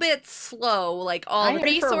little bit slow, like all I the am for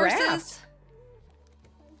resources Raft.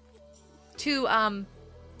 to Oh, I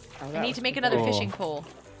that need was to make another cool. fishing pole.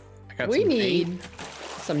 I got We some need bait.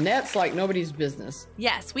 some nets like nobody's business.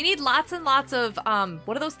 Yes, we need lots and lots of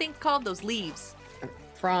what are those things called? Those leaves.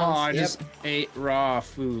 Franz. Oh, I yep. just ate raw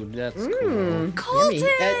food. That's cool. Yummy.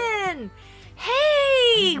 Colton!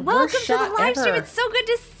 Hey! Welcome to the shot live stream. ever. It's so good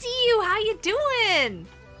to see you. How you doing?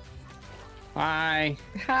 Hi.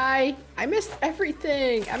 Hi. I missed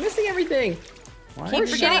everything. I'm missing everything. What? Keep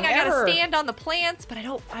Worst forgetting shot I gotta ever. stand on the plants, but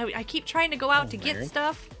I keep trying to go out to get weird.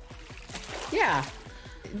 stuff. Yeah.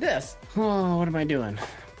 This. Oh, what am I doing?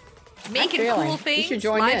 Making failing. cool You things, should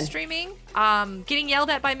join live in. streaming, getting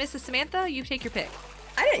yelled at by Mrs. Samantha. You take your pick.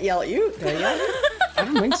 I didn't yell at you. Did I yell at you? I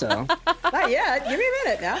don't think so. Not yet. Give me a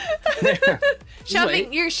minute now.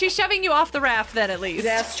 She's shoving you off the raft then at least.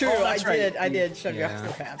 That's true. Oh, that's right. I did shove you Yeah. off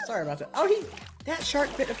the path. Sorry about that. Oh, that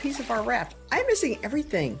shark bit a piece of our raft. I'm missing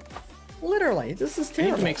everything. Literally. This is I need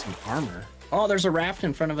terrible. to make some armor. Oh, there's a raft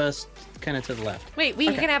in front of us, kind of to the left. Wait, we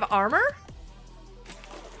can have armor?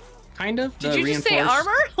 Kind of. Did The you just say reinforced-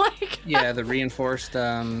 armor? Like, Yeah, the reinforced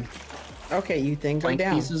Okay, you thing, go plank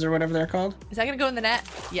down. pieces or whatever they're called. is that gonna go in the net?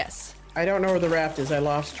 Yes. I don't know where the raft is. I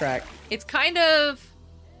lost track. It's kind of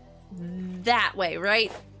that way, right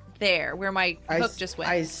there, where my hook just went.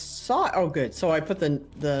 I saw it. Oh, good. So I put that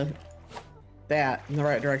in the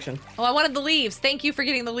right direction. Oh, I wanted the leaves. Thank you for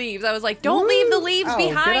getting the leaves. I was like, don't leave the leaves Oh, good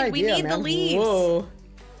behind. We idea, need the man. leaves. Whoa.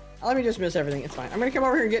 Let me just miss everything. It's fine. I'm gonna come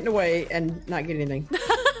over here and get in the way and not get anything.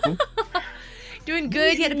 Doing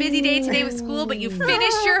good. You had a busy day today with school, but you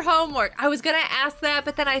finished your homework. I was gonna ask that,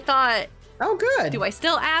 but then I thought, Oh, good. do I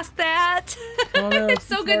still ask that? Oh, no, It's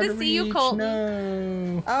so too good far to see you, reach.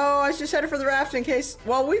 Colton. No. Oh, I was just headed for the raft in case.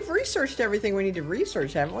 Well, we've researched everything we need to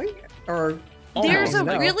research, haven't we? Or There's a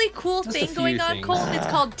Almost. really cool Just a thing few going on, things. Colton. It's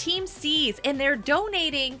called Team C's, and they're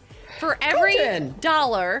donating for every Colton!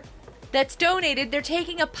 dollar that's donated. They're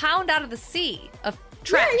taking a pound out of the sea of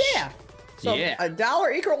trash. Yeah. So Yeah.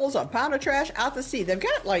 $1 equals a pound of trash out the sea. They've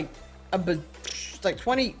got like like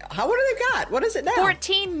 20. What do they got? What is it now?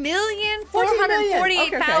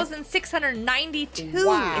 14,448,692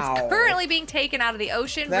 Wow. is currently being taken out of the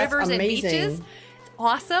ocean, That's rivers, amazing. and beaches. It's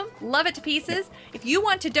awesome. Love it to pieces. If you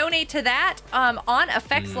want to donate to that, on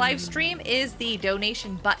Effects live stream is the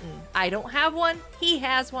donation button. I don't have one. He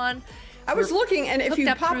has one. I was looking, and if hooked you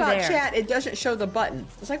up pop through out there. chat, it doesn't show the button.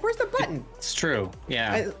 It's like, where's the button? It's true.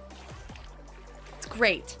 Yeah. It's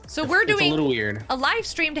great. So we're It's a doing little weird. a live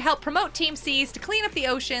stream to help promote Team C's to clean up the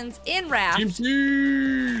oceans in Raft. Team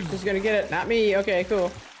C. Who's gonna get it? Not me. Okay,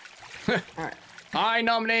 cool. All right. I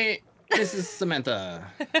nominate Mrs. Samantha.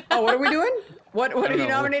 Oh, what are we doing? What are don't you know.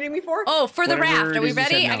 nominating me for? Oh, for the Whatever raft. it Are we is you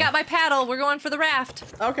said ready? no. I got my paddle. We're going for the raft.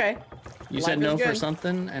 Okay. You Life said is no for good.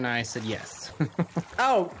 something, and I said yes.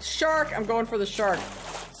 Oh, shark! I'm going for the shark.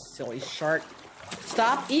 Silly shark!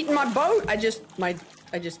 Stop eating my boat! I just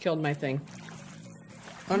killed my thing.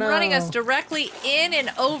 Oh, no. Running us directly in and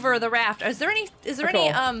over the raft. Is there any Did you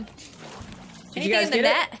anything guys in the get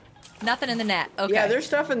net? Nothing in the net. Okay. Yeah, there's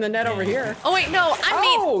stuff in the net over here. Oh wait, no. I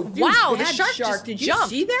mean, dude, wow, the bad shark just Did you jumped.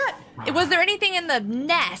 see that? Was there anything in the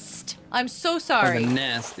nest? I'm so Oh, sorry. the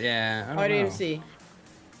nest, yeah. Oh, I didn't even see.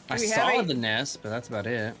 I Do we have saw a- the nest, but that's about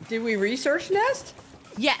it. Did we research nest?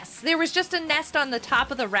 Yes, there was just a nest on the top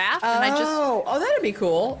of the raft, and I just Oh, that'd be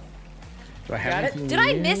cool. Do I have Got it? anything did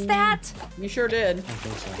I new? miss that? You sure did. I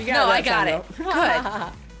think so. You got No, it I that got time, it. though. Good.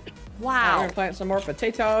 I'm Wow. gonna plant some more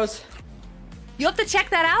potatoes. You have to check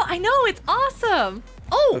that out. I know it's awesome.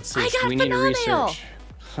 Oh, Let's see. I so got we need to phenomenal. research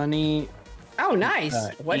honey. Oh, nice.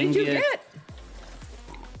 What did you ingot. get?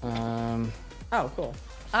 Um, Oh, cool.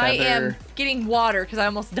 I am feather, getting water because I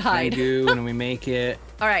almost died. goo, and we make it.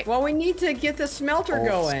 All right. Well, we need to get the smelter Bolts.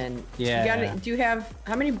 going. Yeah. You gotta, do you have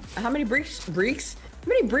how many bricks? How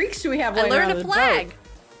many bricks do we have? I laying learned around a the flag.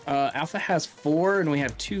 boat? Alpha has 4, and we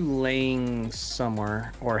have 2 laying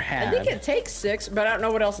somewhere, or had. I think it takes 6, but I don't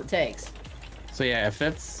know what else it takes. So yeah, if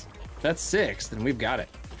that's 6, then we've got it.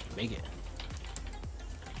 Make it.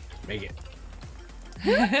 Make it.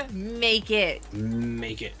 Make it.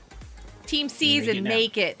 Make it. Team C's Make it and now.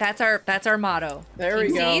 make it. That's our motto. There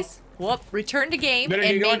Team we go. C's, whoop, return to game Better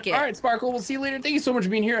and get going. make it. All right, Sparkle. We'll see you later. Thank you so much for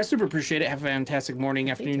being here. I super appreciate it. Have a fantastic morning,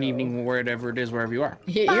 afternoon, evening, wherever it is, wherever you are.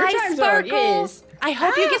 Your Bye, time zone Sparkle. is. I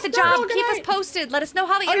hope you get the Sparkle, job. good Keep us night. posted. Let us know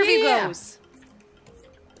how the Oh, interview yeah. goes.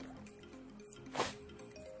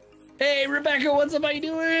 Hey, Rebecca, what's up? How you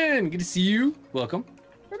doing? Good to see you. Welcome.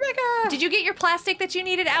 Rebecca. Did you get your plastic that you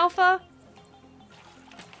needed, Alpha?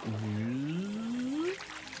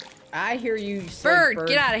 I hear you. Say Bird,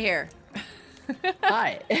 get out of here.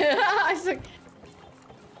 Hi. I was like,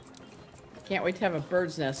 can't wait to have a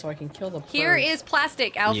bird's nest so I can kill the birds. Here is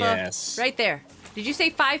plastic, Alpha. Yes. Right there. Did you say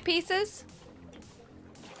 5 pieces?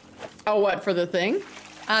 Oh, what for the thing? He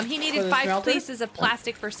For needed the 5 smelter? pieces of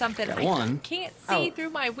plastic for something. Got I one. can't see Oh.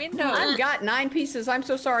 through my window. I've got 9 pieces. I'm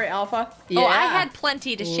so sorry, Alpha. Yeah. Oh, I had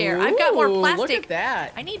plenty to share. I've got more Ooh, plastic. Look at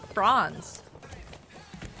that. I need bronze.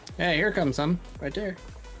 Hey, here comes some. Right there.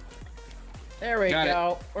 There we Got it.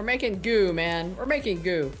 go. We're making goo, man. We're making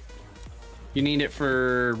goo. You need it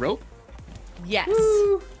for rope? Yes.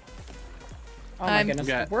 Woo. Oh my I'm- goodness.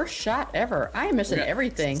 Got- Worst shot ever. I am missing We got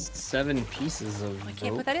everything. 7 pieces of I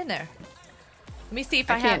can't rope. put that in there. Let me see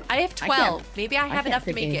if I I have. can't- I have I can't- 12. Maybe I have can't enough to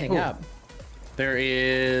pick make it. anything up. There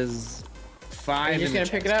is 5 Are you in just the gonna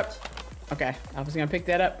pick it chest. up? Okay. I was gonna pick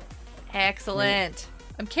that up. Excellent.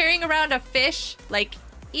 I'm carrying around a fish. Like,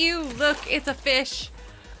 ew, look, it's a fish.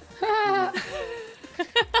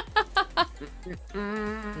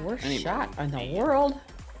 Worst Anyway. shot in the world.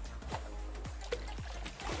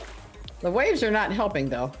 The waves are not helping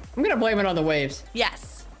though. I'm gonna blame it on the waves.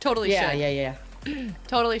 Yes, totally Yeah, should. yeah.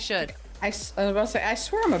 Totally should. I was about to say, I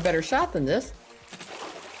swear I'm a better shot than this.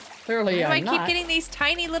 Clearly, Why do I I'm keep not. getting these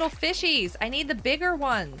tiny little fishies? I need the bigger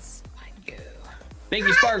ones. Thank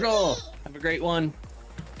you, Sparkle. Have a great one.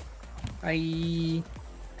 Bye.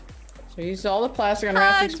 So use all the plastic on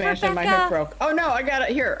raft Hugs, expansion. My Rebecca. hook broke. Oh no, I got it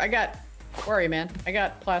here. Where are you, man? I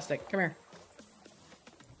got plastic. Come here.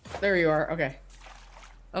 There you are. Okay.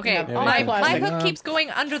 Okay, Yeah, my all plastic. hook keeps going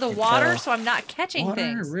under the water, so I'm not catching Water,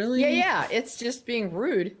 things. really? Yeah. It's just being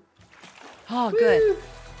rude. Oh, good. Woo.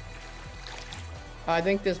 I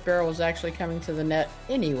think this barrel was actually coming to the net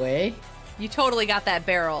anyway. You totally got that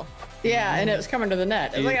barrel. Yeah, and it was coming to the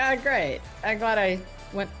net. I was Dude. like, ah, great. I'm glad I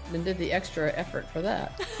went and did the extra effort for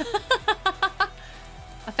that.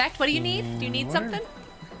 Effect, what do you need? Do you need Water. something?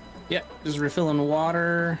 Yep, just refilling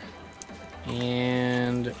water.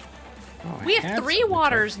 And... oh, I We have had 3 something.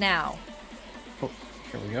 waters now. Oh,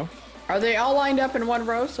 here we go. Are they all lined up in one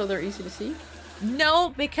row so they're easy to see?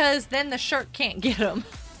 No, because then the shark can't get them.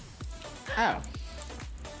 Oh.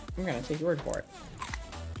 I'm gonna take your word for it.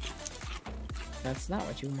 That's not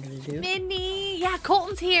what you wanted to do. Minnie! Yeah,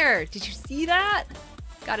 Colton's here. Did you see that?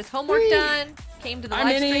 Got his homework Whee! done. Came to the Hi,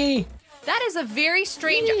 live stream. Minnie! That is a very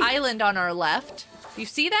strange Whee! island on our left. Do you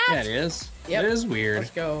see that? Yeah, it is. Yep. It is weird. Let's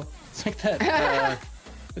go. It's like that,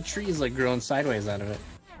 the tree is like growing sideways out of it.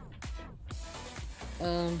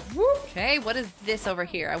 Whoop. Okay, what is this over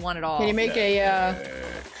here? I want it all. Can you make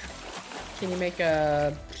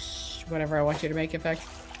a, whatever I want you to make effect?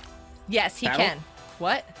 Yes, he Paddle? can.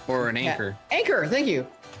 What? Or an Yeah. anchor. Anchor, thank you.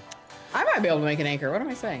 I might be able to make an anchor. What am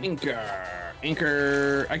I saying? Anchor.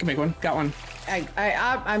 Anchor. I can make one. Got one.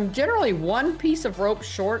 I'm generally one piece of rope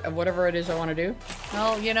short of whatever it is I want to do.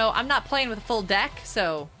 Well, you know, I'm not playing with a full deck,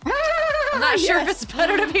 so I'm not sure if it's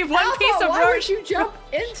better to be one piece of rope. Why would you jump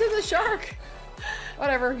into the shark?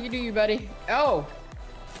 Whatever, you do you, buddy. Oh,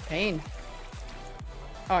 pain.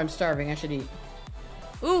 Oh, I'm starving. I should eat.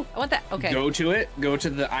 Ooh, I want that. Okay. Go to it. Go to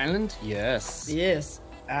the island. Yes. Yes.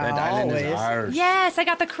 That island is ours. Yes, I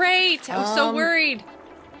got the crate. I was so worried.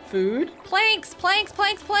 Food. Planks.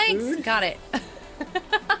 Food. Got it.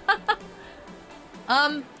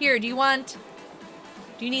 Here, do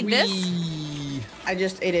you need this? I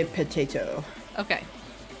just ate a potato. Okay.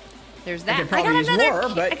 There's I that. could probably got use another.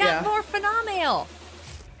 more, but I got more FNA-mail.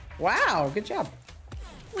 Wow, good job.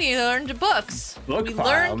 We learned books. Book we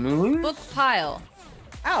pile, learned Moon. book pile.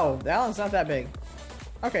 Ow, the island's not that big.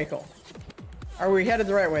 Okay, cool. Are we headed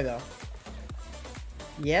the right way though?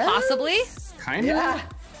 Yeah. Possibly. Kind of. Yeah.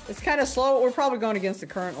 It's kind of slow. We're probably going against the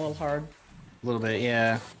current a little hard. A little bit,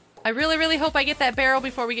 yeah. I really, really hope I get that barrel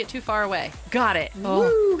before we get too far away. Got it. Oh,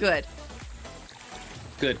 Woo. good.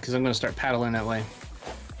 Good, because I'm going to start paddling that way.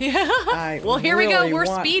 Yeah. I Well, here we go. really We're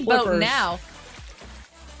want speedboating flippers. now.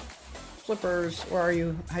 Flippers, where are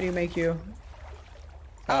you? How do you make you?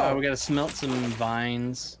 We got to smelt some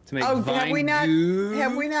vines to make Oh, vine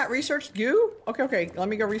have we goo. not researched goo? Okay. Let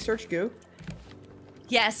me go research goo.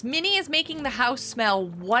 Yes, Minnie is making the house smell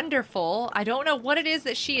wonderful. I don't know what it is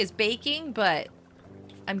that she is baking, but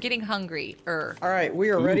I'm getting hungry. All right, we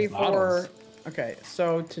are Ooh, ready bottles. for. Okay,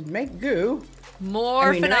 so to make goo,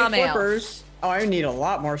 More to make FNA-mail. flippers. Oh, I need a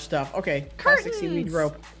lot more stuff. Okay, plastic seaweed Curtains.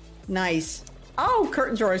 rope. Nice. Oh,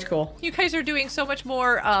 curtains are always cool. You guys are doing so much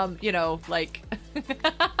more, you know, like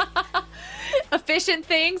efficient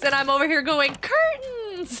things, and I'm over here going,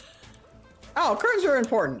 curtains! Oh, curtains are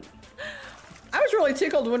important. I was really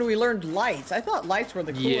tickled when we learned lights. I thought lights were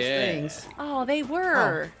the coolest Yeah. things. Oh, they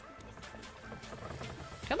were.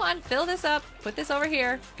 Come on, fill this up. Put this over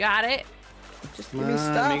here. Got it. Just give me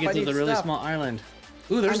stuff. Make it I to need the really stuff. small island.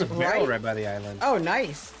 Ooh, there's a I'm barrel right. right by the island. Oh,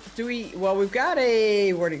 nice. Do we? Well, we've got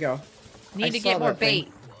a. Where'd it go? Need to saw get more that thing.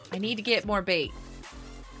 bait. I need to get more bait.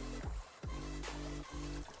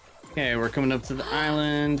 Okay, we're coming up to the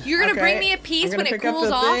island. You're gonna bring Okay, me a I'm piece gonna when it pick up cools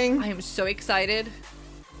the off. thing. I am so excited.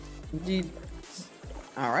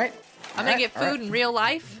 All right. I'm gonna get food in real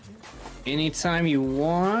life. Anytime you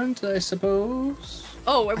want, I suppose.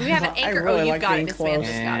 Oh, we have an I anchor. really Oh, you've like got it. being Miss close.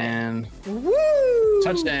 Samantha's got it. And Woo!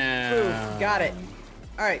 touchdown. Ooh, got it.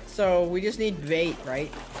 All right, so we just need bait,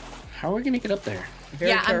 right? How are we gonna get up there?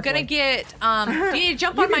 Very Yeah, I'm carefully. gonna get. Do you need to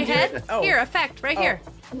jump You on my can do head? it. Oh. Here, effect, right here.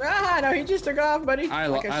 Ah, no, he just took off, buddy. I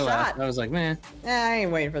like a laughed. shot. I was like, man. I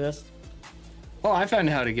ain't waiting for this. Oh, I found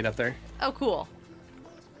how to get up there. Oh, cool.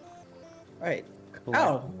 Right. Collect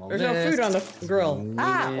Oh, all there's no this. food on the grill. Need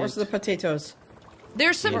Ah, it. where's the potatoes?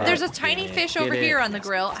 There's some. Get There's a it, tiny get it, fish get over it. here on the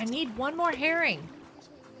grill. I need one more herring.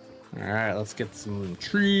 All right, let's get some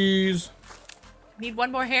trees. Need one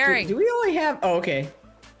more herring. Do we only have? Oh, okay.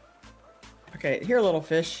 Okay, here, little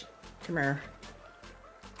fish. Come here.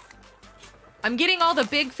 I'm getting all the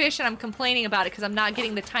big fish and I'm complaining about it because I'm not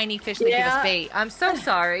getting the tiny fish that give Yeah. us bait. I'm so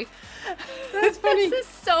sorry. That's funny. This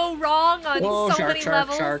is so wrong on Whoa, so shark, many shark,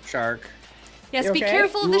 levels. shark, shark. Yes, You be okay?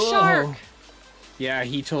 careful of the Whoa. shark. Yeah,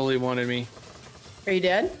 he totally wanted me. Are you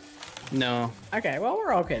dead? No, Okay, well,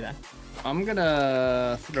 we're okay then. I'm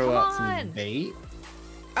gonna throw Come out some on. bait.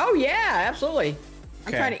 Oh, yeah, absolutely. I'm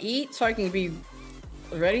Okay. trying to eat so I can be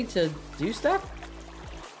ready to do stuff.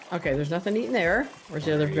 Okay, there's nothing eating there. Where's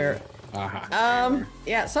the other bear?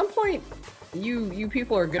 Yeah, at some point, you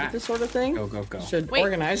people are good at this sort of thing. Go, go, go. Should Wait.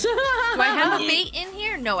 organize. Do I have a bait in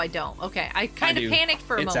here? No, I don't. Okay, I kind of do. panicked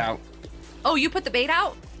for a It's moment. out. Oh, you put the bait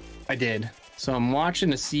out? I did. So I'm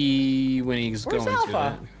watching to see when he's Where's going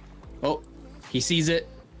Alpha? to it. Oh, he sees it.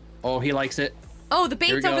 Oh, he likes it. Oh, the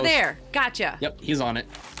Here bait's he over goes. there. Gotcha. Yep, he's on it.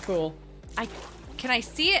 Cool. Can I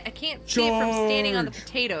see it? I can't see it from standing on the Charge.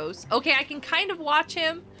 potatoes. Okay, I can kind of watch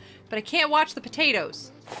him, but I can't watch the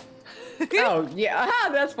potatoes. Oh, yeah. Aha,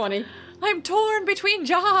 that's funny. I'm torn between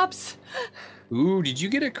jobs. Ooh, did you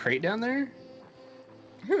get a crate down there?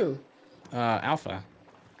 Who? Alpha.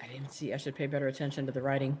 I didn't see. I should pay better attention to the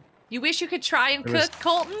writing. You wish you could try and There was- cook,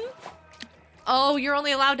 Colton? Oh, you're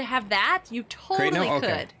only allowed to have that? You totally now? could.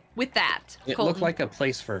 Okay. With that, It Colton. looked like a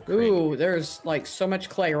place for a crate. Ooh, there's like so much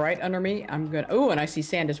clay right under me. I'm gonna. Ooh, and I see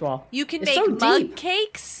sand as well. You can It's make so mug deep.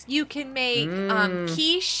 cakes. You can make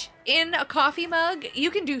quiche in a coffee mug.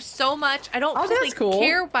 You can do so much. I don't Oh, really that's cool.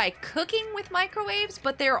 care by cooking with microwaves,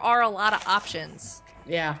 but there are a lot of options.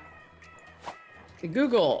 Yeah.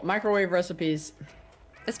 Google microwave recipes.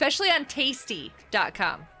 Especially on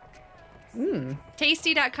tasty.com.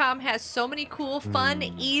 Tasty.com has so many cool, fun,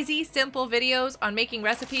 easy, simple videos on making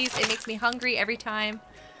recipes. It makes me hungry every time.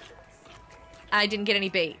 I didn't get any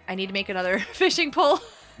bait. I need to make another fishing pole.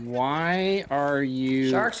 Why are you...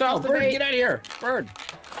 Sharks off the bird, bait. get out of here. Bird.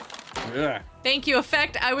 Ugh. Thank you,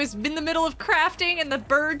 Effect. I was in the middle of crafting and the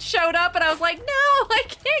bird showed up and I was like, no, I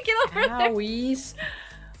can't get over there. Owies.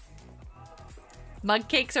 Mug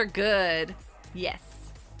cakes are good. Yes.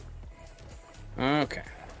 Okay.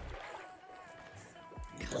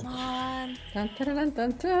 Come on. Dun, dun, dun,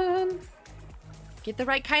 dun, dun. Get the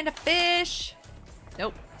right kind of fish.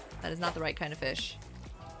 Nope. That is not the right kind of fish.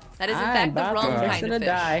 That is, in I'm fact, the about wrong to kind of fish.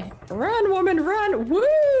 die. Run, woman, run!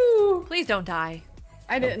 Woo! Please don't die.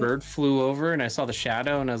 I A didn't. bird flew over and I saw the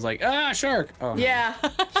shadow and I was like, ah, shark. Oh, Yeah,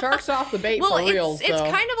 sharks off the bait Well, for real. it's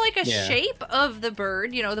kind of like a Yeah. shape of the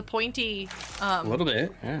bird, you know, the pointy. a little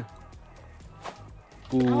bit, yeah.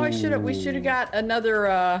 Oh, we should have got another.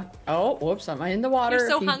 Oh, whoops! I'm in the water. You're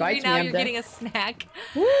so If he hungry bites now. me, I'm You're dead. getting a snack.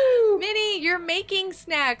 Woo! Minnie, you're making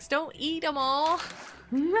snacks. Don't eat them all.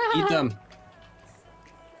 Eat them.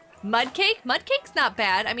 Mud cake? Mud cake's not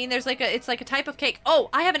bad. I mean, there's like it's like a type of cake. Oh,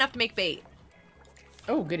 I have enough to make bait.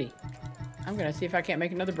 Oh, goody! I'm gonna see if I can't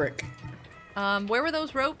make another brick. Where were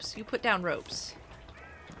those ropes? You put down ropes.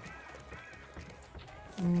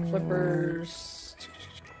 Flippers.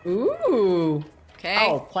 Ooh. Okay.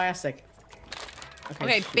 Oh, plastic.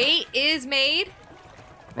 Okay, sweet. bait is made.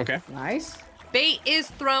 Okay. Nice. Bait is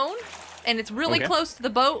thrown. And it's really Okay. close to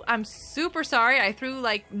the boat. I'm super sorry. I threw,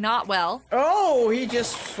 like, not well. Oh, he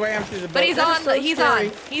just swam through the boat. But he's That on. is so He's scary.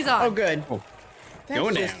 on. He's on. Oh, good. Oh, That's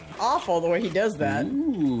going just down. awful the way he does that.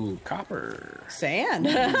 Ooh, copper. Sand.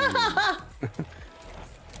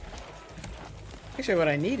 Actually, what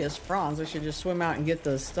I need is fronds. I should just swim out and get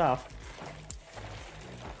the stuff.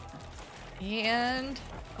 And,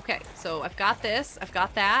 okay, so I've got this. I've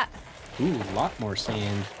got that. Ooh, a lot more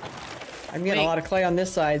sand. I'm getting Wait. a lot of clay on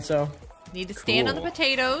this side, so. Need to stand on the Cool.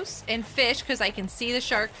 potatoes and fish because I can see the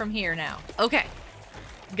shark from here now. Okay.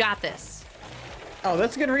 Got this. Oh,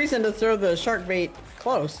 that's a good reason to throw the shark bait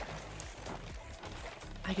close.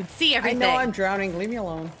 I can see I everything. know I'm drowning. Leave me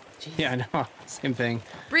alone. Yeah, I know. Same thing.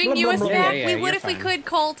 Bring Blah, you blah, a blah. snack. Yeah, We yeah, would you're if we fine. could,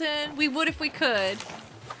 Colton. We would if we could.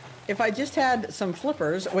 If I just had some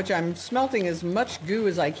flippers, which I'm smelting as much goo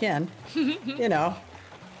as I can, you know.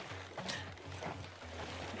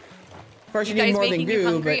 Of course, you need guys more than making you goo,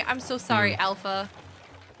 hungry. but I'm so sorry, Alpha.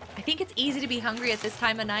 I think it's easy to be hungry at this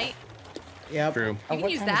time of night. yep. True. You Oh, can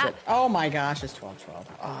what use time is that. it? Oh my gosh, it's 12:12.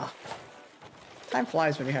 Ah, time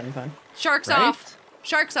flies when you're having fun. Sharks Right? off.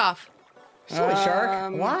 Sharks off. Silly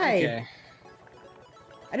shark. Why? Okay.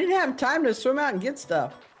 I didn't have time to swim out and get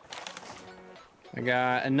stuff. I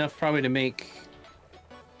got enough probably to make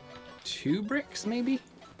 2 bricks, maybe?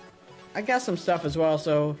 I got some stuff as well,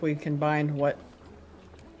 so if we combine what.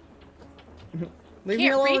 Leave me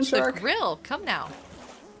Can't alone, reach shark. the grill. Come now.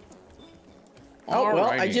 Oh well,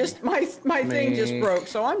 I Alrighty. just my thing just Make- broke,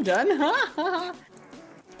 so I'm done.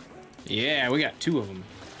 Yeah, we got 2 of them.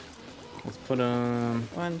 Let's put them...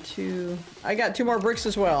 1, 2. I got 2 more bricks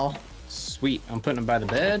as well. Sweet. I'm putting them by the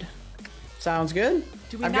bed. Sounds good.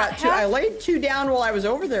 Do we I've not got 2. have- I laid 2 down while I was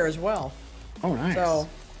over there as well. Oh, nice. So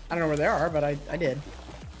I don't know where they are, but I did.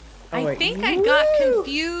 Oh, I wait. think I got Woo!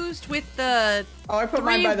 confused with the Oh, I put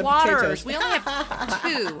mine 3 by the waters. potatoes. We only have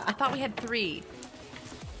 2. I thought we had 3.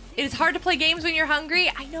 It is hard to play games when you're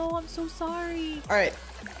hungry. I know. I'm so sorry. All right.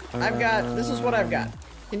 I've got. This is what I've got.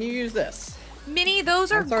 Can you use this? Minnie,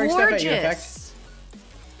 those are I'm throwing stuff at you, gorgeous.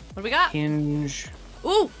 What do we got? Hinge.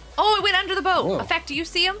 Ooh. Oh, it went under the boat. Whoa. Effect, do you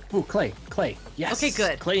see him? Ooh, clay. Clay. Yes. Okay,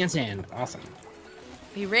 good. Clay and sand. Awesome.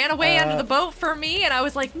 He ran away under the boat for me, and I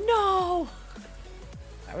was like, no.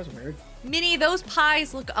 That was weird. Minnie, those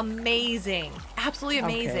pies look amazing. Absolutely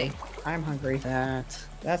amazing. Okay. I'm hungry.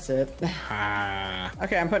 That's it. Ah.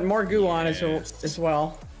 Okay, I'm putting more goo on Yes. as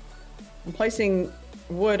well. I'm placing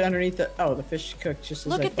wood underneath the. Oh, the fish cooked just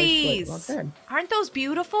as Look I at placed wood. these. Well, good. Aren't those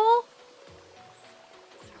beautiful?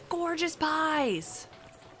 Gorgeous pies.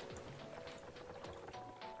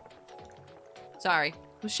 Sorry.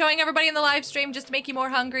 I was showing everybody in the live stream just to make you more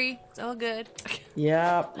hungry. It's all good.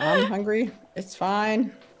 Yep, I'm hungry. It's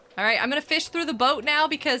fine. All right, I'm going to fish through the boat now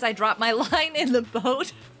because I dropped my line in the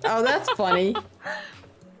boat. Oh, that's funny.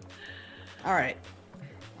 All right.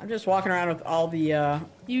 I'm just walking around with all the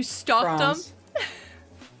You stalked them? prawns.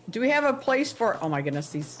 Do we have a place for? Oh my goodness,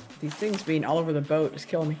 these things being all over the boat is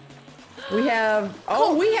killing me. We have.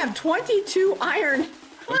 Oh, we have 22 iron.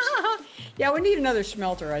 Yeah, we need another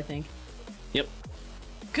smelter, I think. Yep.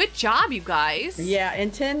 Good job, you guys. Yeah,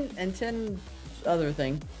 and 10 other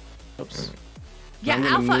thing. Oops. Yeah, I'm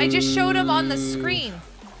gonna Alpha, I just showed him on the move- screen.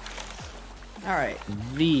 All right.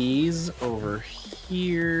 these over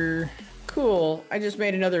here. Cool. I just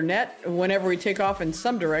made another net. Whenever we take off in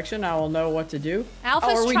some direction, I will know what to do.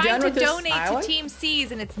 Alpha's are we trying done to with this donate island? to Team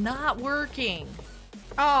C's and it's not working.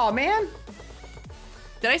 Oh, man.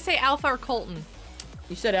 Did I say Alpha or Colton?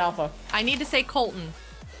 You said Alpha. I need to say Colton.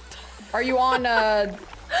 Are you on,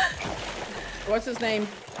 what's his name?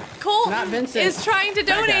 Colton Not Vincent. is trying to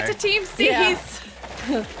donate guy. to Team C's.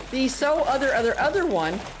 Yeah. The other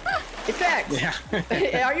one. Effects.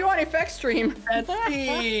 Yeah. Are you on effects stream? Let's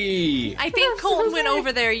see. I think Colton went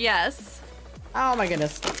over there, yes. Oh my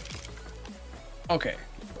goodness. Okay.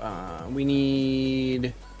 We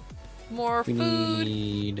need. More We food.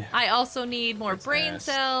 need. I also need more brain Yes.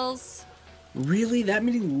 cells. Really? That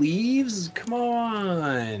many leaves? Come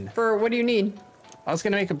on. For what do you need? I was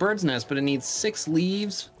gonna make a bird's nest, but it needs 6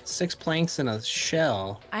 leaves, 6 planks, and a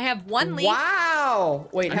shell. I have 1 leaf. Wow.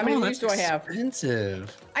 Wait, how many leaves do I have?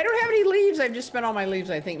 Expensive. I don't have any leaves. I've just spent all my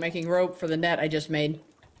leaves, I think, making rope for the net I just made.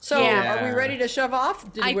 So, Yeah. are we ready to shove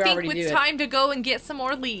off? Did I we think already do it's it? time to go and get some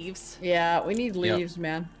more leaves. Yeah, we need leaves,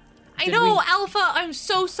 man. I Did know, we- Alpha, I'm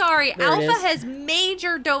so sorry. There it Alpha is. has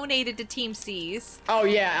major donated to Team C's. Oh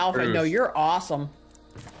yeah, Alpha. Proof. No, you're awesome.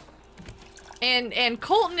 And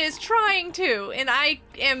Colton is trying to, and I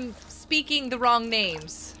am speaking the wrong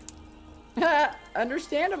names.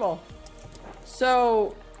 Understandable.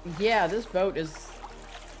 So, yeah, this boat is.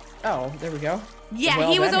 Oh, there we go. Yeah,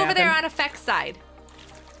 Well, he was that over there happened. on effects side.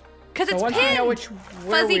 Because So it's once pinned. we know where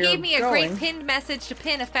Fuzzy we are gave me a going. great pinned message to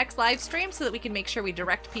pin effects live stream so that we can make sure we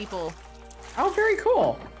direct people. Oh, very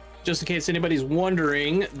cool. Just in case anybody's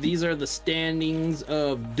wondering, these are the standings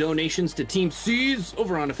of donations to Team C's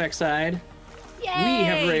over on Effect Side. Yay! We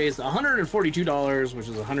have raised $142, which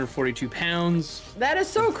is 142 pounds. That is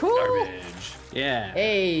so cool. Garbage. Yeah.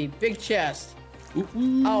 Hey, big chest. Ooh,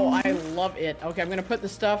 ooh. Oh, I love it. Okay, I'm gonna put the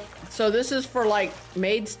stuff. So this is for like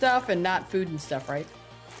made stuff and not food and stuff, right?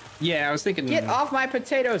 Yeah, I was thinking. Get off my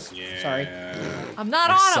potatoes. Yeah. Sorry. I'm not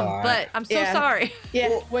I on saw them, it. but I'm so Yeah. sorry. Yeah.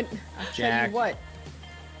 When I'll tell Jack. you what.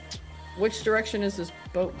 Which direction is this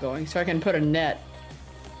boat going? So I can put a net.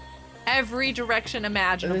 Every direction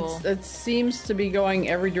imaginable. It seems to be going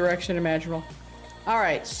every direction imaginable. All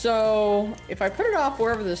right, so if I put it off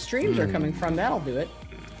wherever the streams are coming from, that'll do it.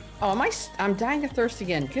 Oh, I'm dying of thirst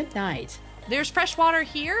again. Good night. There's fresh water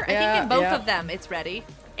here. I Yeah, think in both yeah. of them it's ready.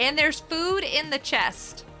 And there's food in the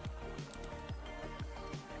chest.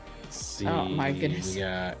 Let's see. Oh, my goodness. We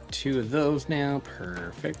got 2 of those now.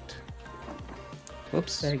 Perfect.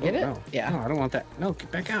 Whoops. Did I get it? No. Yeah. No, I don't want that. No,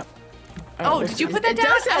 get back up. Oh, did you put that it down?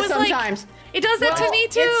 Does that I was like, sometimes. it does that to Well, me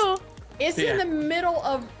too. It's Yeah. in the middle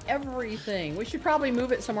of everything. We should probably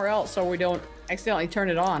move it somewhere else so we don't accidentally turn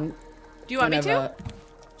it on. Do you want me to? whenever-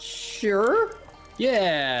 Sure.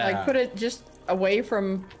 Yeah. Like put it just away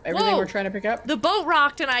from everything Whoa. we're trying to pick up. The boat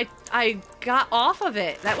rocked and I got off of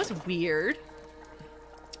it. That was weird.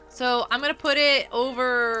 So I'm gonna put it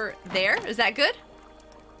over there. Is that good?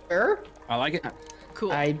 Sure. I like it.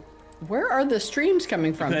 Cool. Where are the streams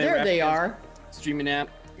coming from? Okay, There Raft they has- are. Streaming app.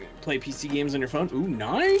 Play PC games on your phone. Ooh,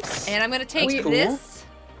 nice. And I'm gonna take We- this.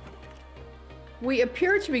 We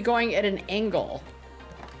appear to be going at an angle.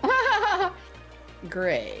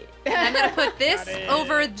 Great. I'm gonna put this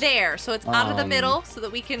over there, so it's out of the Um, middle, so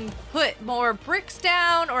that we can put more bricks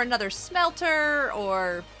down, or another smelter,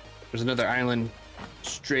 or There's another island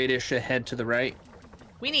straightish ahead to the right.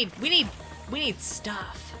 we need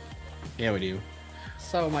stuff. Yeah, we do.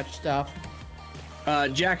 So much stuff.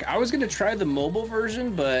 Jack, I was gonna try the mobile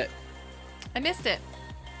version, but I missed it.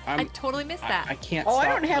 I I'm, totally missed that. I can't. Oh, I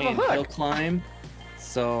stop don't have a playing hook. Hill climb,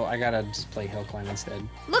 so I gotta just play hill climb instead.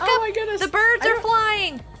 Look Oh up! my goodness. The birds I are don't-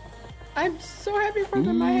 flying. I'm so happy for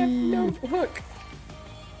them. I have no hook.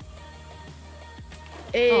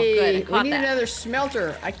 Hey, Oh, good, I we caught need that. another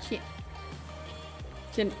smelter. I can't.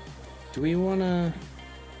 Can Do we wanna?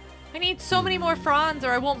 I need so many more fronds,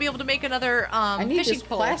 or I won't be able to make another I need fishing this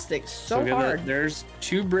pole. plastic so we got hard. there's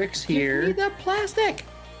 2 bricks Give me here. the plastic.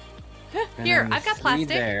 and Here, then I've got 3 plastic.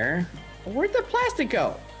 there. Where'd the plastic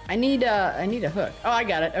go? I need a hook. Oh, I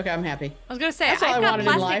got it. Okay, I'm happy. I was gonna say, That's all I I've got wanted in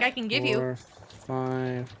plastic life. I can give you. 4,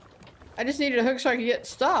 5. I just needed a hook so I could get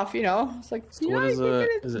stuff. You know, it's like So yeah, what is I can a? get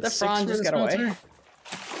it. Is it The 6 frond for just the got away. smelter?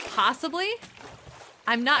 Possibly.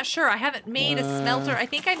 I'm not sure. I haven't made a smelter. I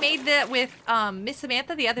think I made that with Miss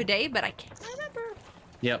Samantha the other day, but I can't remember.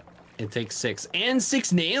 Yep. It takes 6 and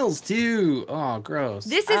 6 nails too. Oh, gross.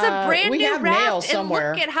 This is a brand we new have nails raft, and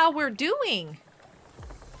somewhere. look at how we're doing.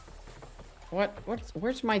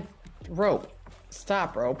 Where's my rope?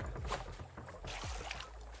 Stop rope.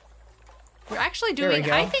 We're actually There we doing,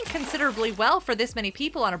 go. I think, considerably well for this many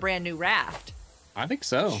people on a brand new raft. I think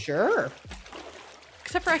so. Sure.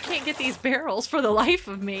 Except for I can't get these barrels for the life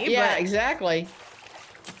of me. Yeah, but... exactly.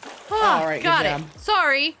 Oh, All right, got good it. job.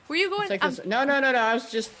 Sorry. Were you going? No.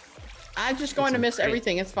 I'm just going to miss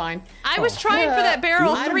everything. It's fine. I was trying for that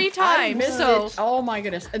barrel 3 times. So. It. Oh my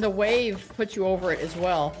goodness! And the wave put you over it as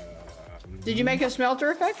well. Did you make a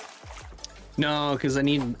smelter effect? No, because I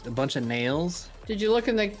need a bunch of nails. Did you look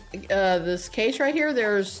in the this case right here?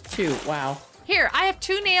 There's 2. Wow. Here, I have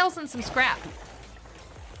 2 nails and some scrap.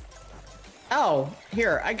 Oh,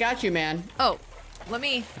 here, I got you, man. Oh, let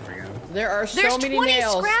me. There we go. There are so There's many 20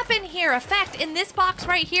 nails. scrap in here. Effect in this box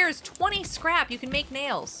right here is 20 scrap. You can make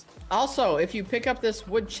nails. Also, if you pick up this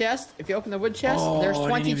wood chest, if you open the wood chest, Oh, there's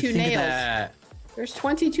I didn't even 22 think of nails. that. There's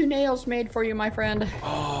 22 nails made for you, my friend.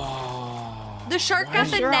 Oh. The shark got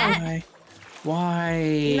the sure. net.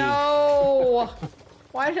 Why? No.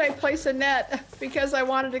 Why did I place a net? Because I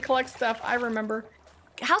wanted to collect stuff. I remember.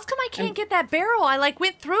 How's come I can't get that barrel? I like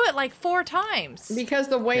went through it like 4 times. Because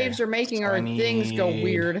the waves are making our things go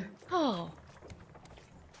weird. Oh.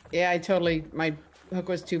 Yeah, my hook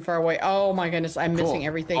was too far away. Oh my goodness, I'm missing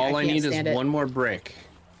everything. All I I can't need stand is it. one more brick,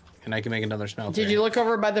 and I can make another smelter. Did you look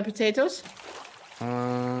over by the potatoes?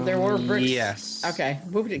 There were bricks. Yes. Okay.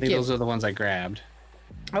 Moved I it. think those are the ones I grabbed.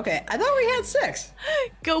 Okay, I thought we had 6.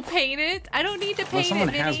 Go paint it. I don't need to Well, paint someone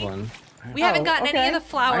it, has Minnie. one. We haven't gotten any of the I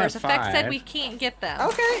flowers. have Effect said 5. we can't get them.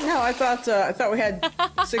 Okay, no, I thought we had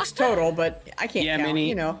 6 total, but I can't count, Minnie.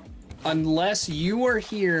 you know. Unless you are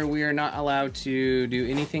here, we are not allowed to do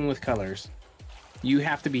anything with colors. You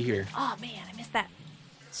have to be here. Oh man, I missed that.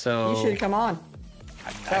 So You should come on.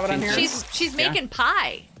 Is that what I'm hearing? She's making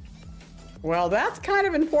pie. Well, that's kind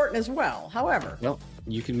of important as well. However, Well,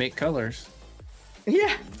 you can make colors.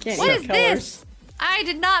 yeah, can't What eat is colors. this? I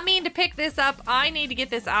did not mean to pick this up. I need to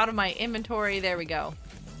get this out of my inventory. There we go.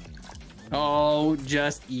 Oh,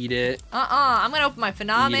 just eat it. I'm gonna open my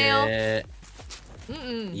FNA mail. Eat it.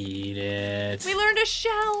 Mm-mm. Eat it. We learned a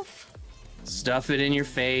shelf. Stuff it in your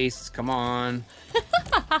face. Come on.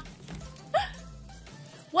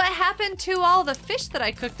 What happened to all the fish that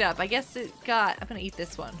I cooked up? I guess it got... I'm gonna eat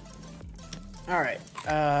this one. All right.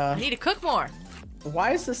 I need to cook more.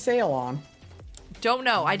 Why is the sale on? Don't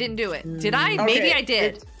know. I didn't do it. Did I? Okay, Maybe I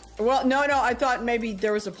did. Well, no. I thought maybe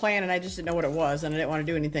there was a plan and I just didn't know what it was and I didn't want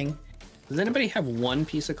to do anything. Does anybody have one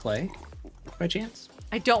piece of clay, by chance?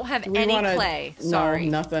 I don't have Do we any wanna... clay. No, Sorry.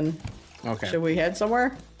 nothing. Okay. Should we head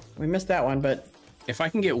somewhere? We missed that one, but... If I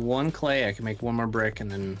can get one clay, I can make one more brick,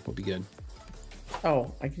 and then we'll be good.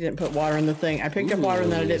 Oh, I didn't put water in the thing. I picked up water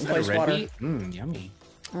and then I didn't place water. Mmm, yummy.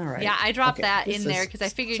 All right. Yeah, I dropped Okay, that this in there is because I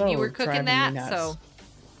figured so you were cooking driving me that. nuts. So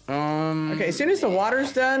Okay, as soon as the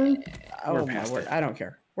water's done... We're Oh, my past word. it. I don't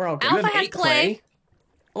care. We're all good. Alpha have has 8 clay.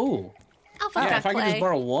 Oh. Alpha's Yeah, got if I clay. can just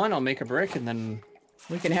borrow one, I'll make a brick, and then...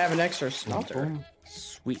 We can have an extra smelter. Boom.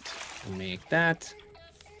 Sweet. Make that.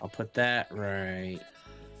 I'll put that right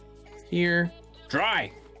here.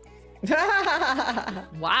 Dry.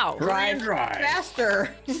 Wow. Dry. Dry. Faster.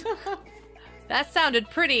 That sounded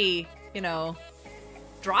pretty,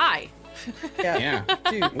 dry. Yeah. Yeah.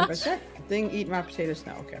 Dude, what's that thing eating my potatoes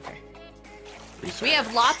now? Okay. We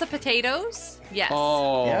have lots of potatoes. Yes.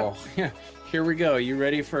 Oh, yeah. Here we go. You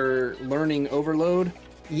ready for learning overload?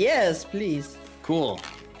 Yes, please. Cool.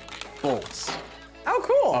 Bolts. Oh,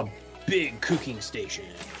 cool. A big cooking station.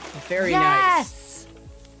 Very nice. Yes.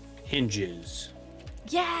 Hinges.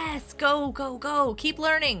 Yes. Go, go, go. Keep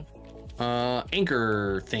learning.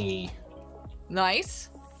 Anchor thingy. Nice.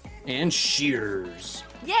 And shears.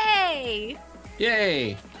 Yay.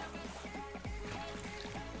 Yay.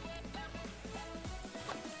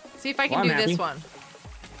 See if I can Well, do I'm this happy. one.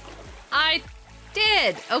 I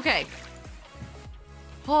did. Okay.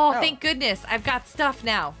 Oh, Oh. thank goodness. I've got stuff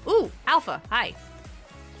now. Ooh, Alpha. Hi.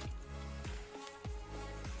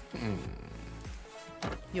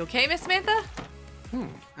 You okay, Miss Samantha?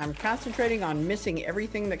 I'm concentrating on missing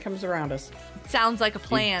everything that comes around us. Sounds like a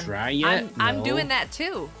plan. dry yet? I'm No. doing that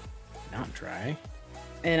too. Not dry.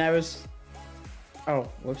 And I was... Oh,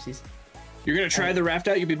 whoopsies. You're gonna try the raft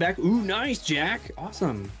out, you'll be back. Ooh, nice, Jack.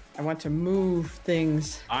 Awesome. I want to move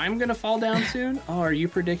things. I'm gonna fall down soon? Oh, are you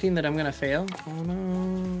predicting that I'm gonna fail? Oh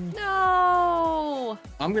no. No.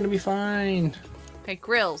 I'm gonna be fine. Okay,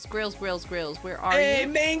 Grills. Where are Hey, you?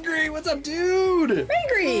 Mangry, what's up, dude?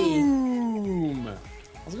 Angry! Boom.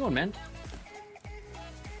 How's it going, man?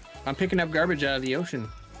 I'm picking up garbage out of the ocean.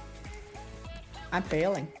 I'm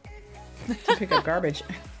failing to pick up garbage.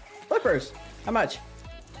 Flippers! How much?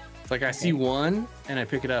 It's like I see one, and I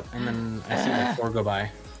pick it up, and then I see like 4 go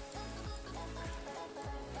by.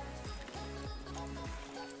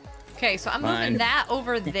 Okay, so I'm Fine. moving that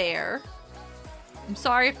over there. I'm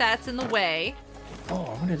sorry if that's in the way. Oh,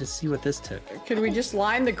 I wanted to see what this took. Could we just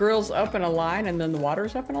line the grills up in a line and then the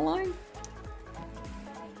water's up in a line?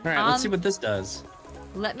 All right, let's see what this does.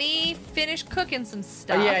 Let me finish cooking some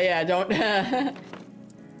stuff. Oh, yeah, don't.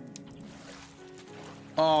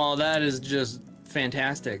 Oh, that is just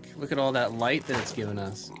fantastic. Look at all that light that it's given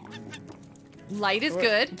us. Light is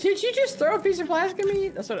good. Did you just throw a piece of plastic at me?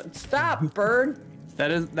 That's what. Stop, bird.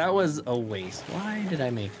 That was a waste. Why did I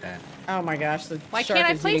make that? Oh my gosh, the Why shark can't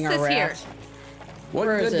I is place eating our this here? raft. What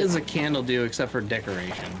Where good is it? does a candle do except for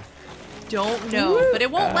decoration? Don't know, but it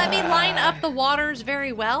won't let me line up the waters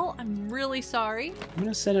very well. I'm really sorry. I'm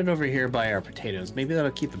gonna set it over here by our potatoes. Maybe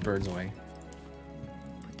that'll keep the birds away.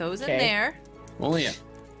 Put those in Okay. there. Oh yeah.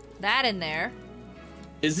 That in there.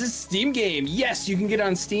 Is this Steam game? Yes, you can get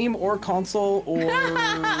on Steam or console or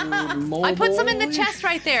mobile. I put some in the chest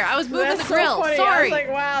right there. I was moving That's the grill. so funny. I Sorry. was like,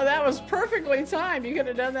 wow, that was perfectly timed. You could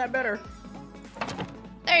have done that better.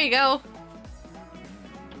 There you go.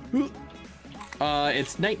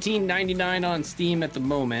 It's $19.99 on Steam at the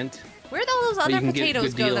moment. Where'd all those you other can get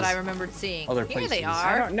potatoes good go that deals I remembered seeing? other Here they places.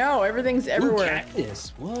 I are. don't know. Everything's everywhere. Ooh,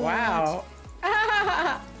 cactus. What? Wow.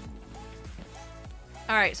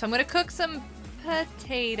 All right, so I'm gonna cook some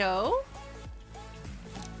potato.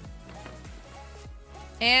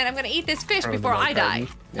 And I'm gonna eat this fish Probably before the I milk die.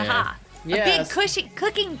 carton. Yeah. Aha. A Yes. big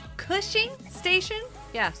cooking station?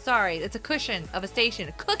 Yeah, sorry. It's a cushion of a station.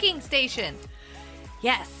 A cooking station.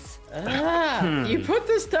 Yes. You put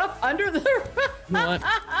the stuff under the. You know what?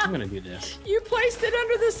 I'm gonna do this. You placed it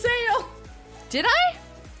under the sail. Did I?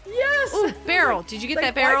 Yes. Ooh, barrel. Did you get Like,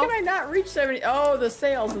 that barrel? Why can I not reach 70? Oh, the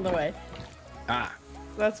sail's in the way. Ah,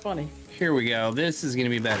 That's funny. here we go. This is gonna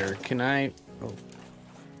be better. Can I? Oh,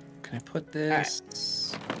 can I put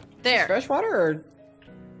this? There. Fresh water or?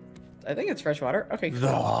 I think it's fresh water. Okay. Cool.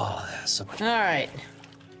 Oh, that's so much. All right.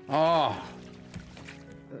 Oh,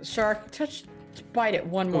 Shark, bite it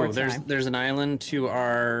one more time. there's an island to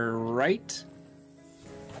our right.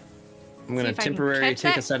 I'm gonna See if I can temporarily catch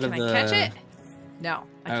take that. us out of Can the I catch it? No,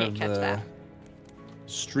 I out can't of catch the that.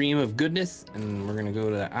 stream of goodness, and we're gonna go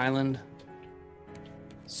to the island.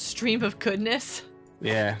 Stream of goodness.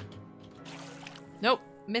 Yeah. Nope,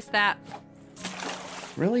 missed that.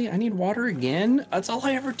 Really? I need water again? That's all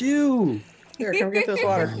I ever do. Here, come get this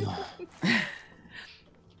water.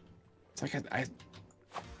 It's like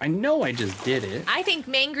I know I just did it. I think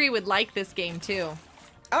Mangry would like this game too.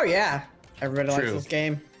 Oh yeah, everybody likes True. this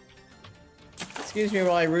game. Excuse me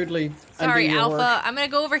while I rudely. Sorry, undo your Alpha. work. I'm gonna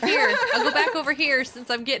go over here. I'll go back over here since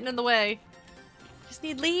I'm getting in the way. Just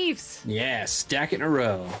need leaves. Yeah, stack it in a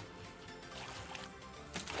row.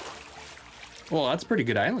 Well, that's a pretty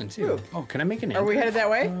good island too. Ooh. Oh, can I make an Are we anchor? headed that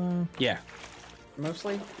way? Yeah.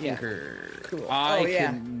 Mostly. Yeah. Anchor. Cool. I Oh, yeah.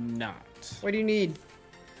 cannot. What do you need?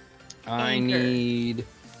 I Anchor. need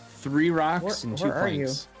 3 rocks and 2 where are you?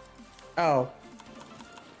 planks. Oh.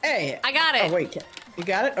 Hey. I got it. Oh wait, you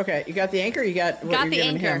got it? Okay, you got the anchor. You got what Got you're the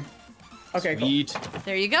giving anchor. him. Okay, cool. Sweet.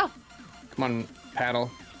 There you go. Come on, paddle.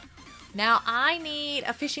 Now I need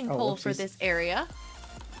a fishing Oh, pole for whoopsies. this area.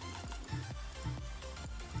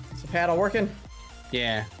 Is the paddle working?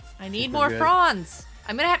 Yeah. I need we're more good. fronds.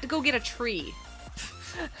 I'm gonna have to go get a tree.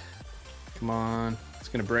 Come on. It's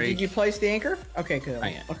gonna break. Did you place the anchor? Okay, good. I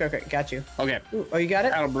am. Okay, got you. Okay. Ooh, oh, you got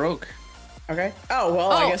it? Paddle broke. Okay. Oh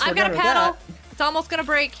well, I Oh, guess we're I've got done a with paddle. that. It's almost gonna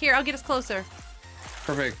break. Here, I'll get us closer.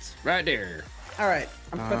 Perfect. Right there. All right,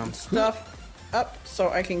 I'm putting stuff up so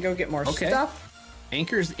I can go get more Okay. stuff.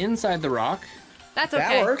 Anchor's inside the rock. That's okay.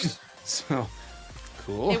 That works. So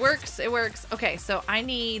cool. It works. It works. Okay, so I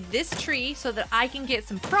need this tree so that I can get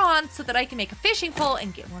some prawns so that I can make a fishing pole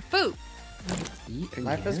and get more food. Eat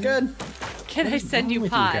Life is again? good. Can I What's send wrong you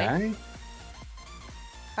with pie? guy?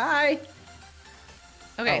 Hi.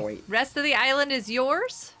 Okay, Oh, wait. rest of the island is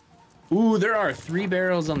yours. Ooh, there are 3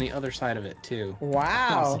 barrels on the other side of it too.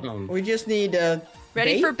 Wow. Awesome. We just need Ready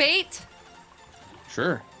bait? for bait?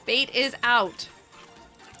 Sure. Bait is out.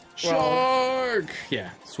 Shark! Yeah,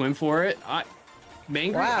 swim for it.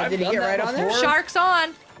 Mangry, Wow, I've did he done get that right on there? before, Shark's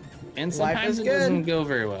on. And Life sometimes is it good. doesn't go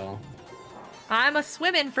very well. I'm a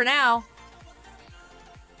swimming for now.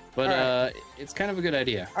 But Alright. it's kind of a good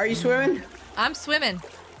idea. Are you swimming? I'm swimming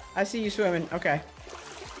I see you swimming. Okay.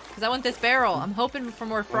 because I want this barrel. I'm hoping for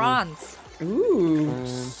more prawns. Ooh,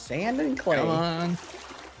 sand and clay. Come on.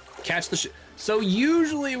 Catch the So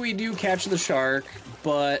usually we do catch the shark,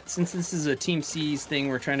 but since this is a Team C's thing,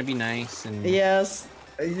 we're trying to be nice and Yes.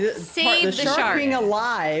 Save the the shark, shark. being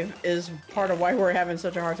alive is part of why we're having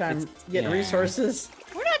such a hard time getting yeah. resources.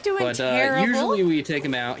 We're not doing But terrible. usually we take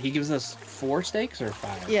him out. He gives us 4 steaks or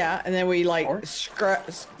 5. Yeah, and then we like Or-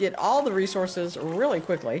 get all the resources really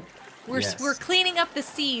quickly. we're Yes. we're cleaning up the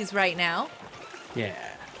seas right now. Yeah.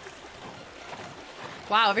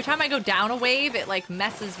 Wow, every time I go down a wave, it like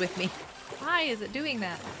messes with me. Why is it doing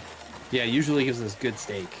that? Yeah, usually gives us good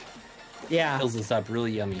steak. Yeah. Fills us up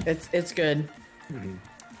really yummy. It's good.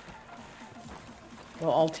 We'll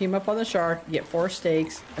all team up on the shark, get 4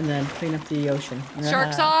 steaks, and then clean up the ocean.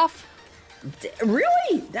 Shark's off.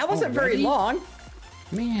 Really? That wasn't very Already? long.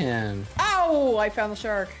 Man. Ow! I found the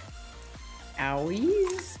shark.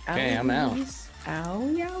 Owies. Okay, I'm out.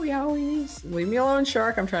 Owie, owie, owies. Leave me alone,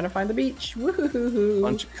 shark. I'm trying to find the beach. Woohoo!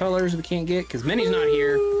 Bunch of colors we can't get because Minnie's not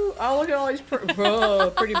here. Oh, look at all these pretty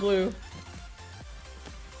blue.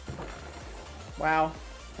 Wow. All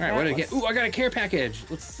right, what did I get? Ooh, I got a care package.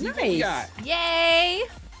 Let's see what we got. Yay!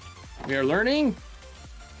 We are learning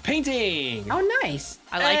painting. Oh, nice.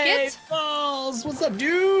 I like Hey, it. Falls, what's up,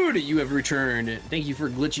 dude? You have returned. Thank you for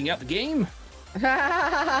glitching out the game.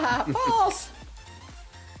 False.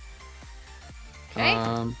 Okay.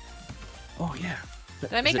 Oh yeah.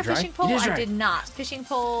 Did I make a fishing pole? I did not. Fishing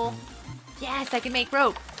pole. Yes, I can make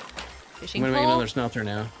rope. Fishing I'm pole. gonna make another smelter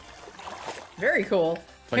now. Very cool.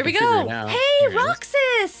 If I Here we can figure go. it out. Hey, Here it is.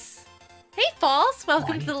 Roxas. Hey, False.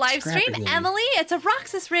 Welcome I to the need live scrap stream. again. Emily, it's a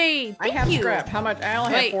Roxas raid. I Thank have you. scrap. How much? I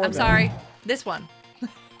only Wait, have 4 I'm of them. sorry. This one.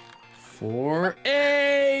 4.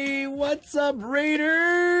 Hey, what's up,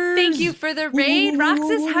 Raiders? Thank you for the raid,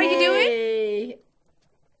 Roxas. How you doing? Hey.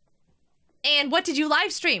 And what did you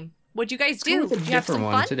live stream? What'd you guys Let's go do? with a Did you have different some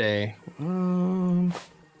one fun? today.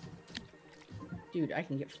 Dude, I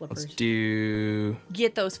can get flippers. Let's do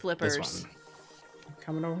Get those flippers. this one. I'm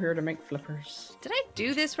coming over here to make flippers. Did I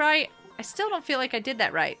do this right? I still don't feel like I did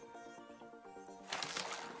that right.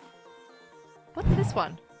 What's this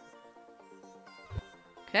one?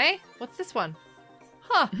 Okay, what's this one?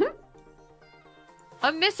 Huh.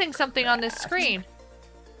 I'm missing something on this screen.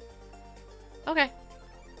 Okay.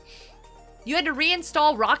 You had to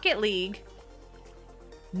reinstall Rocket League.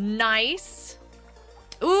 Nice.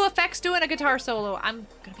 Ooh, Effect's doing a guitar solo. I'm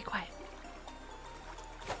gonna be quiet.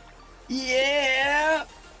 Yeah!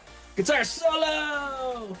 Guitar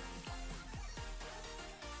solo!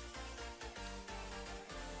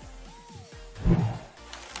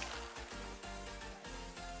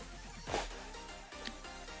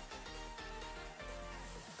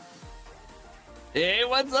 Hey,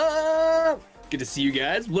 what's up? Good to see you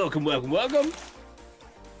guys. Welcome, welcome, welcome.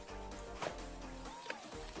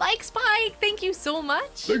 Like Spike, thank you so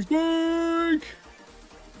much. Thanks, Mike!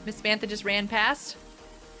 Miss Samantha just ran past.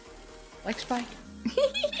 Like Spike.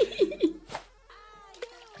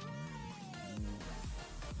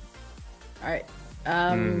 All right.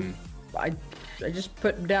 I just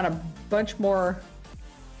put down a bunch more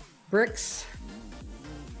bricks,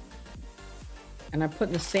 and I'm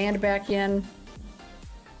putting the sand back in.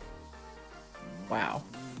 Wow.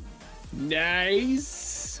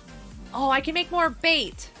 Nice! Oh, I can make more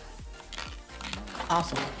bait.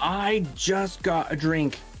 Awesome. I just got a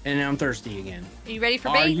drink and now I'm thirsty again. Are you ready for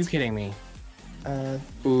Are bait? you kidding me?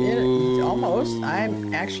 Almost.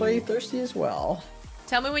 I'm actually thirsty as well.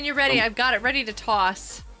 Tell me when you're ready. I've got it ready to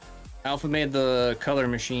toss. Alpha made the color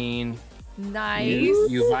machine. Nice.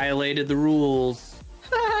 You violated the rules.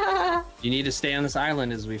 You need to stay on this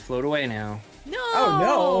island as we float away now. No.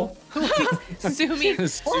 Oh Sue me.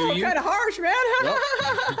 Sue Oh, you? kind of harsh, man.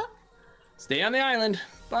 Stay on the island.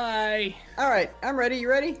 Bye. All right, I'm ready. You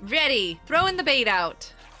ready? Ready. Throwing the bait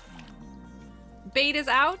out. Bait is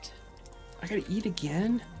out. I gotta eat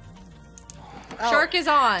again? Oh, Shark is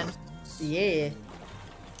on. Yeah.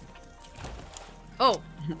 Oh,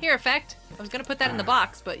 here, Effect. I was gonna put that in the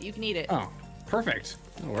box, but you can eat it. Oh, perfect.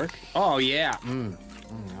 That'll work. Oh, yeah.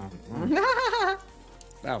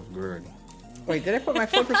 That was good. Wait, did I put my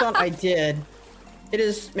flippers on? I did.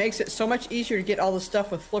 It makes it so much easier to get all the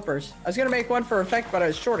stuff with flippers. I was gonna make one for effect, but I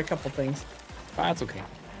was short a couple things. Oh, that's okay.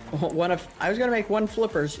 I was gonna make one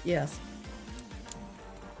flippers. Yes.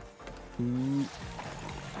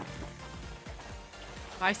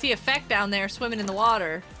 I see Effect down there swimming in the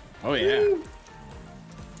water. Oh, yeah.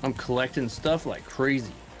 I'm collecting stuff like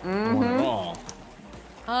crazy. I want it all.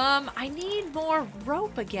 I need more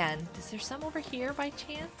rope again. Is there some over here by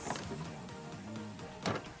chance?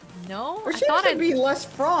 No? There I seems thought to I'd be less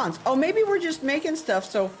fronds. Oh, maybe we're just making stuff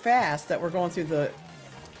so fast that we're going through the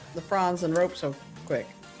fronds and rope so quick.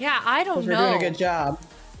 Yeah, I don't Because know. we're doing a good job.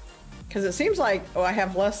 Because it seems like, I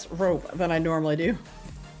have less rope than I normally do.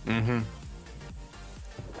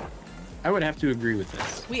 I would have to agree with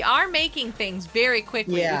this. We are making things very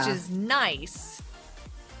quickly, Yeah. which is nice.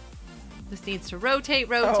 This needs to rotate.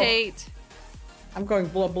 I'm going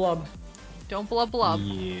blub blub. Don't blub blub.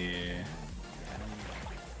 Yeah.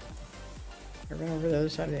 I run over the other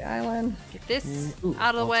side of the island. Get this Ooh,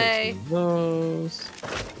 out of the I'll way. take some of those.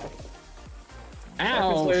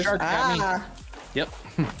 Ow! Loose. Shark got me. Ah, Yep.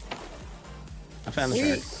 I found the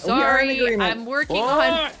sweet. shark. We are in Sorry, agreement. I'm working What?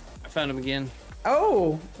 on. I found him again.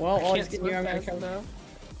 Oh, well, I while can't he's getting you, I'm swim gonna fast come. enough.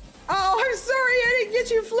 Oh, I'm sorry, I didn't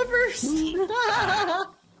get you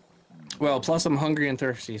flippers. Well, plus I'm hungry and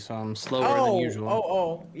thirsty, so I'm slower than usual.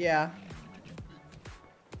 Oh, yeah.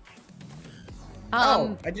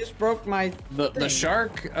 Um, I just broke my. The thing.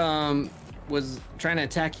 shark was trying to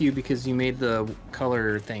attack you because you made the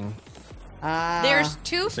color thing. there's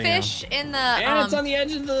 2 So, yeah. fish in the. And it's on the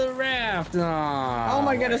edge of the raft. Aw. Oh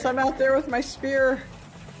my goodness, I'm out there with my spear.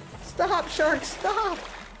 Stop, shark, stop.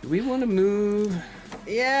 Do we want to move?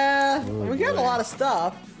 Yeah, Oh, we got a boy. lot of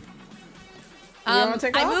stuff. You wanna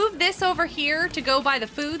take I off? moved this over here to go by the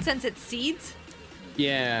food since it's seeds.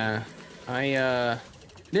 Yeah. I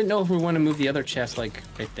didn't know if we want to move the other chest like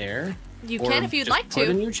right there. You Or can if you'd just like put a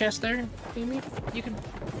to. new chest there, maybe? You can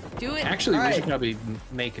do it Actually, we Alright. should probably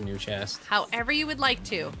make a new chest. however you would like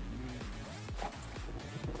to.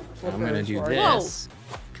 I'm gonna do Whoa. this.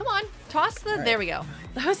 Come on, toss the. There we go.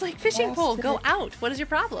 I was like, fishing Toss pole, it. go out. What is your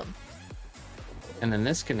problem? And then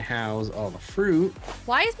this can house all the fruit.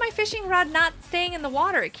 Why is my fishing rod not staying in the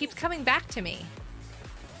water? It keeps coming back to me.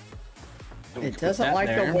 And we It can put doesn't that like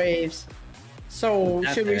there. the waves. So Put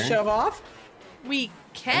that should we there. shove off? We Right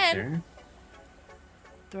can there.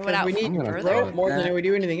 throw it Because out we need I'm gonna further. rope more than we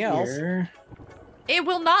do anything else. Here. It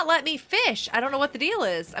will not let me fish. I don't know what the deal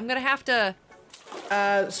is. I'm gonna have to.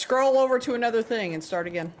 Scroll over to another thing and start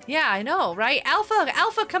again. Yeah, I know, right?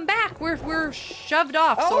 Alpha, come back. We're shoved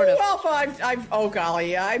off, sort of. Alpha, oh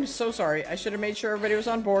golly, I'm so sorry. I should have made sure everybody was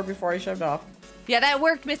on board before I shoved off. Yeah, that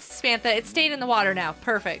worked, Miss Samantha. It stayed in the water now.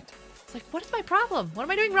 Perfect. It's like, what is my problem? What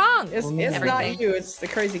am I doing wrong? It's Everything. not you, it's the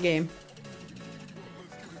crazy game.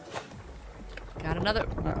 Got another.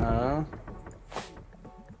 Uh-oh.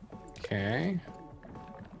 Okay.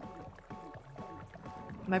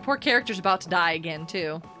 My poor character's about to die again,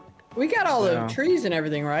 too. We got all Wow. the trees and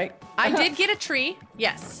everything, right? I did get a tree.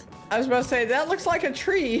 Yes. I was about to say, that looks like a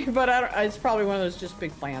tree, but I don't, it's probably one of those just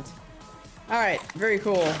big plants. Alright, very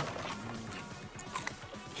cool.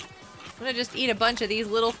 I'm gonna just eat a bunch of these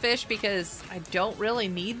little fish because I don't really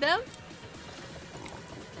need them.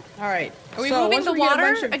 Alright. Are we so moving once the we get a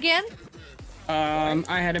water bunch of- again?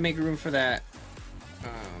 I had to make room for that.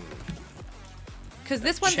 Because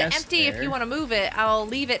this one's chest empty. If there. you want to move it, I'll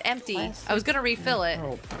leave it empty. I was gonna refill it.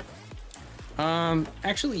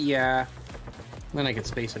 Actually, yeah. Then I could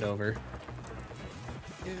space it over.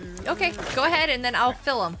 Okay, go ahead and then I'll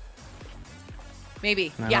fill them.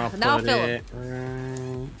 Maybe. And Yeah, I'll now I'll put fill them. it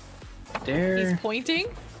right there. He's pointing.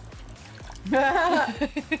 Right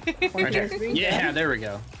there. Yeah, there we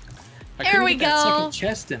go. I There couldn't we get that go. second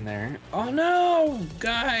chest in there. Oh no,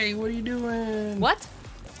 guy, what are you doing? What?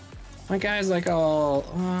 My guy's like all,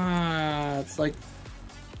 it's like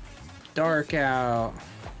dark out.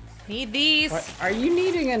 Need these. What? Are you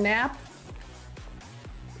needing a nap?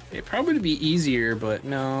 It'd probably be easier, but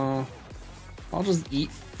no. I'll just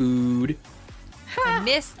eat food. I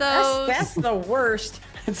miss those. That's the worst.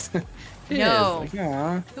 It No. is, like,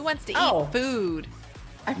 aw. Who wants to Oh. eat food?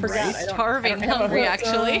 I forgot. Right? I don't- Starving, I don't have a hungry, hook.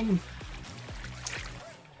 actually.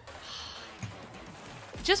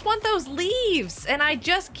 Just want those leaves, and I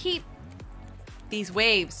just keep these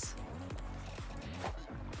waves.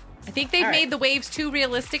 I think they've All right. made the waves too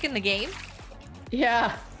realistic in the game.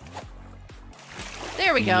 Yeah.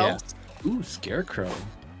 There we go. Yes. Ooh, scarecrow.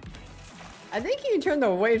 I think you can turn the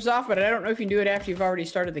waves off, but I don't know if you can do it after you've already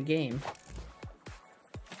started the game.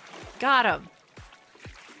 Got him.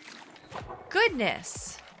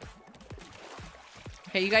 Goodness.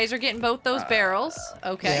 Okay, you guys are getting both those barrels.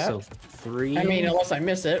 Okay. Yeah. So 3. I mean, unless I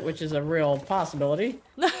miss it, which is a real possibility.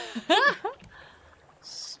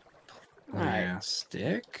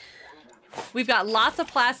 Plastic. We've got lots of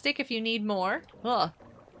plastic if you need more. Ugh.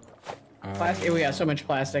 Plastic. We got so much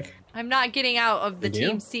plastic. I'm not getting out of the You do?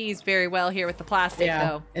 Team C's very well here with the plastic, Yeah.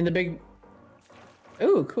 though. And the big.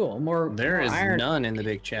 Ooh, cool. More. There more is iron. none in the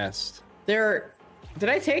big chest. There. Did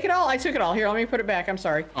I take it all? I took it all. Here, let me put it back. I'm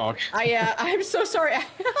sorry. Oh, okay. I'm so sorry.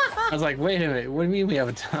 I was like, wait a minute. What do you mean we have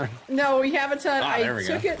a ton? No, we have a ton. Ah, there I we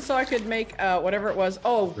took go. it so I could make whatever it was.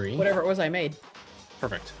 Oh, 3. whatever it was I made.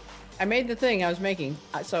 Perfect. I made the thing I was making.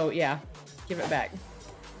 So yeah, give it back.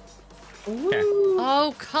 Okay. Woo.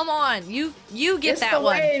 Oh, come on. You get It's that the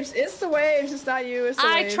one. waves. It's the waves. It's not you. It's the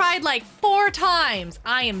I waves. tried like 4 times.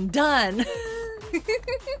 I am done.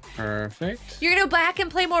 Perfect. You're gonna go back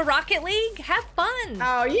and play more Rocket League? Have fun.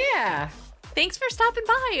 Oh yeah. Thanks for stopping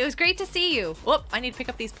by. It was great to see you. Whoop, I need to pick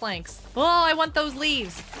up these planks. Oh, I want those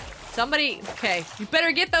leaves. Somebody, okay, you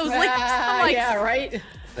better get those leaves. I'm like yeah, right?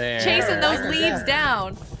 There. chasing those There. leaves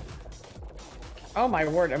down. Oh my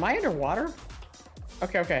word, am I underwater?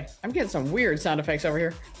 Okay, okay. I'm getting some weird sound effects over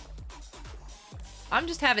here. I'm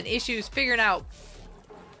just having issues figuring out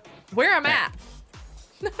where I'm at.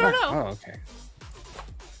 I don't know. Oh, okay.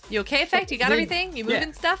 You okay, Effect? You got everything? You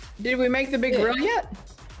moving stuff? Did we make the big grill yet?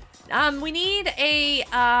 We need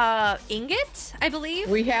a ingot, I believe.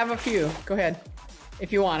 We have a few. Go ahead.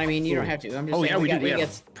 If you want, I mean, you don't have to. I'm just Oh saying yeah, we do. got We have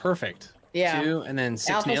ingots. perfect. Yeah. 2 and then 6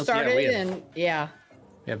 Alpha nails. started we have, and yeah.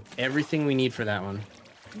 we have everything we need for that one.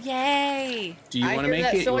 Yay! Do you I want to hear make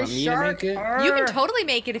that it? You silly want me shark. to make it? You can Arr. totally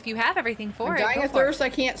make it if you have everything for I'm it. dying Go of for it. thirst. I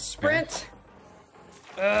can't sprint.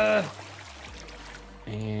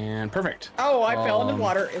 And perfect. Oh, I fell into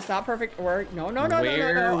water. It's not perfect. Or no. Where I'm would you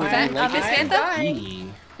like Miss it to Fantha? dying. be?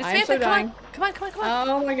 Miss I'm so Fantha, dying. come on.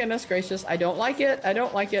 Oh my goodness gracious. I don't like it. I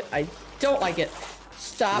don't like it. I don't like it.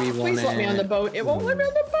 Stop. We Please let me on the boat. It won't let me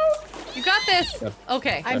on the boat. You got this. Yep.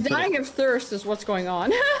 Okay. I'm put dying it- of thirst is what's going on.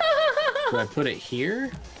 Do I put it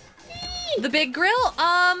here? The big grill?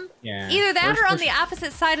 Yeah. Either that Where's- or on where's- the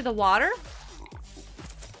opposite side of the water.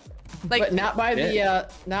 Like but not by the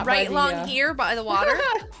not by right the along here by the water.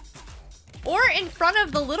 Or in front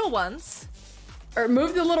of the little ones. Or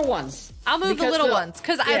move the little ones. I'll move the Because little ones.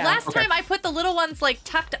 Because yeah. last Okay. time I put the little ones like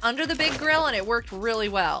tucked under the big grill and it worked really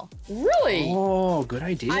well. Really? Oh, good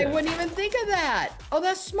idea. I wouldn't even think of that. Oh,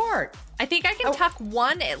 that's smart. I think I can Oh. tuck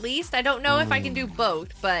one at least. I don't know if I can do both,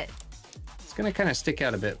 but It's gonna kind of stick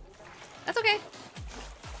out a bit. that's okay.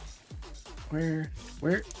 Where?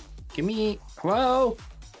 Give me. Hello.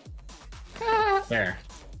 Ah, There.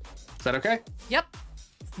 Is that okay? Yep.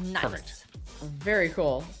 Nice. Perfect. very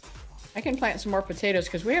cool. I can plant some more potatoes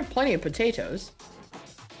because we have plenty of potatoes.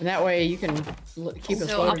 And that way you can keep us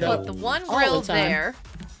So I'll loaded up. put the one all the grill time. there,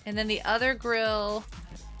 and then the other grill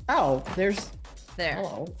Oh, there's... there.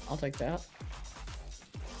 Hello. I'll take that.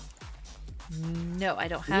 No, I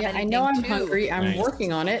don't have Yeah, I anything know I'm to hungry. I'm Nice.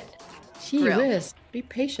 working on it. Gee Grill. whiz. Be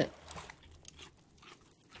patient.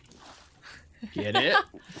 Get it?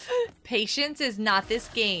 Patience is not this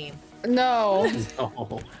game. No.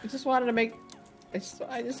 Oh. I just wanted to make... I just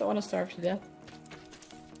don't want to starve to death.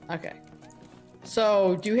 Okay.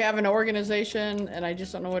 So, do you have an organization and I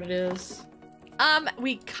just don't know what it is?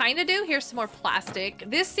 We kind of do. Here's some more plastic.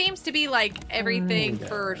 This seems to be like everything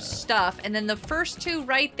for stuff. And then the first two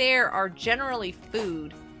right there are generally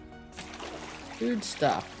food. Food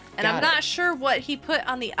stuff. And Got I'm it. not sure what he put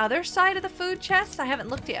on the other side of the food chest. I haven't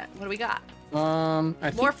looked yet. What do we got? I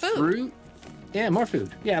think More food. fruit. Yeah, more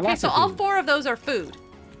food. Yeah, Okay, lots so of all food. 4 of those are food.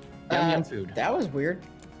 Yum food. That was weird.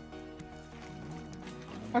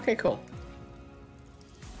 Okay, cool.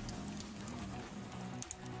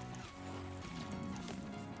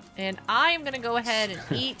 And I am going to go ahead and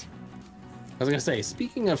eat I was gonna say,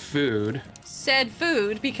 speaking of food, said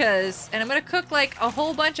food because, and I'm going to cook like a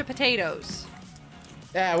whole bunch of potatoes.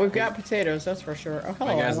 Yeah, we've got potatoes, that's for sure. Oh,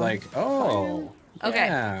 hello. my guy's Alan. like, oh, Okay.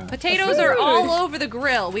 yeah. Potatoes are all over the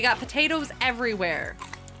grill. We got potatoes everywhere.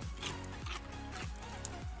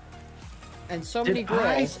 And so many Did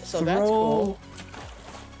I grills, so that's cool.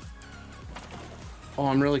 Oh,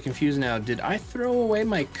 I'm really confused now. Did I throw away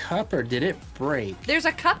my cup or did it break? There's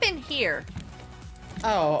a cup in here.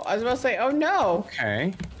 Oh, I was about to say, oh no.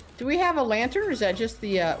 Okay. Do we have a lantern or is that just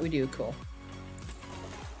the, we do, cool.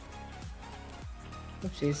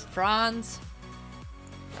 Oopsies. Bronze.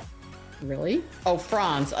 Really? Oh,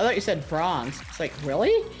 Franz. I thought you said bronze. It's like,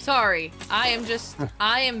 really? Sorry. I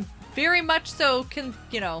am very much so,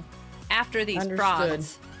 after these Understood.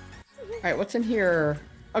 bronze. All right, what's in here?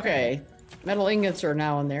 Okay, metal ingots are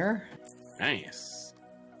now in there. Nice.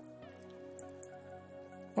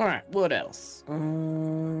 All right. What else?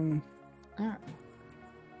 All right.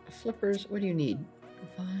 Flippers, what do you need?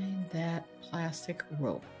 Find that plastic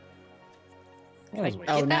rope. That was way-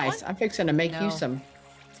 Oh, Get that nice. one? I'm fixing to make No. you some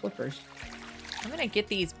flippers. I'm gonna get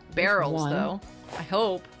these barrels one. though. I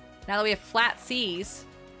hope. Now that we have flat seas.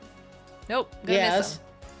 Nope. Gonna miss Yes.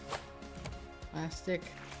 'em. Plastic.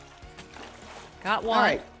 Got one. All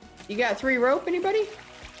right. You got 3 rope, anybody?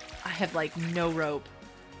 I have like no rope.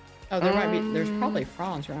 Oh, there might be. There's probably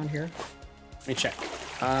fronds around here. Let me check.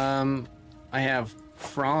 I have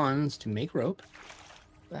fronds to make rope.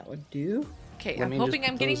 That would do. Okay, Let I'm me hoping just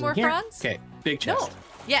I'm put getting those in more here. fronds. Okay, big No. chest.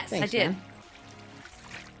 Yes, Thanks, I did. man.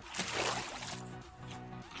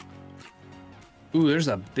 Ooh, there's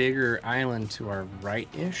a bigger island to our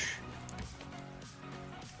right-ish.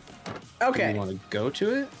 Do Okay. you want to go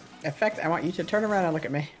to it? In fact, I want you to turn around and look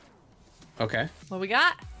at me. Okay. What we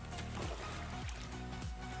got?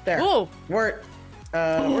 There. Ooh. Where's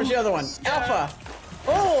the other one? Alpha.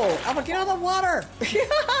 Oh, Alpha, get out of the water!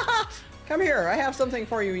 Come here, I have something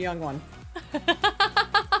for you, young one.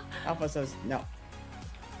 Alpha says no.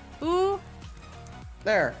 Ooh.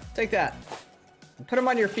 There, take that. Put them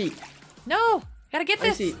on your feet. No, gotta get Let me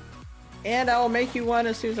this. see. And I will make you one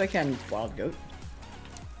as soon as I can, wild goat.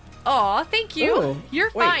 Aw, thank you. Ooh,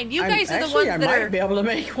 You're wait, fine. You guys are the actually, ones I that might are. be able to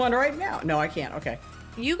make one right now. No, I can't. Okay.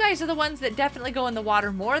 You guys are the ones that definitely go in the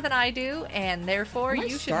water more than I do, and therefore Am I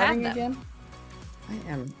you should have starving them. again?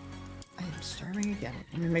 I am starving again.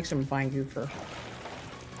 Let me make some fine goo for.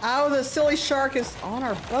 Oh, the silly shark is on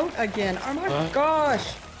our boat again. Oh my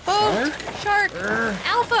gosh. Oh, shark!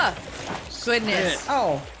 Alpha! Goodness.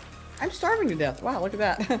 Oh, I'm starving to death. Wow, look at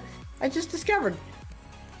that. I just discovered.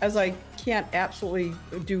 As I can't absolutely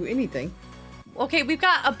do anything. Okay, we've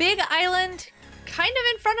got a big island kind of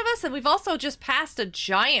in front of us, and we've also just passed a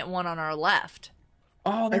giant one on our left.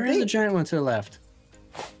 Oh, there is a giant one to the left.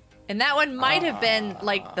 And that one might have been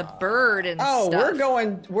like the bird and Oh,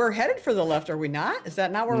 stuff. we're headed for the left, are we not? Is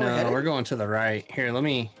that not where we're No, headed? we're going to the right. Here, let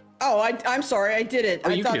me. Oh, I'm sorry, I did it. Oh,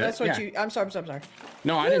 I you thought did it, that's what yeah. you. I'm sorry.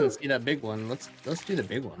 No, I didn't see that big one. Let's do the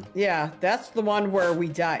big one. Yeah, that's the one where we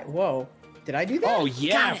die. Whoa, did I do that? Oh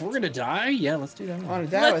yeah, Got if it. we're gonna die, yeah, let's do that I one. wanna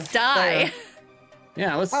die Let's with die. fire.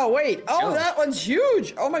 Yeah, let's. Oh wait. Oh, go. that one's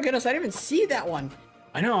huge. Oh my goodness, I didn't even see that one.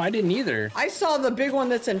 I know, I didn't either. I saw the big one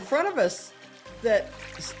that's in front of us.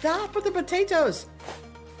 Stop with the potatoes.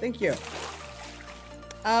 Thank you.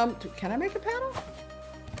 Can I make a paddle?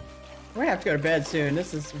 We're gonna have to go to bed soon.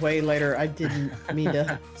 This is way later. I didn't mean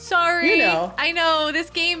to. Sorry. You know. I know, this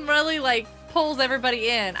game really like pulls everybody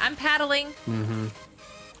in. I'm paddling. Mm-hmm.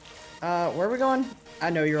 Where are we going? I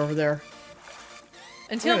know you're over there.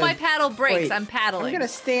 Until We're my gonna- paddle breaks, wait, I'm paddling. I'm gonna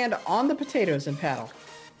stand on the potatoes and paddle.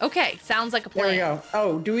 Okay, sounds like a There plan. we go.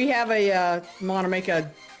 Oh, do we have a, want to make a An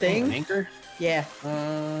thing? anchor? Yeah.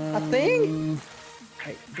 A thing?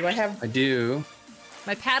 Right. Do I have? I do.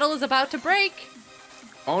 My paddle is about to break.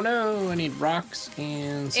 Oh no, I need rocks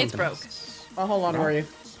and something broke. else. Oh, hold on, where are you?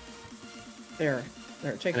 Rocks. There.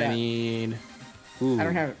 Take I that. need. Ooh, I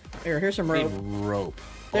don't have it. Here's some I need rope. rope.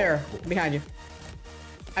 There, Oh, behind you.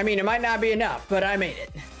 I mean, it might not be enough, but I made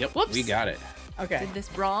it. Yep, Whoops. we got it. Okay. Did this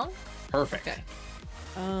wrong? Perfect. Okay.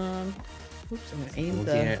 Oops, I'm gonna aim We'll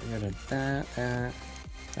the. get rid of that.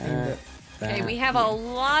 the- Okay, we have a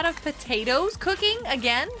lot of potatoes cooking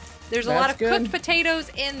again. There's a lot That's of good. cooked potatoes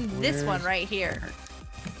in this Where's- one right here.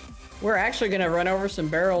 We're actually gonna run over some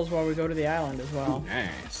barrels while we go to the island as well.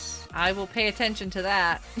 Nice. I will pay attention to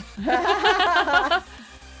that.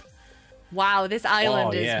 Wow, this island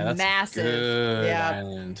Oh, yeah, is that's massive. Good Yeah.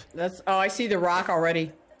 island. That's. Oh, I see the rock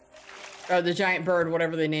already. Or the giant bird,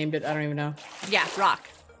 whatever they named it. I don't even know. Yeah, rock.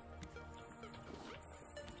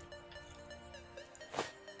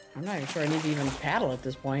 I'm not even sure I need to even paddle at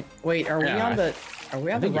this point. Wait, are we Yeah, on the? Are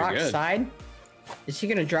we on the think you're rock good. side? Is he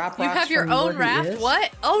gonna drop You rocks have your from own where he raft? is?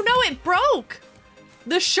 What? Oh no, it broke!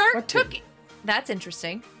 The shark What took the- it. That's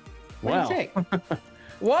interesting. What Wow. do you take?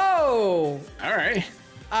 Whoa! All right.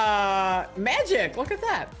 Magic! Look at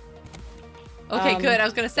that. Okay, good. I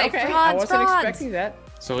was gonna say okay, I frogs, wasn't frogs. expecting that.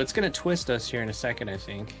 So it's gonna twist us here in a second, I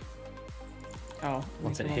think. Oh, let me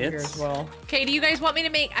Once it come over here hits. as well. Okay, do you guys want me to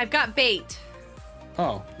make? I've got bait.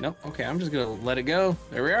 Oh no. Okay, I'm just gonna let it go.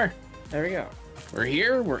 There we are. There we go. We're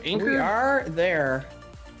here. We're anchored. We are there.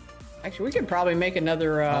 Actually, we could probably make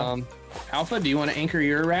another. Alpha, do you want to anchor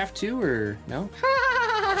your raft too, or no?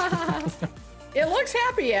 It looks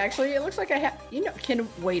happy, actually. It looks like I have. You know,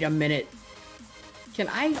 wait a minute. Can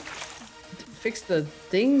I fix the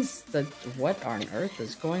things that? What on earth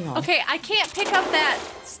is going on? Okay, I can't pick up that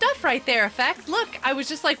stuff right there, Effect. Look, I was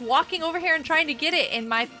just like walking over here and trying to get it, and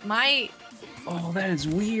my Oh, that is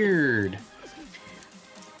weird.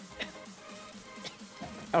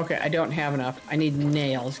 Okay, I don't have enough. I need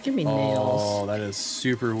nails. Give me Oh, nails. that is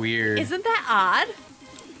super weird. Isn't that odd?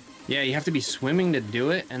 Yeah, you have to be swimming to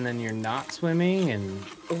do it, and then you're not swimming, and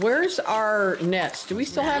Where's our nets? Do we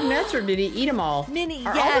still have nets, or did he eat them all? Minnie,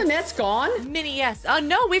 Are all yes. the nets gone? Minnie, yes. Oh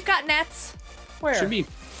no, we've got nets. Where? should be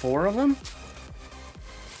 4 of them.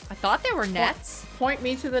 I thought there were nets. Point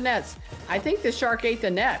me to the nets. I think the shark ate the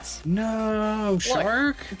nets. No,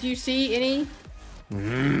 shark. Do you see any?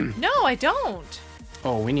 No, I don't.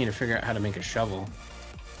 Oh, we need to figure out how to make a shovel.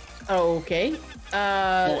 Okay. Oh,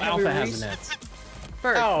 have we Alpha has re- the nets.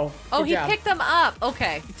 Bird. Oh, Oh, good he job. picked them up.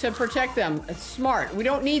 Okay. To protect them. It's smart. We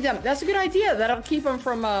don't need them. That's a good idea. That'll keep them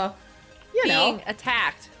from, you Being know.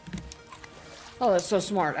 attacked. Oh, that's so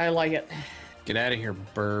smart. I like it. Get out of here,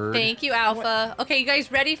 bird. Thank you, Alpha. Okay, you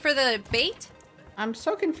guys ready for the bait? I'm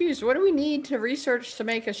so confused. What do we need to research to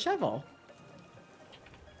make a shovel?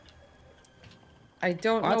 I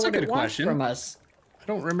don't Well, know that's a what it good wants question. from us. I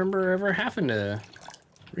don't remember ever having to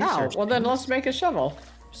research. Oh, well then let's make a shovel.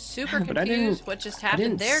 Super But I confused didn't- what just I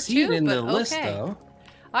happened didn't there see too, it in but the list, okay. though.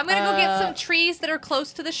 I'm gonna go get some trees that are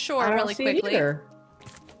close to the shore I don't really see it quickly. either.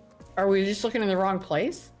 Are we just looking in the wrong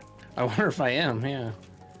place? I wonder if I am, yeah.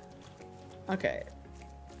 Okay.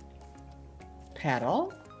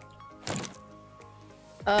 Paddle.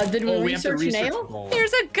 Did we we have to research research nail? gold.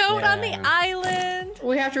 There's a goat on the Yeah. island.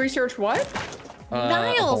 We have to research what?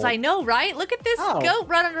 Niles, gold. I know, right? Look at this Oh. goat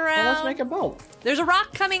running around. Well, let's make a boat. There's a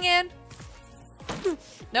rock coming in.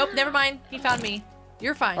 Nope, never mind. He found me.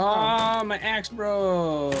 You're fine. Oh, my axe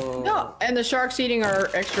broke. No, and the shark's eating our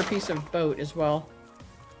extra piece of boat as well.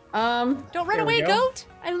 Don't run there we away, go. goat.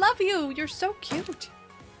 I love you. You're so cute.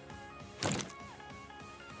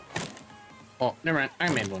 Oh, never mind. I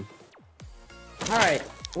made one. All right,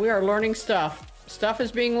 we are learning stuff. Stuff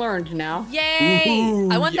is being learned now. Yay!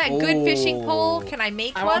 Ooh, I want that good fishing pole. oh. Can I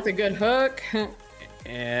make I one? want the good hook.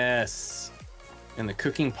 Yes. And the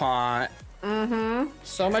cooking pot. Mm-hmm.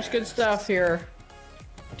 So much good stuff here.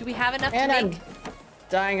 Do we have enough And to I'm make?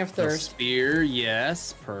 dying of The thirst. spear,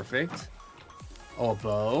 yes. Perfect. Oh, a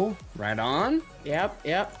bow. Right on. Yep,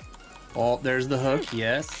 yep. Oh, there's the hook,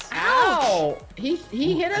 yes. Ow! He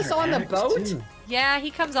hit us on the Axe, boat? too. Yeah,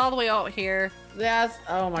 he comes all the way out here. That's,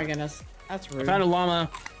 oh my goodness. That's I rude. found a llama.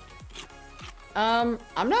 I'm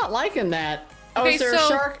not liking that. Oh, Okay, is there so- a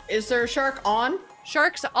shark? Is there a shark on?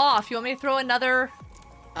 Shark's off. You want me to throw another?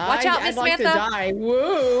 Watch out, Miss I'd like to Samantha. die.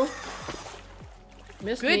 Woo!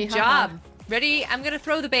 Missed me. Good haha. job. Ready? I'm gonna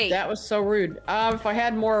throw the bait. That was so rude. If I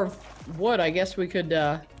had more wood, I guess we could make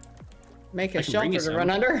a I can bring shelter you to some. run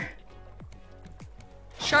under.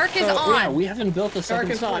 Shark is So, on. Yeah, we haven't built a Shark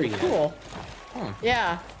second is on. story yet. Cool. Huh.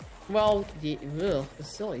 Yeah. Well, the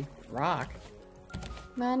silly rock.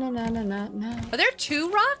 No. Are there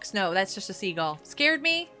 2 rocks? No, that's just a seagull. Scared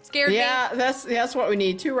me. Scared me. Yeah, that's what we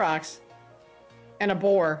need. 2 rocks. And a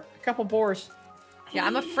boar. A couple boars. Yeah,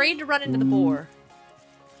 I'm afraid to run into the boar.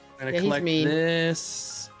 I'm gonna Yeah, he's collect mean.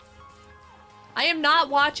 this. I am not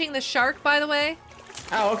watching the shark, by the way.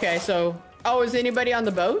 Oh, okay. So, is anybody on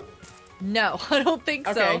the boat? No, I don't think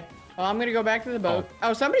Okay. so. Well, I'm gonna go back to the boat.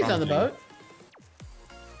 Oh, somebody's on the wrong boat.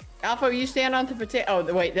 Alpha, you stand on the potato.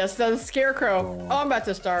 Oh, wait, that's the scarecrow. Oh, I'm about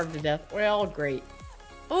to starve to death. Well, great.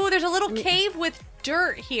 Oh, there's a little cave with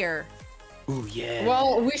dirt here. Ooh, yeah.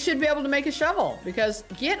 Well, we should be able to make a shovel because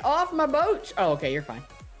get off my boat. Oh, okay, you're fine.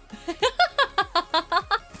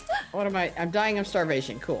 What am I? I'm dying of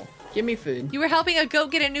starvation. Cool. Give me food. You were helping a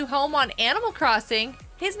goat get a new home on Animal Crossing.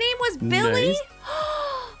 His name was Billy? Nice.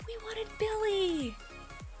 We wanted Billy.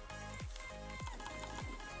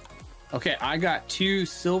 Okay, I got 2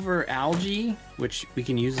 silver algae, which we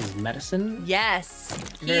can use as medicine. Yes.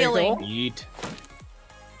 Very Healing. cool. Eat.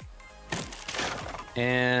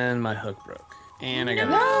 And my hook broke. And I got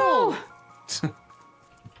No.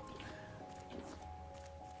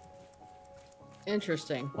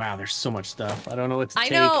 Interesting. Wow, there's so much stuff. I don't know what to I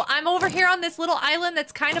take. know. I'm over here on this little island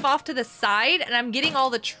that's kind of off to the side, and I'm getting all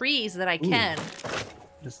the trees that I can.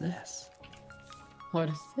 What is this? What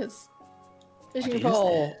is this? What Fishing is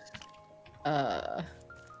pole. I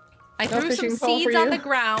No threw some fishing pole for seeds on you? the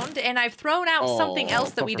ground, and I've thrown out something Oh,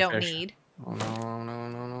 else that we don't pufferfish. need. Oh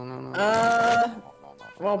no.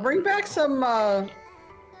 Well, bring back some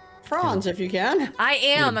prawns if you can. I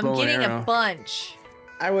am. I'm bow and getting a arrow. bunch.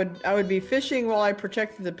 I would be fishing while I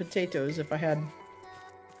protected the potatoes if I had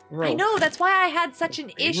rope. I know. That's why I had such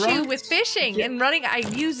an issue Rocks. with fishing and running. I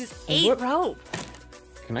use this 8 Whoop. rope.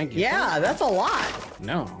 Can I get Yeah, that's a lot. one?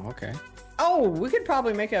 No, okay. Oh, we could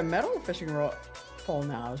probably make a metal fishing pole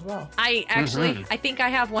now as well. I actually, Mhm. I think I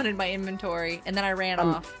have one in my inventory, and then I ran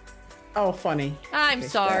off. Oh, funny. I'm Okay,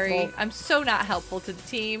 sorry. scrap I'm so not helpful to the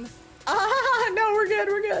team. No, we're good.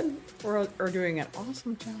 We're good. We're doing an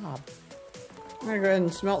awesome job. I'm gonna go ahead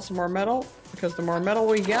and smelt some more metal because the more metal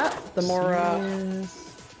we get, the more.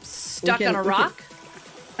 Stuck can- on a we can- rock?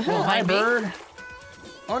 Oh, hi, Behind me? bird.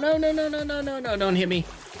 Oh, no, don't hit me.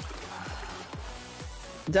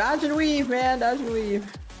 Dodge and weave, man. Dodge and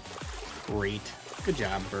weave. Great. Good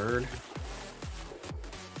job, bird.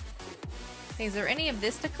 Hey, is there any of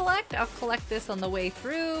this to collect? I'll collect this on the way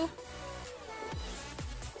through.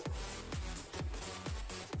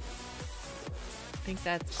 I think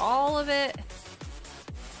that's all of it.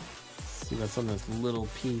 Let's see what's on this little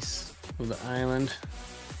piece of the island.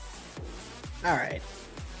 All right.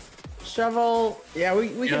 Shovel. Yeah, we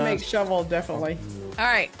can Yeah. make shovel definitely. All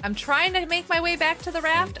right, I'm trying to make my way back to the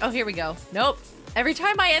raft. Oh, here we go. Nope. Every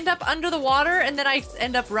time I end up under the water, and then I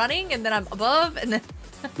end up running, and then I'm above, and then...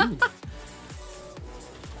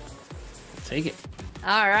 Take it.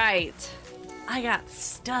 All right. I got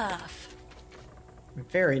stuff.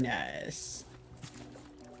 Very nice.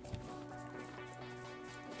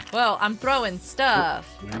 Well, I'm throwing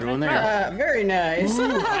stuff. I'm going there. Very nice.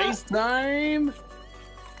 Ooh, heist time.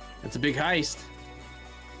 That's a big heist.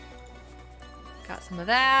 Got some of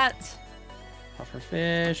that. Puffer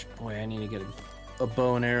fish. Boy, I need to get a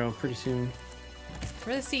bow and arrow pretty soon.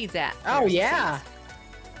 Where are the seeds at? Oh, There's the yeah. seeds.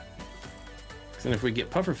 And if we get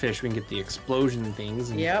puffer fish, we can get the explosion things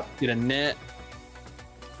and get a net.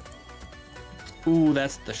 Ooh,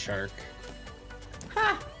 that's the shark.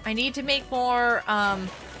 Ha! I need to make more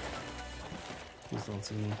Please don't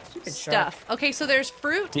see me. stuff. Okay, so there's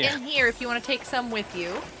fruit in here if you want to take some with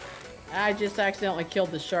you. I just accidentally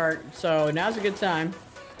killed the shark, so now's a good time.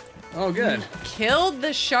 Oh, good. Killed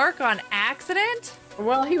the shark on accident?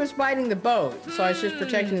 Well, he was biting the boat, so I was just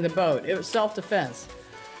protecting the boat. It was self-defense.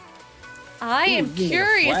 I am you need a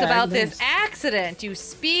curious flag, about thanks. this accident you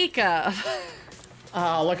speak of.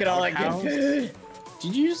 Oh, look at all that good food.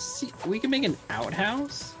 Did you see? We can make an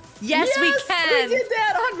outhouse? Yes, we can. We did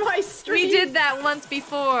that on my stream. We did that once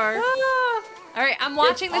before. Ah. All right, I'm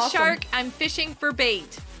watching the awesome. shark. I'm fishing for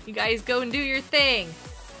bait. You guys go and do your thing.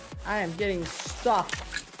 I am getting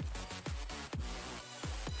stuffed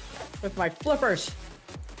with my flippers.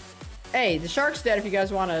 Hey, the shark's dead if you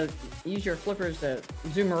guys want to use your flippers to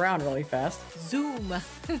zoom around really fast. Zoom.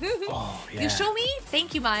 Oh, yeah. You show me?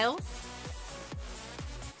 Thank you, Miles.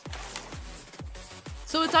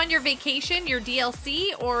 So it's on your vacation, your DLC,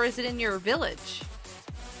 or is it in your village?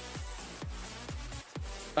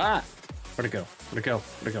 Ah! Where'd it go? Where'd it go?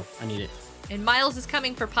 Where'd it go? I need it. And Miles is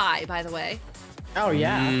coming for pie, by the way. Oh,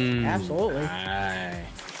 yeah. Absolutely. Aye.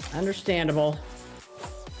 Understandable.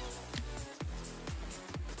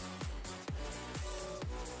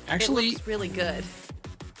 Actually, It looks really good.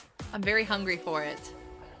 I'm very hungry for it.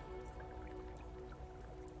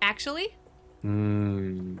 Actually?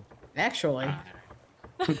 Actually.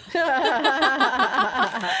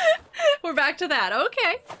 We're back to that.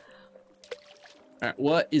 Okay. alright,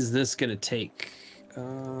 what is this gonna take?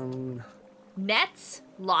 Nets?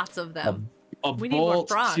 Lots of them. A We need more bolt,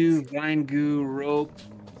 frogs. 2 vine goo, rope.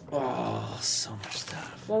 Oh, so much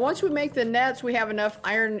stuff. Well, once we make the nets, we have enough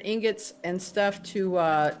iron ingots and stuff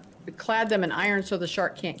to clad them in iron so the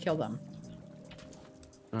shark can't kill them.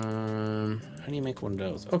 How do you make one of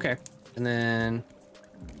those? Okay, and then.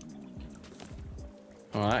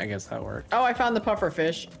 Well, I guess that worked. Oh, I found the puffer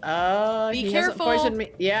fish. Be he hasn't careful. poisoned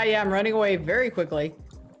me. Yeah, I'm running away very quickly.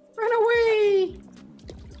 Run away!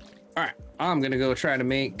 All right, I'm gonna go try to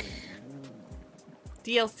make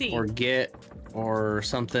DLC. or get or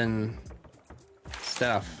something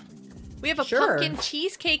stuff. We have a Sure. pumpkin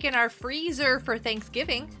cheesecake in our freezer for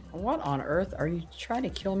Thanksgiving. What on earth? Are you trying to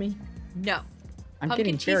kill me? No. I'm Pumpkin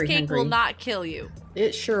getting very cheesecake hungry. will not kill you.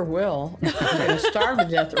 It sure will. I'm gonna starve to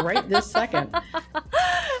death right this second.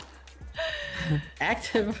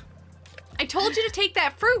 Active. I told you to take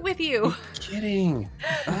that fruit with you. Kidding.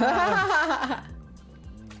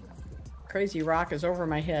 Crazy rock is over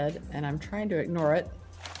my head, and I'm trying to ignore it.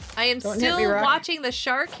 I am Don't hit still me, Rock. watching the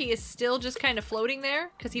shark. He is still just kind of floating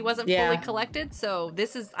there because he wasn't Yeah. fully collected. So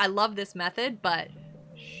I love this method, but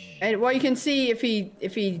And well, you can see if he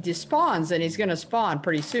despawns, then he's gonna spawn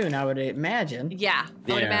pretty soon, I would imagine. yeah,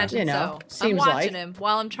 I would Yeah. imagine You know, so. I'm seems watching like. him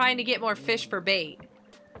while I'm trying to get more fish for bait.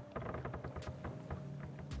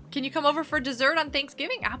 Can you come over for dessert on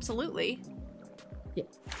Thanksgiving? Absolutely. Yeah.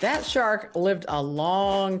 That shark lived a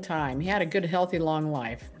long time. He had a good, healthy, long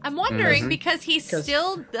life. I'm wondering Mhm. because he's 'Cause-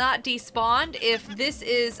 still not despawned if this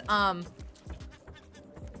is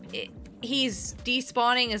he's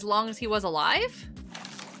despawning as long as he was alive.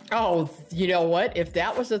 Oh, you know what? If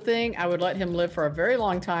that was the thing, I would let him live for a very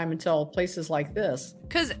long time until places like this.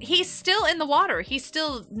 Because he's still in the water. He's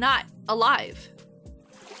still not alive.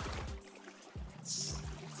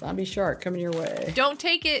 Zombie shark coming your way. Don't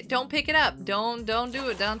take it. Don't pick it up. Don't do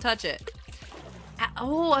it. Don't touch it.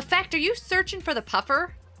 Oh, Effect, are you searching for the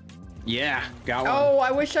puffer? Yeah, got one. Oh,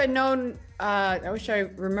 I wish I'd known. I wish I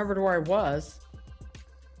remembered where I was.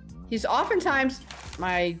 He's oftentimes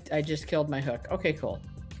I just killed my hook. Okay, cool.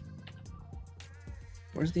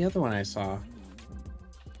 Where's the other one I saw?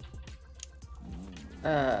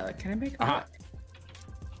 Can I make a hook?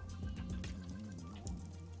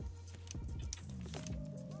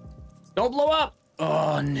 Don't blow up!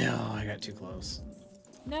 Oh no, I got too close.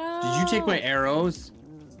 No. Did you take my arrows?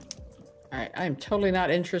 Alright, I'm totally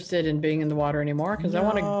not interested in being in the water anymore because I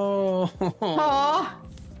want to. Oh, Aw!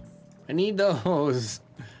 I need those.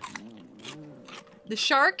 The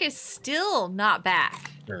shark is still not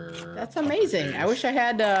back. That's amazing. I wish I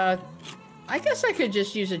had. I guess I could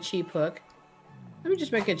just use a cheap hook. Let me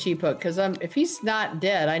just make a cheap hook, because if he's not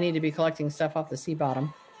dead, I need to be collecting stuff off the sea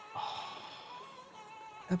bottom.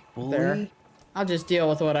 That bully. There. I'll just deal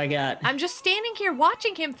with what I got. I'm just standing here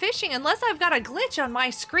watching him fishing unless I've got a glitch on my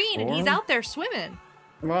screen and he's out there swimming.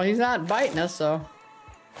 Well, he's not biting us, so.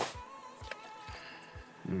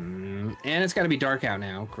 And it's got to be dark out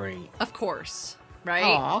now. Great. Of course, right?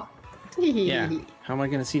 Aw. Yeah. How am I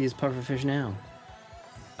going to see these pufferfish now?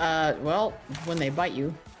 Well, when they bite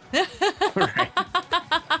you. Right.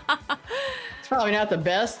 It's probably not the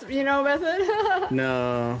best, method.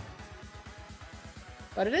 No.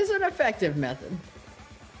 But it is an effective method.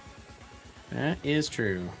 That is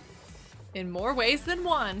true. In more ways than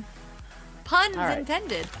one. Puns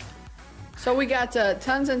intended. So we got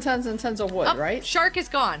tons and tons and tons of wood, Oh, right? Shark is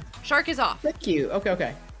gone. Shark is off. Thank you.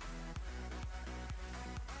 Okay.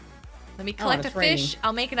 Let me collect a it's fish. raining.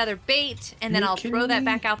 I'll make another bait, and then I'll throw that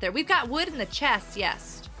back out there. We've got wood in the chest,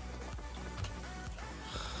 yes.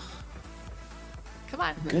 Come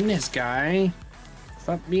on. Goodness, guy.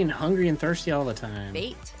 Stop being hungry and thirsty all the time.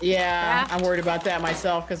 Bait. Yeah, Raft. I'm worried about that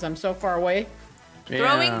myself because I'm so far away.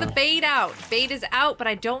 Throwing the bait out. Bait is out, but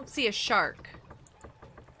I don't see a shark.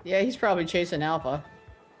 Yeah, he's probably chasing Alpha.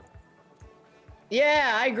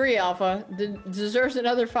 Yeah, I agree, Alpha. Deserves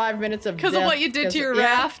another 5 minutes of Because of what you did to your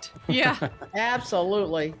raft. Yeah.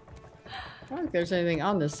 Absolutely. I don't think there's anything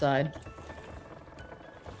on this side.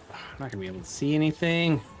 I'm not gonna be able to see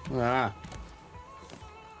anything. Ah.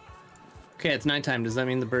 Okay, it's nighttime. Does that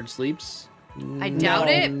mean the bird sleeps? I doubt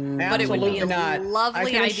it, but it would be Absolutely a not. lovely I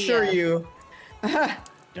can idea. assure you.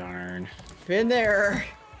 Darn. Been there.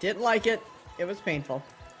 Didn't like it. It was painful.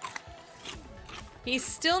 He's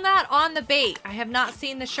still not on the bait. I have not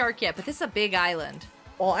seen the shark yet, but this is a big island.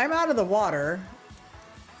 Well, I'm out of the water.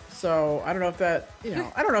 So, I don't know if that,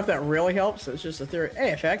 I don't know if that really helps. It's just a theory.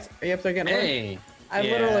 Hey, effect. Are you up there getting Hey. I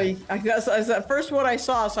literally, that's the first one I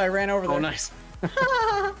saw, so I ran over there. Oh, nice.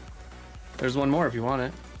 There's one more if you want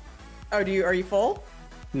it. Oh, are you full?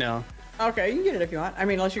 No. Okay, you can get it if you want. I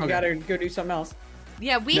mean, unless you gotta go do something else.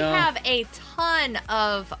 Yeah, we have a ton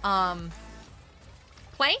of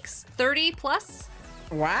planks, 30 plus.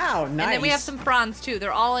 Wow, nice. And then we have some fronds too.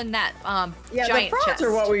 They're all in that yeah, giant the fronds chest.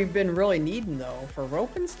 are what we've been really needing though for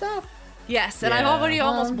rope and stuff. Yes, and I've already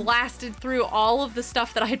almost blasted through all of the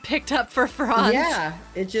stuff that I had picked up for fronds. Yeah,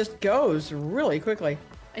 it just goes really quickly.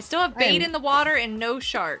 I still have bait in the water and no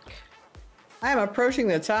shark. I am approaching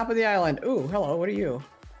the top of the island. Ooh, hello, what are you?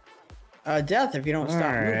 Death if you don't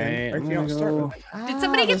stop moving. Or if you don't start moving. Did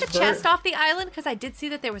somebody get the chest off the island? Because I did see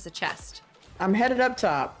that there was a chest. I'm headed up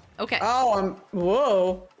top. Okay. Oh,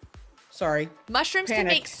 whoa. Sorry. Mushrooms can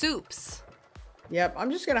make soups. Yep,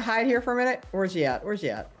 I'm just gonna hide here for a minute. Where's he at? Where's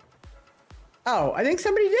he at? Oh, I think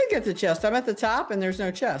somebody did get the chest. I'm at the top and there's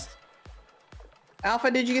no chest.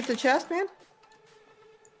 Alpha, did you get the chest, man?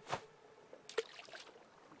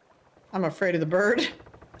 I'm afraid of the bird.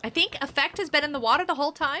 I think Effect has been in the water the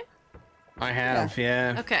whole time. I have,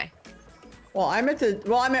 yeah. Okay. Well, I'm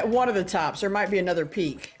at one of the tops. There might be another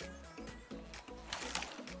peak.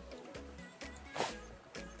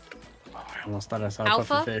 Oh, I almost thought I saw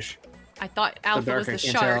Alpha? a pufferfish. I thought Alpha was the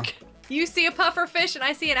shark. You see a puffer fish and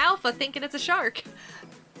I see an alpha thinking it's a shark.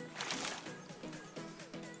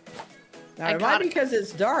 Now, it might be because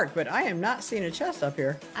it's dark, but I am not seeing a chest up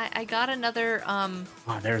here. I got another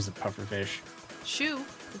Oh, there's a pufferfish. shoe.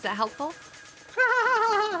 Is that helpful?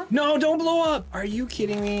 No, don't blow up! Are you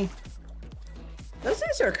kidding me? Those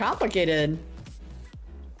things are complicated.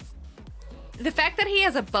 The fact that he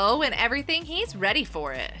has a bow and everything, he's ready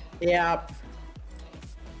for it. Yeah.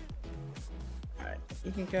 Alright,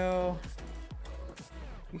 you can go.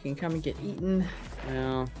 You can come and get eaten.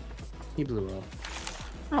 Well, he blew up.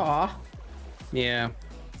 Aw. Yeah.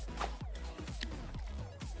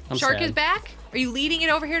 I'm Shark sad. is back? Are you leading it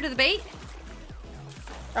over here to the bait?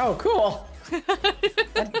 Oh, cool.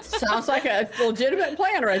 That sounds like a legitimate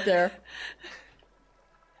plan right there.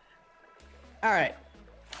 Alright.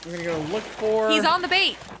 We're gonna go look for... He's on the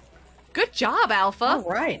bait. Good job, Alpha. All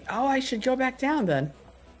right. Oh, I should go back down then.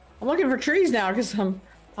 I'm looking for trees now because I'm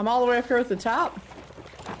all the way up here at the top.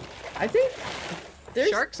 I think there's...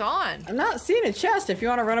 Shark's on. I'm not seeing a chest. If you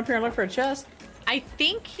want to run up here and look for a chest. I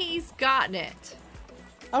think he's gotten it.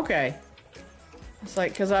 Okay. It's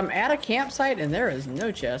like, because I'm at a campsite and there is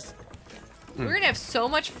no chest. We're gonna have so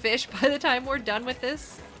much fish by the time we're done with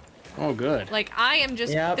this. Oh, good. Like, I am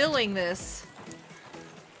just Yep. filling this.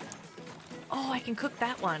 Oh, I can cook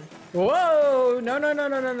that one. Whoa! No, no, no,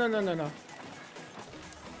 no, no, no, no, no, no.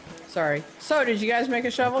 Sorry. So, did you guys make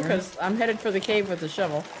a shovel? Because I'm headed for the cave with the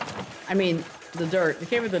shovel. I mean, the dirt. The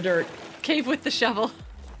cave with the dirt. Cave with the shovel.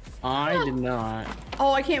 I did not.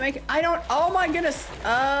 Oh, I can't make it. I don't. Oh my goodness.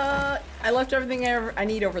 I left everything I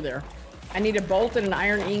need over there. I need a bolt and an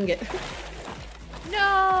iron ingot.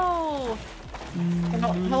 No.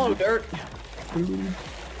 Hello, dirt.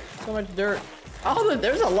 So much dirt. Oh,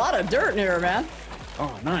 there's a lot of dirt in here, man.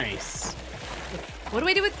 Oh, nice. What do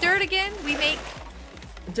we do with dirt again? We make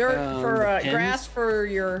dirt for pens? grass for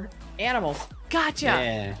your animals. Gotcha.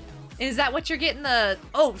 Yeah. Is that what you're getting the?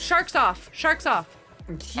 Oh, sharks off. Sharks off.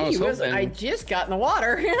 Gee whiz, I just got in the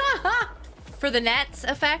water. For the nets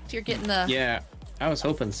effect, you're getting the. Yeah, I was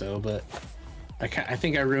hoping so, but I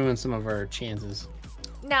think I ruined some of our chances.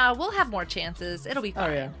 Nah, we'll have more chances. It'll be fine.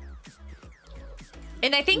 Oh yeah.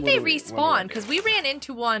 And I think What they do we respawn do? because we ran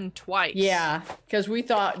into one twice. Yeah, because we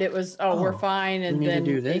thought it was we're fine, and we need to then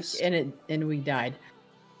do this? and we died.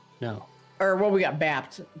 No. Or well, we got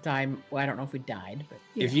bapped. Died. Well, I don't know if we died, but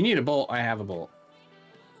If you need a bolt, I have a bolt.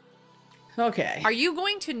 okay. Are you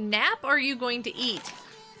going to nap or are you going to eat?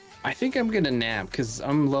 I think I'm gonna nap because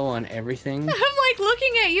I'm low on everything. I'm like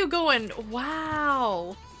looking at you going,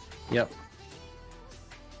 wow. Yep.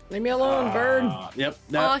 Leave me alone, bird. Yep.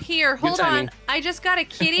 Oh, here, hold on. timing. I just got a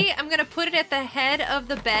kitty. I'm going to put it at the head of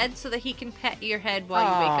the bed so that he can pet your head while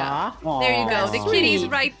you wake up. Aw. There you go. That's The kitty's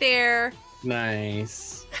sweet. right there.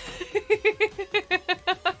 Nice.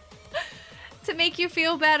 To make you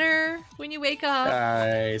feel better when you wake up.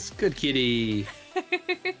 Nice. Good kitty. All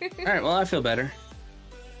right. Well, I feel better.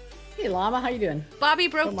 Hey, llama, how you doing? Bobby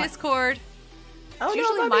broke Oh my- Discord. Oh It's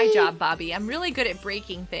usually my job, Bobby. I'm really good at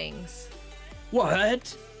breaking things.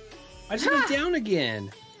 What? I just went down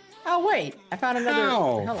again. Oh wait, I found another.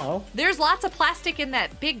 How? Hello. There's lots of plastic in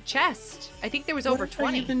that big chest. I think there was over What did I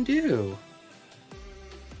 20. even do?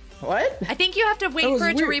 What? I think you have to wait That was for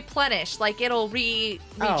it to weird. replenish. Like it'll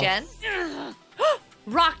regen. Oh.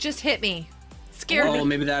 Rock just hit me. Scared Oh, me.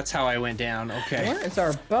 maybe that's how I went down. Okay. Where is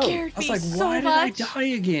our boat? Scared I was me like, so why much. did I die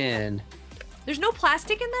again? There's no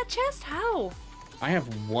plastic in that chest? How? I have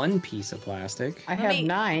one piece of plastic. I Let have me-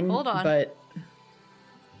 9. hold on. But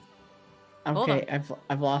Hold okay,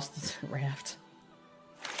 I've lost the raft.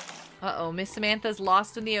 Uh-oh, Miss Samantha's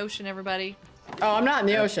lost in the ocean, everybody. Oh, I'm not in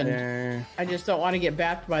the ocean. There. I just don't want to get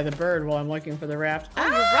bapped by the bird while I'm looking for the raft. Oh,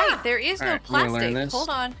 you're right. There is no Alright, I'm gonna learn plastic. this. Hold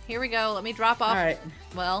on. Here we go. Let me drop off. All right,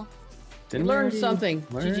 Well, Didn't we learn already something.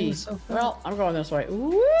 learn GG. so far? Well, I'm going this way.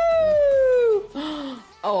 Woo!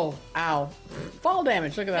 Oh, ow! Fall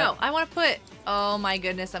damage. Look at no, that. I want to put... Oh my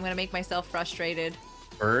goodness, I'm going to make myself frustrated.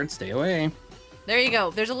 Bird, stay away. There you go.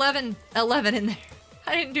 There's 11 in there.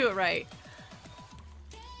 I didn't do it right.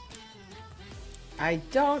 I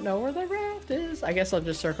don't know where the raft is. I guess I'll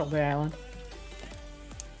just circle the island.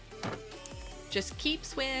 Just keep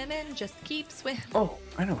swimming. Just keep swimming. Oh,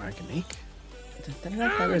 I know what I can make.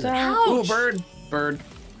 Where is it? Ouch. Oh, bird. Bird.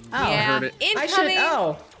 Oh, yeah. heard it. I should.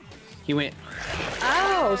 Incoming. He went.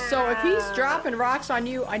 Oh, so if he's dropping rocks on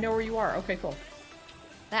you, I know where you are. Okay, cool.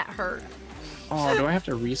 That hurt. Oh, do I have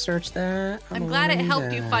to research that? I'm glad it learning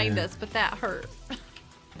helped you that. find us, but that hurt.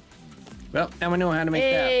 Well, now we know how to make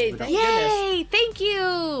Hey, that. thank We don't- you. Yay! Thank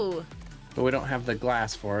you! But we don't have the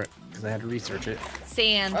glass for it because I had to research it.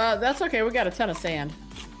 Sand. That's okay. We got a ton of sand.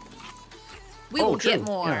 We will true, get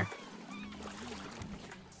more. yeah.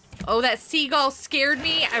 Oh, that seagull scared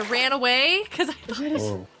me. I ran away because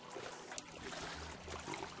Oh.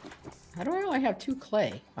 How do I only have 2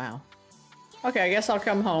 clay? Wow. Okay, I guess I'll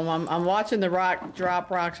come home. I'm watching the rock drop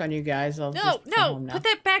rocks on you guys. I'll No, just come no, home now. put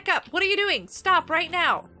that back up. What are you doing? Stop right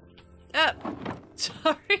now.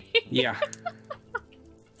 Sorry. Yeah.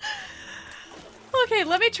 Okay,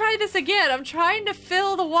 let me try this again. I'm trying to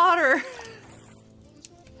fill the water.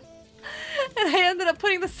 And I ended up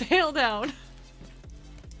putting the sail down.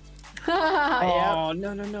 Yep. Oh,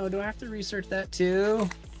 no. Do I have to research that too?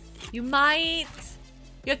 You might.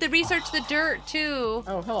 You have to research the dirt too.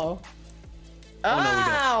 Oh, hello. Oh, no,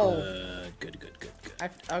 Ow! we don't. Good.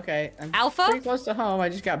 Okay. I'm Alpha? pretty close to home. I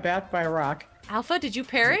just got bapped by a rock. Alpha, did you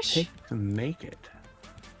perish? Take to make it.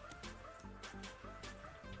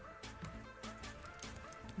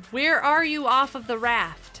 Where are you off of the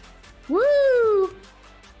raft? Woo!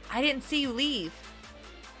 I didn't see you leave.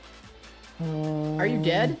 Are you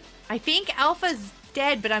dead? I think Alpha's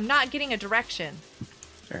dead, but I'm not getting a direction.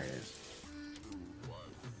 There it is.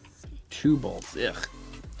 2 bolts. Ugh.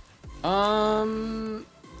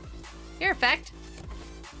 Here, Effect.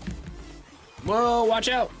 Whoa, watch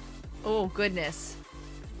out. Oh, goodness.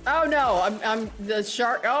 Oh no! I'm the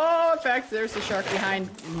shark. Oh, in fact, there's the shark behind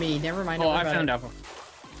me. Never mind. Oh, don't worry I about found it. Alpha.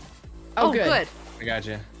 Oh, good. I got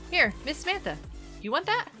you. Here, Miss Samantha. You want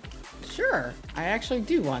that? Sure, I actually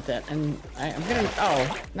do want that, and I'm gonna.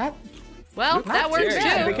 Oh, not Well, that works serious.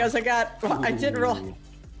 bad too. because I got. I didn't realize.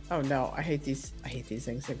 Oh no, I hate these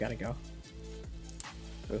things. They've got to go.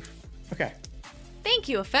 Oof. Okay. Thank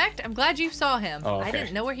you, Effect. I'm glad you saw him. Oh, okay. I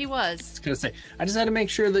didn't know where he was. I was gonna say, I just had to make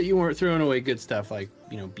sure that you weren't throwing away good stuff like,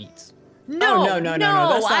 you know, beets. No, no. That's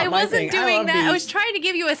not I my wasn't thing. doing that. I beets. was trying to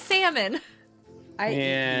give you a salmon.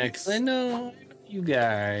 Yeah, because I know you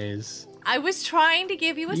guys. I was trying to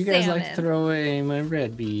give you a You salmon. guys like to throw away my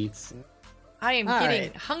red beets. I am All getting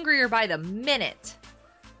right. hungrier by the minute.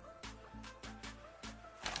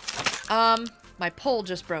 My pole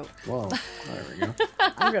just broke. Whoa, there we go.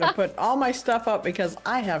 I'm gonna put all my stuff up because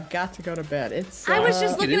I have got to go to bed. It's. I was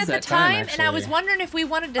just It looking is at the that time, time, and I was actually. wondering if we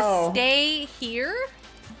wanted to Oh. stay here.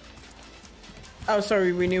 Oh, so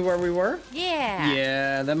we knew where we were. Yeah.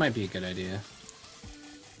 Yeah, that might be a good idea.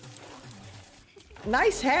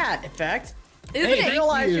 Nice hat, Effect. Isn't Hey, I it?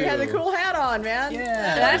 realized you had the you. cool hat on, man.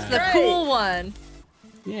 Yeah. That's the great. cool one.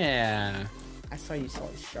 Yeah. I saw you saw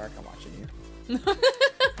the shark. I'm watching you.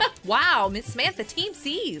 Wow, Miss Samantha, Team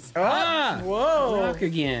C's. Oh, whoa! Rock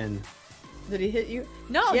again. Did he hit you?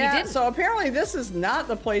 No, yeah. he didn't. So apparently this is not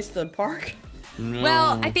the place to park. No.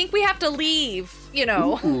 Well, I think we have to leave, you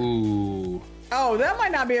know. Ooh. Oh, that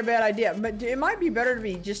might not be a bad idea, but it might be better to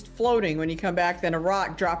be just floating when you come back than a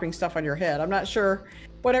rock dropping stuff on your head. I'm not sure.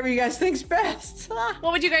 Whatever you guys think's best.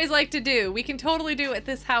 What would you guys like to do? We can totally do it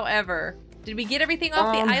this, however. Did we get everything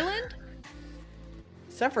off the island?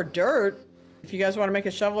 Except for dirt. If you guys want to make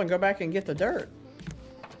a shovel and go back and get the dirt.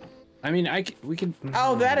 I mean, we could.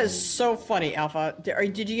 Oh, that is so funny, Alpha.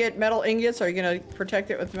 Did you get metal ingots? Are you going to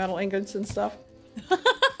protect it with metal ingots and stuff?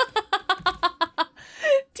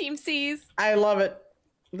 Team C's. I love it.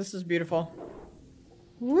 This is beautiful.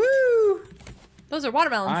 Woo! Those are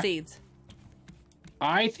watermelon seeds.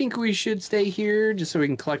 I think we should stay here just so we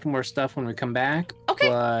can collect more stuff when we come back. Okay.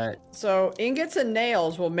 But So ingots and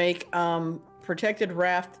nails will make protected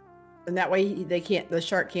raft, and that way the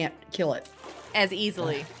shark can't kill it. As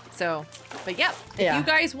easily. So, but yep. If Yeah. you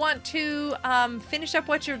guys want to finish up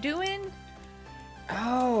what you're doing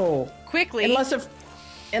Oh. quickly.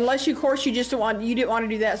 Unless you, of course, you didn't want to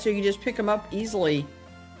do that, so you just pick them up easily.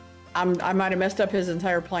 I might have messed up his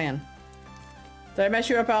entire plan. Did I mess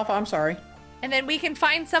you up, Alpha? I'm sorry. And then we can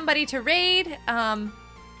find somebody to raid. Try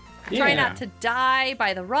Yeah. not to die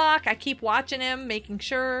by the rock. I keep watching him, making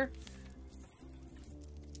sure.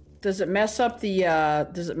 Does it mess up the?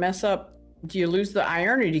 Do you lose the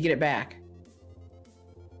iron or do you get it back?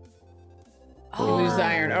 You lose the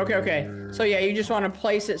iron. Okay. So yeah, you just want to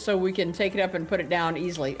place it so we can take it up and put it down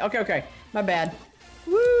easily. Okay. My bad.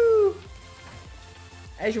 Woo!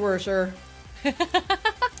 As you were, sir.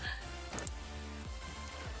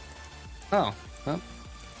 oh, well,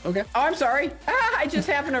 okay, Oh, I'm sorry. I just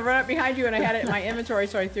happened to run up behind you and I had it in my inventory,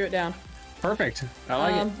 so I threw it down. perfect. I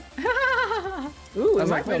like it. Ooh, we was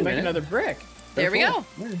might like, be wait a able to make minute. another brick. There we go.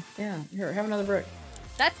 Yeah, here, have another brick.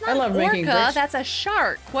 That's I not love an making orca. bricks. That's a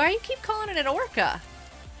shark. Why do you keep calling it an orca?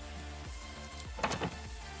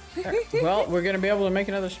 Well, we're gonna be able to make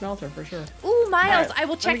another smelter for sure. Ooh, Miles, Alright, I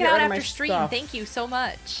will let check me it get out rid of my after stream. stuff. Thank you so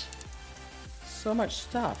much. So much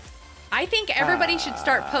stuff. I think everybody should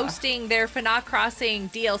start posting their FNA Crossing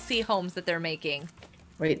DLC homes that they're making.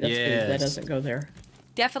 Wait, that's good. That Yes. doesn't go there.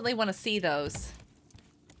 Definitely want to see those.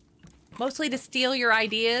 Mostly to steal your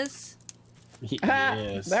ideas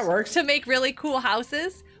Yes. That works. to make really cool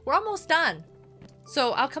houses. We're almost done.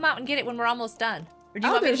 So I'll come out and get it when we're almost done. Or do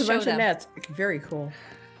you Oh, want me to there's a show bunch them? of nets. Very cool.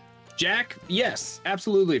 Jack, yes,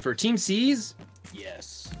 absolutely. For Team C's,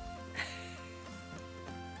 yes.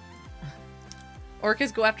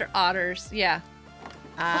 Orcas go after otters. Yeah.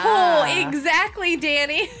 Ah. Oh, exactly,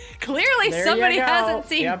 Danny. Clearly There somebody you go. hasn't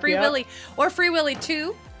seen Yep, Free yep. Willy. Or Free Willy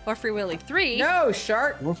 2. Or Free Willy 3. No,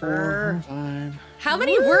 shark. 4, 5, How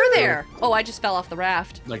many were there? Oh, I just fell off the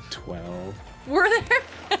raft. like 12. Were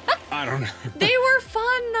there? I don't know. They were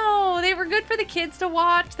fun, though. They were good for the kids to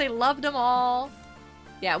watch. They loved them all.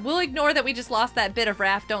 Yeah, we'll ignore that we just lost that bit of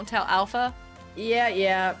raft. Don't tell Alpha.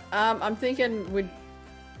 Yeah. I'm thinking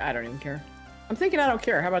I don't even care. I'm thinking I don't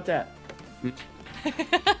care. How about that?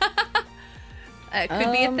 It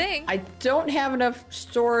could be a thing. I don't have enough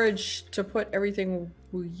storage to put everything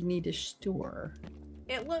we need to store.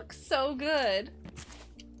 It looks so good.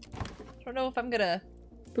 I don't know if I'm gonna...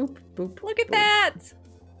 Boop, boop. Look at that!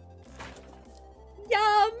 Yum!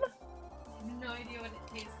 I have no idea what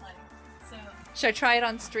it tastes like. So Should I try it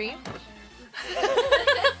on stream?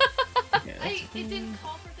 it didn't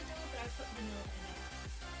call for vanilla, but I put vanilla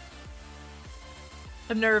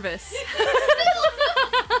I'm nervous.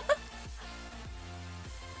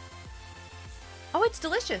 Oh, it's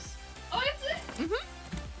delicious. Oh, it's it.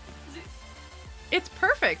 It's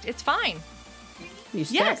perfect. It's fine. You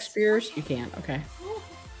stack Yes. spears? You can. Okay.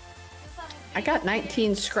 I got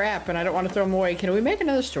 19 scrap and I don't want to throw them away. Can we make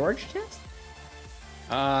another storage chest?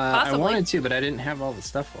 I Possibly. wanted to, but I didn't have all the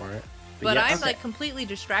stuff for it. But yeah, I'm okay. like completely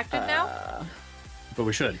distracted now. But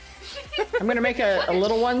we should. I'm gonna make a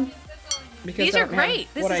little one because These I are don't have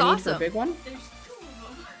great. This what is I need for a awesome. big one. There's 2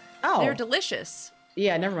 of them. Oh, They're delicious.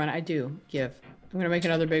 yeah. Never mind. I do give. I'm gonna make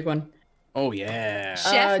another big one. Oh yeah.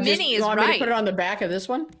 Chef Minnie you is want me to right. put it on the back of this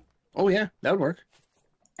one? Oh yeah, that would work.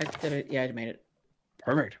 I did it. Yeah, I made it.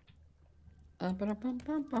 Perfect.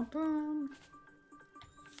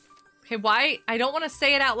 Okay, why? I don't want to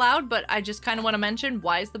say it out loud, but I just kind of want to mention,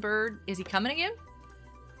 why is the bird? Is he coming again?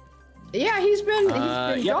 Yeah, he's been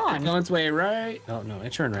Yep, gone. it's on its way right. Oh no,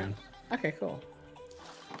 it turned around. Okay, cool.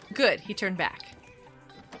 Good, he turned back.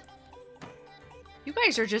 You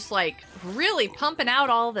guys are just like really pumping out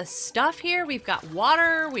all the stuff here. We've got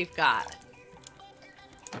water, we've got...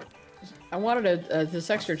 I wanted this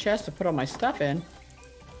extra chest to put all my stuff in.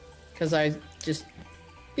 Because I just,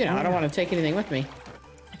 you know, I don't want to take anything with me.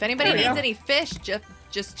 If anybody There we needs go. any fish,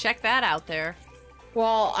 just check that out there.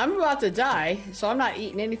 Well, I'm about to die, so I'm not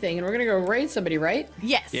eating anything, and we're gonna go raid somebody, right?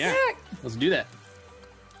 Yes. Yeah. Let's do that.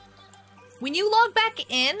 When you log back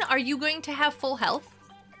in, are you going to have full health?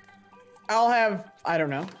 I'll have, I don't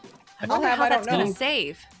know. I wonder how I that's don't know. gonna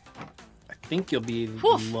save. I think you'll be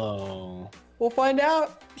Woof. low. We'll find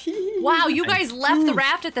out. Wow, you guys left the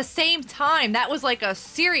raft at the same time. That was like a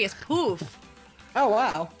serious poof. Oh,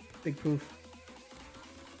 wow. Big poof.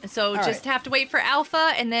 So All just right. have to wait for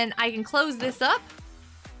alpha, and then I can close this up.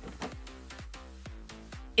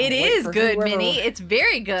 It wait is for good, whoever- Minnie. It's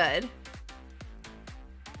very good.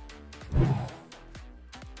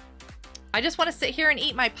 I just want to sit here and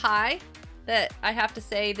eat my pie. That I have to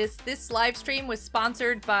say, this live stream was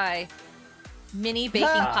sponsored by Minnie Baking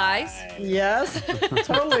Pies. Yes,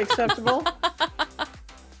 totally acceptable.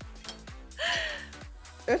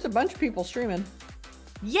 There's a bunch of people streaming.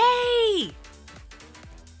 Yay!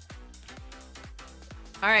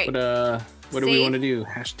 All right. What do we Save. want to do?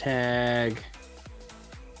 Hashtag.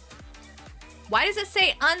 Why does it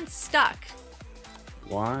say unstuck?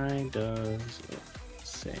 Why does it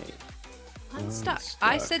say Unstuck.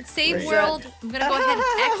 I said save Reset. world. I'm gonna go ahead and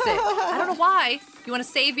exit. I don't know why. You want to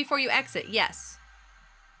save before you exit? Yes.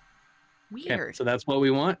 Okay, Weird. so that's what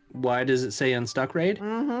we want. Why does it say unstuck raid?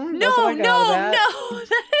 Mm-hmm. No, that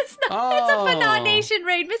is not. Oh. It's a FNANation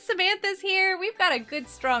raid. Miss Samantha's here. We've got a good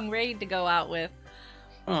strong raid to go out with.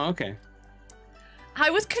 Oh, okay. I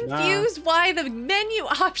was confused why the menu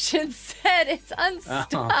option said it's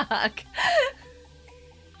unstuck.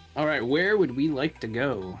 All right, where would we like to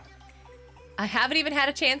go? I haven't even had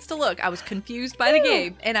a chance to look. I was confused by the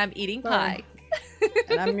game, and I'm eating pie.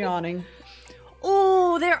 And I'm yawning.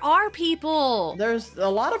 Oh, there are people. There's a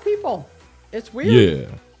lot of people. It's weird.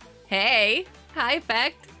 Yeah. Hey, hi,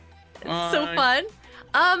 Effect. It's so Hi.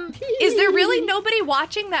 fun. Is there really nobody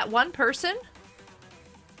watching that one person?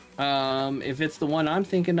 If it's the one I'm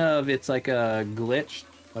thinking of, it's like a glitch.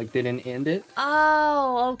 Like they didn't end it.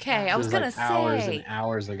 Oh, okay. I was This gonna like hours and say.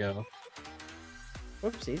 hours ago.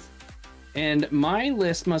 Whoopsies. And my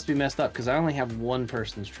list must be messed up because I only have one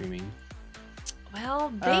person streaming.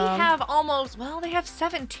 Well, they have almost. Well, they have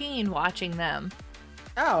 17 watching them.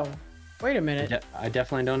 Oh, wait a minute. I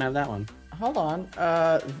definitely don't have that one. Hold on.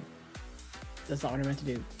 That's not what I meant to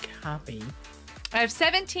do. Copy. I have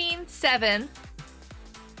 17, 7,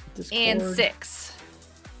 Discord. and 6.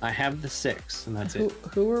 I have the 6, and that's Who, it.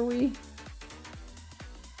 who are we?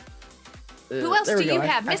 Who else there do we go. you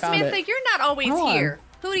have? I Miss found Samantha, it. you're not always Hold on. here.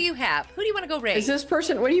 Who do you have? Who do you want to go raid? Is this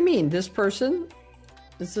person? What do you mean? This person?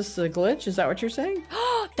 Is this a glitch? Is that what you're saying?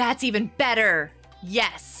 That's even better.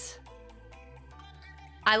 Yes.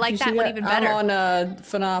 I like You that see one even better. I'm on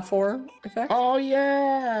FNA 4 effect. Oh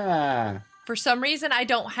yeah. For some reason, I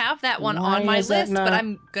don't have that one Why on my is that list, but not-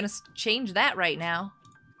 I'm going to change that right now.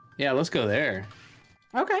 Yeah, let's go there.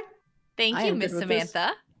 Okay. Thank I you, am Miss good with this.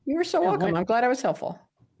 Samantha. You were so Yeah, welcome. what- I'm glad I was helpful.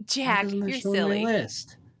 Why Jack, doesn't it you're show my silly.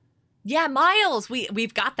 list? Yeah, Miles,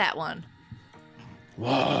 we've got that one.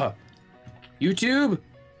 Whoa. YouTube,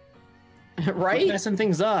 Right? messing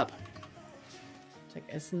things up. It's like,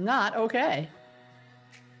 it's not okay.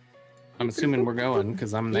 I'm assuming we're going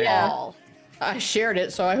because I'm there. Yeah. All I shared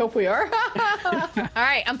it, so I hope we are.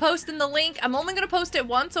 right, I'm posting the link. I'm only going to post it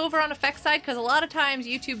once over on Effect side because a lot of times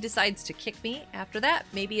YouTube decides to kick me after that.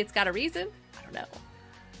 Maybe it's got a reason. I don't know.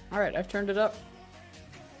 All right, I've turned it up.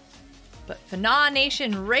 But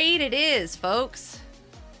FNANation raid it is, folks.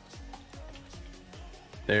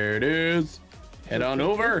 There it is. Head on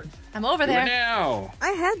over. I'm over Do it there. now. I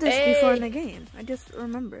had this Hey! before in the game. I just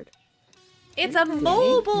remembered. It's a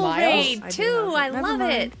mobile Miles? raid I do too. have I it. Never love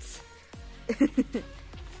mind. it.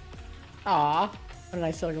 Aw. What did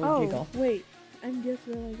I still go Oh, giggle? wait. I'm just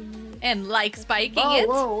realizing. And like spiking Whoa, it.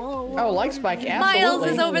 whoa, whoa. Oh, like Spike, absolutely. Miles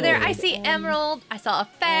is over there. I see Emerald. I saw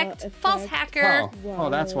Effect. False Effect. Hacker. Oh,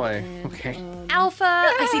 that's why. And, Okay. Alpha.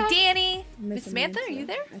 I see Danny. Miss Samantha, are you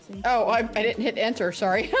there? I think. Oh, I didn't hit enter,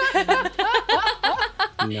 sorry. No, that's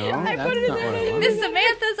not what I Miss wanted.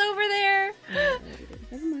 Samantha's over there.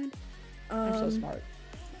 Never mind. I'm so smart.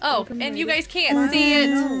 Oh, Welcome, and you ladies. guys can't see it.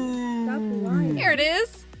 No, stop lying. Here it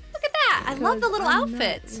is. Look at that. I love the little Because I'm not-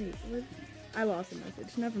 outfit. wait, what? I lost the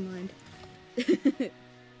message. Never mind.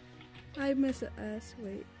 I miss a S.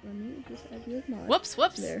 Wait, let me just add you as mod. Whoops,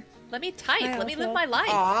 whoops. There. Let me type. Hi, Let me live Alpha. my life.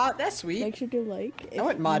 Aw, that's sweet. Make sure to like. I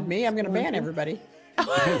wouldn't mod me. I'm gonna ban everybody.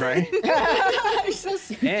 Right? He's so,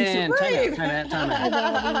 And brave. time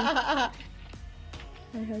out.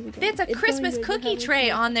 It's a Christmas cookie tray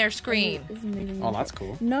on their screen. Oh, that's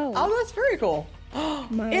cool. No. Oh, that's very cool.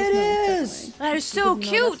 Miles It knows is! definitely. That is so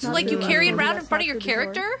Because no, cute. that's not Like you true. carry it around in That's front of not your true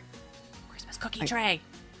before. character. Christmas cookie tray.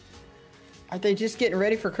 Are they just getting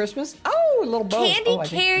ready for Christmas? Oh, a little bow. Candy Oh, I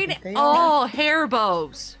think carried. they are. Oh, hair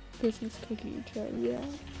bows. Christmas cookie tray, yeah.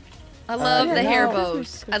 I love yeah, the no. hair Christmas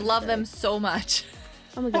bows. I cookie love tray. them so much.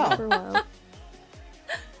 I'm gonna get it for a while.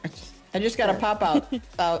 I just got a pop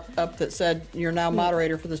out up that said you're now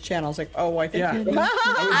moderator for this channel. I was like, oh, I think Yeah. you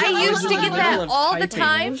I used to get that all the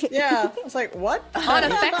time Yeah. I was like, what? on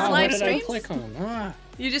Effects Oh, what live did I streams. click on? Ah.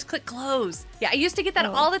 You just click close. Yeah, I used to get that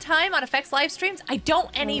Oh. all the time on Effects live streams. I don't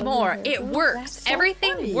anymore. okay. It works. That's so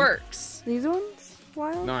Everything funny. works. These ones?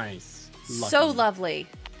 Wild? Nice. So Lucky. lovely.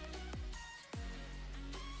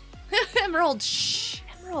 Emerald, shh.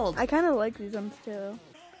 Emerald. I kind of like these ones too.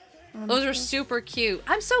 Those are super cute.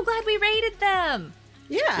 I'm so glad we rated them.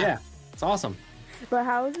 Yeah. Yeah, it's awesome. But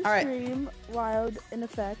how is the All right. stream wild in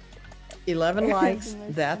effect? 11 likes.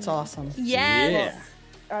 That's awesome. Yes.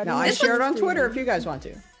 Now, I share it on Twitter if you guys want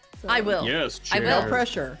to. I will. Yes, I No will.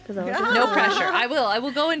 pressure. No pressure. I will. I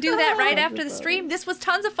will go and do that right after the stream. This was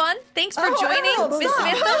tons of fun. Thanks for joining, Emerald, Miss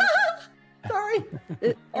stop. Samantha. Sorry.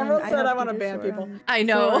 And Emerald said I have want to to ban do people. sword I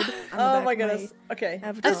know. on the Oh back my of goodness. Okay.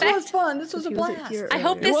 avatar. This was fun. This was a If you was blast. here I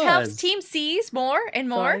hope earlier. this It helps was. Team C's more and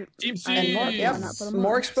more. Team C. And more, yep. Why not put 'em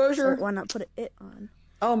More on? exposure. So why not put it on?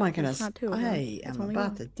 Oh my goodness. not two of them. I It's am only about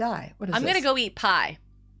one. to die. What is I'm this? gonna go eat pie.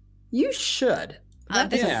 You should.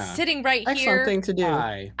 This Yeah. is sitting right Excellent here. thing to do.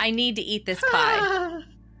 Pie. I need to eat this pie.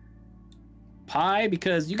 Pie,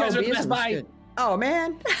 because you guys are the best Kobeism's pie. good. Oh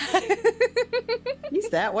man, he's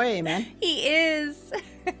that way, man. He is.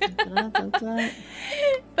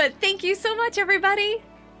 But thank you so much, everybody.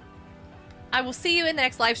 I will see you in the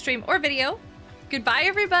next live stream or video. Goodbye,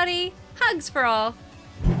 everybody. Hugs for all.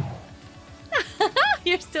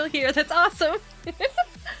 You're still here. That's awesome.